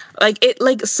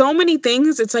 Like so many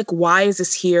things, it's like, why is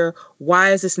this here?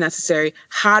 Why is this necessary?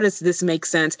 How does this make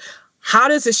sense? How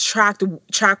does this track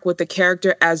with the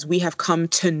character as we have come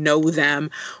to know them?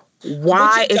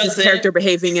 Why is this character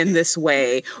behaving in this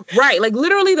way? Right. Like,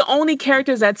 literally the only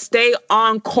characters that stay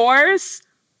on course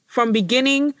from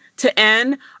beginning to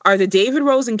end are the David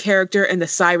Rosen character and the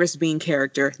Cyrus Bean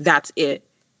character. That's it.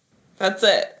 That's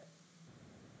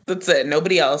it.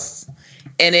 Nobody else.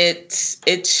 And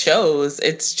it shows.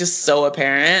 It's just so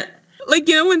apparent. Like,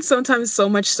 you know, when sometimes so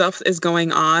much stuff is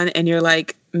going on and you're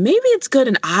like, maybe it's good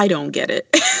and I don't get it.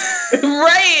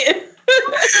 Right.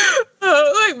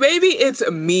 Like, maybe it's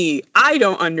me. I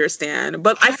don't understand.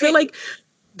 But I feel like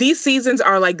these seasons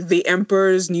are like the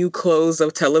emperor's new clothes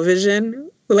of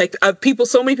television. Like,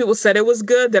 so many people said it was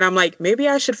good that I'm like, maybe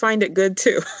I should find it good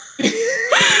too.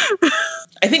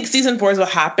 I think season 4 is what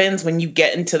happens when you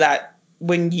get into that,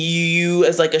 when you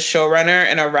as like a showrunner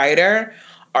and a writer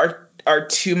are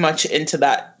too much into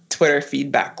that Twitter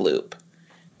feedback loop.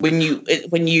 When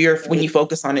you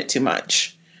focus on it too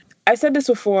much. I said this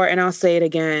before and I'll say it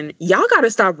again. Y'all got to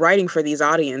stop writing for these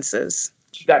audiences.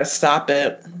 You got to stop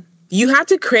it. You have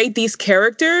to create these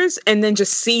characters and then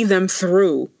just see them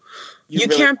through. You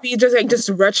really can't be just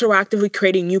retroactively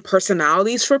creating new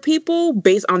personalities for people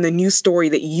based on the new story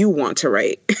that you want to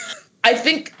write. I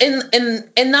think,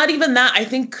 and not even that, I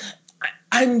think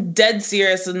I'm dead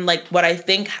serious. And like, what I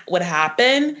think would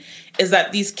happen is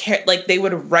that these they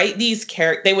would write these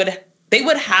characters, they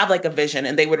would have like a vision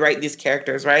and they would write these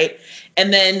characters, right?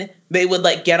 And then they would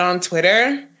like get on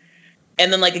Twitter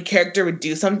and then like a character would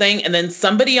do something and then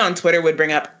somebody on Twitter would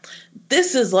bring up,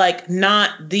 this is like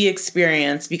not the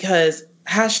experience because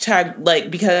hashtag like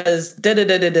because da da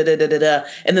da da da da da da.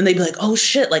 And then they'd be like, oh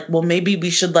shit, like, well, maybe we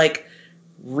should like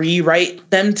rewrite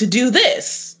them to do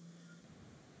this.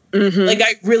 Mm-hmm. Like,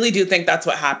 I really do think that's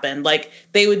what happened. Like,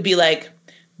 they would be like,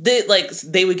 they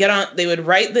would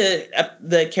write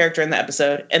the character in the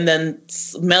episode, and then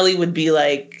Melly would be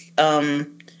like,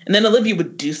 and then Olivia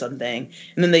would do something,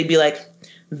 and then they'd be like,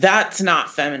 that's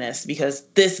not feminist because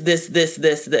this,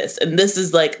 and this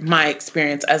is like my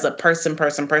experience as a person,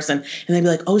 and they'd be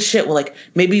like, oh shit, well, like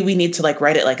maybe we need to like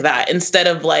write it like that instead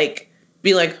of like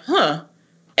be like, huh,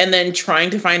 and then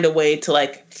trying to find a way to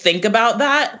like think about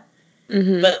that.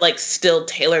 Mm-hmm. But like still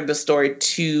tailor the story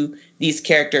to these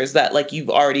characters that like you've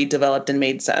already developed and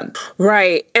made sense.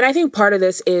 Right. And I think part of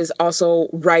this is also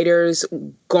writers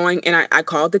going, and I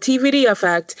call it the TVD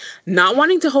effect, not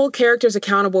wanting to hold characters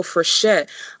accountable for shit.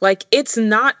 Like, it's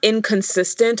not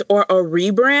inconsistent or a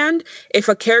rebrand if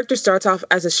a character starts off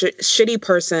as a shitty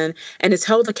person and is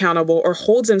held accountable or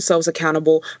holds themselves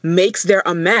accountable, makes their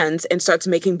amends, and starts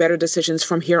making better decisions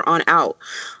from here on out.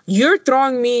 You're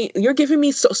giving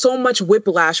me so much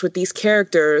whiplash with these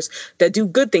characters that do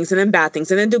good things and then bad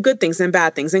things and then do good things and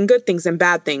bad things and good things and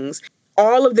bad things.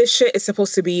 all of this shit is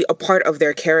supposed to be a part of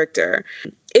their character.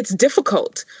 It's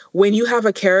difficult when you have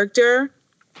a character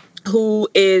who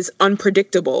is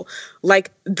unpredictable. Like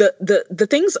the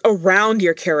things around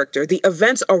your character, the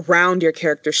events around your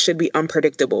character should be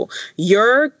unpredictable.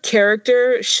 Your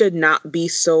character should not be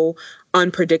so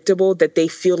unpredictable that they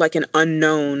feel like an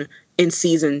unknown in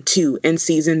season 2, in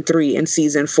season 3, in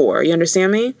season 4. You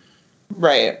understand me?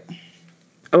 Right.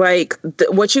 Like,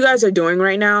 what you guys are doing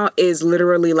right now is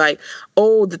literally like,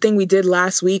 oh, the thing we did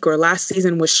last week or last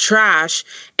season was trash.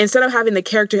 Instead of having the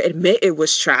character admit it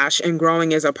was trash and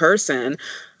growing as a person,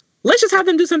 let's just have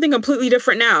them do something completely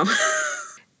different now.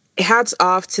 Hats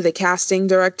off to the casting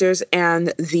directors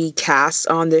and the cast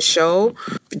on this show.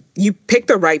 You picked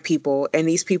the right people, and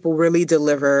these people really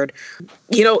delivered.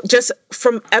 You know, just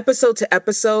from episode to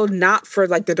episode, not for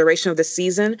like the duration of the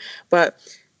season, but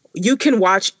you can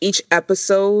watch each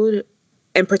episode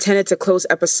and pretend it's a close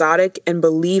episodic and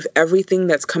believe everything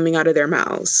that's coming out of their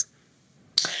mouths.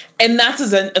 And that's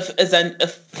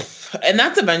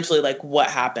eventually like what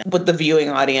happened with the viewing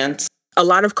audience. A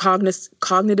lot of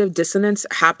cognitive dissonance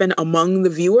happen among the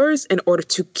viewers in order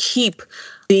to keep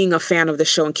being a fan of the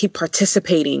show and keep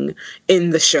participating in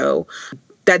the show.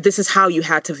 That this is how you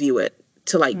had to view it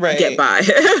to like get by.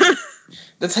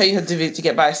 That's how you have to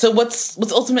get by. So what's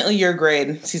ultimately your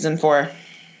grade, season 4?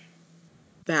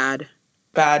 Bad.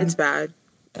 It's bad.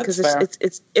 Because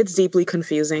it's deeply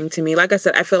confusing to me. Like I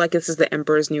said, I feel like this is the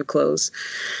Emperor's New Clothes.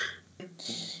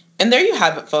 And there you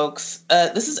have it, folks.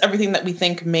 This is everything that we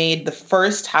think made the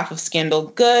first half of Scandal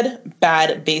good,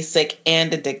 bad, basic,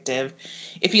 and addictive.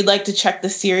 If you'd like to check the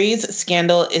series,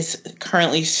 Scandal is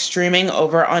currently streaming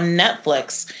over on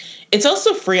Netflix. It's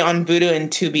also free on Vudu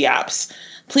and Tubi apps.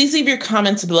 Please leave your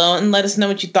comments below and let us know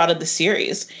what you thought of the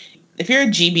series. If you're a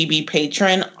GBB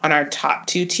patron on our top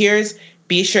 2 tiers,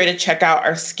 be sure to check out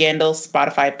our Scandal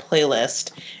Spotify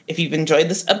playlist. If you've enjoyed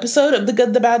this episode of The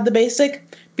Good, the Bad, the Basic,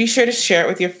 be sure to share it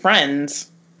with your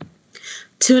friends.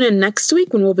 Tune in next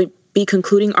week when we'll be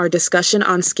concluding our discussion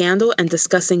on Scandal and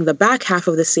discussing the back half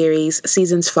of the series,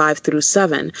 seasons 5 through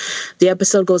 7. The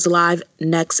episode goes live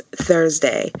next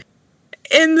Thursday.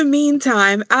 In the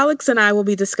meantime, Alex and I will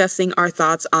be discussing our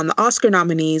thoughts on the Oscar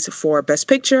nominees for Best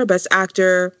Picture, Best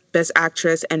Actor, Best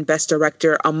Actress, and Best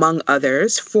Director, among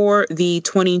others, for the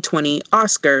 2020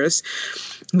 Oscars.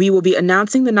 We will be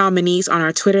announcing the nominees on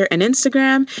our Twitter and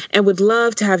Instagram, and would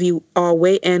love to have you all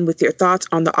weigh in with your thoughts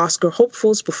on the Oscar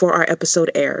hopefuls before our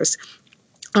episode airs.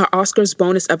 Our Oscars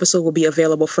bonus episode will be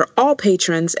available for all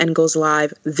patrons and goes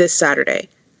live this Saturday.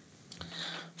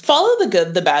 Follow The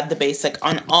Good, the Bad, the Basic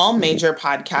on all major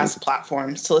podcast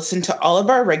platforms to listen to all of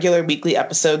our regular weekly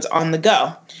episodes on the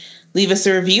go. Leave us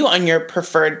a review on your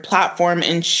preferred platform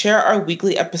and share our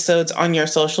weekly episodes on your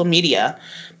social media.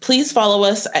 Please follow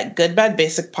us at Good Bad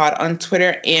Basic Pod on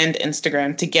Twitter and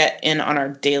Instagram to get in on our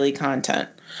daily content.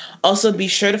 Also, be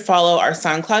sure to follow our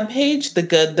SoundCloud page, The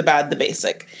Good, the Bad, the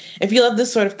Basic. If you love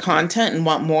this sort of content and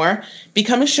want more,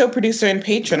 become a show producer and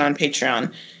patron on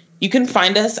Patreon. You can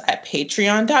find us at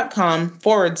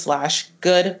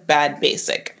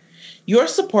patreon.com/goodbadbasic. Your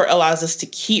support allows us to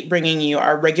keep bringing you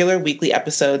our regular weekly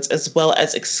episodes as well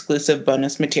as exclusive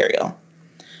bonus material.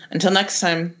 Until next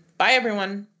time, bye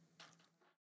everyone.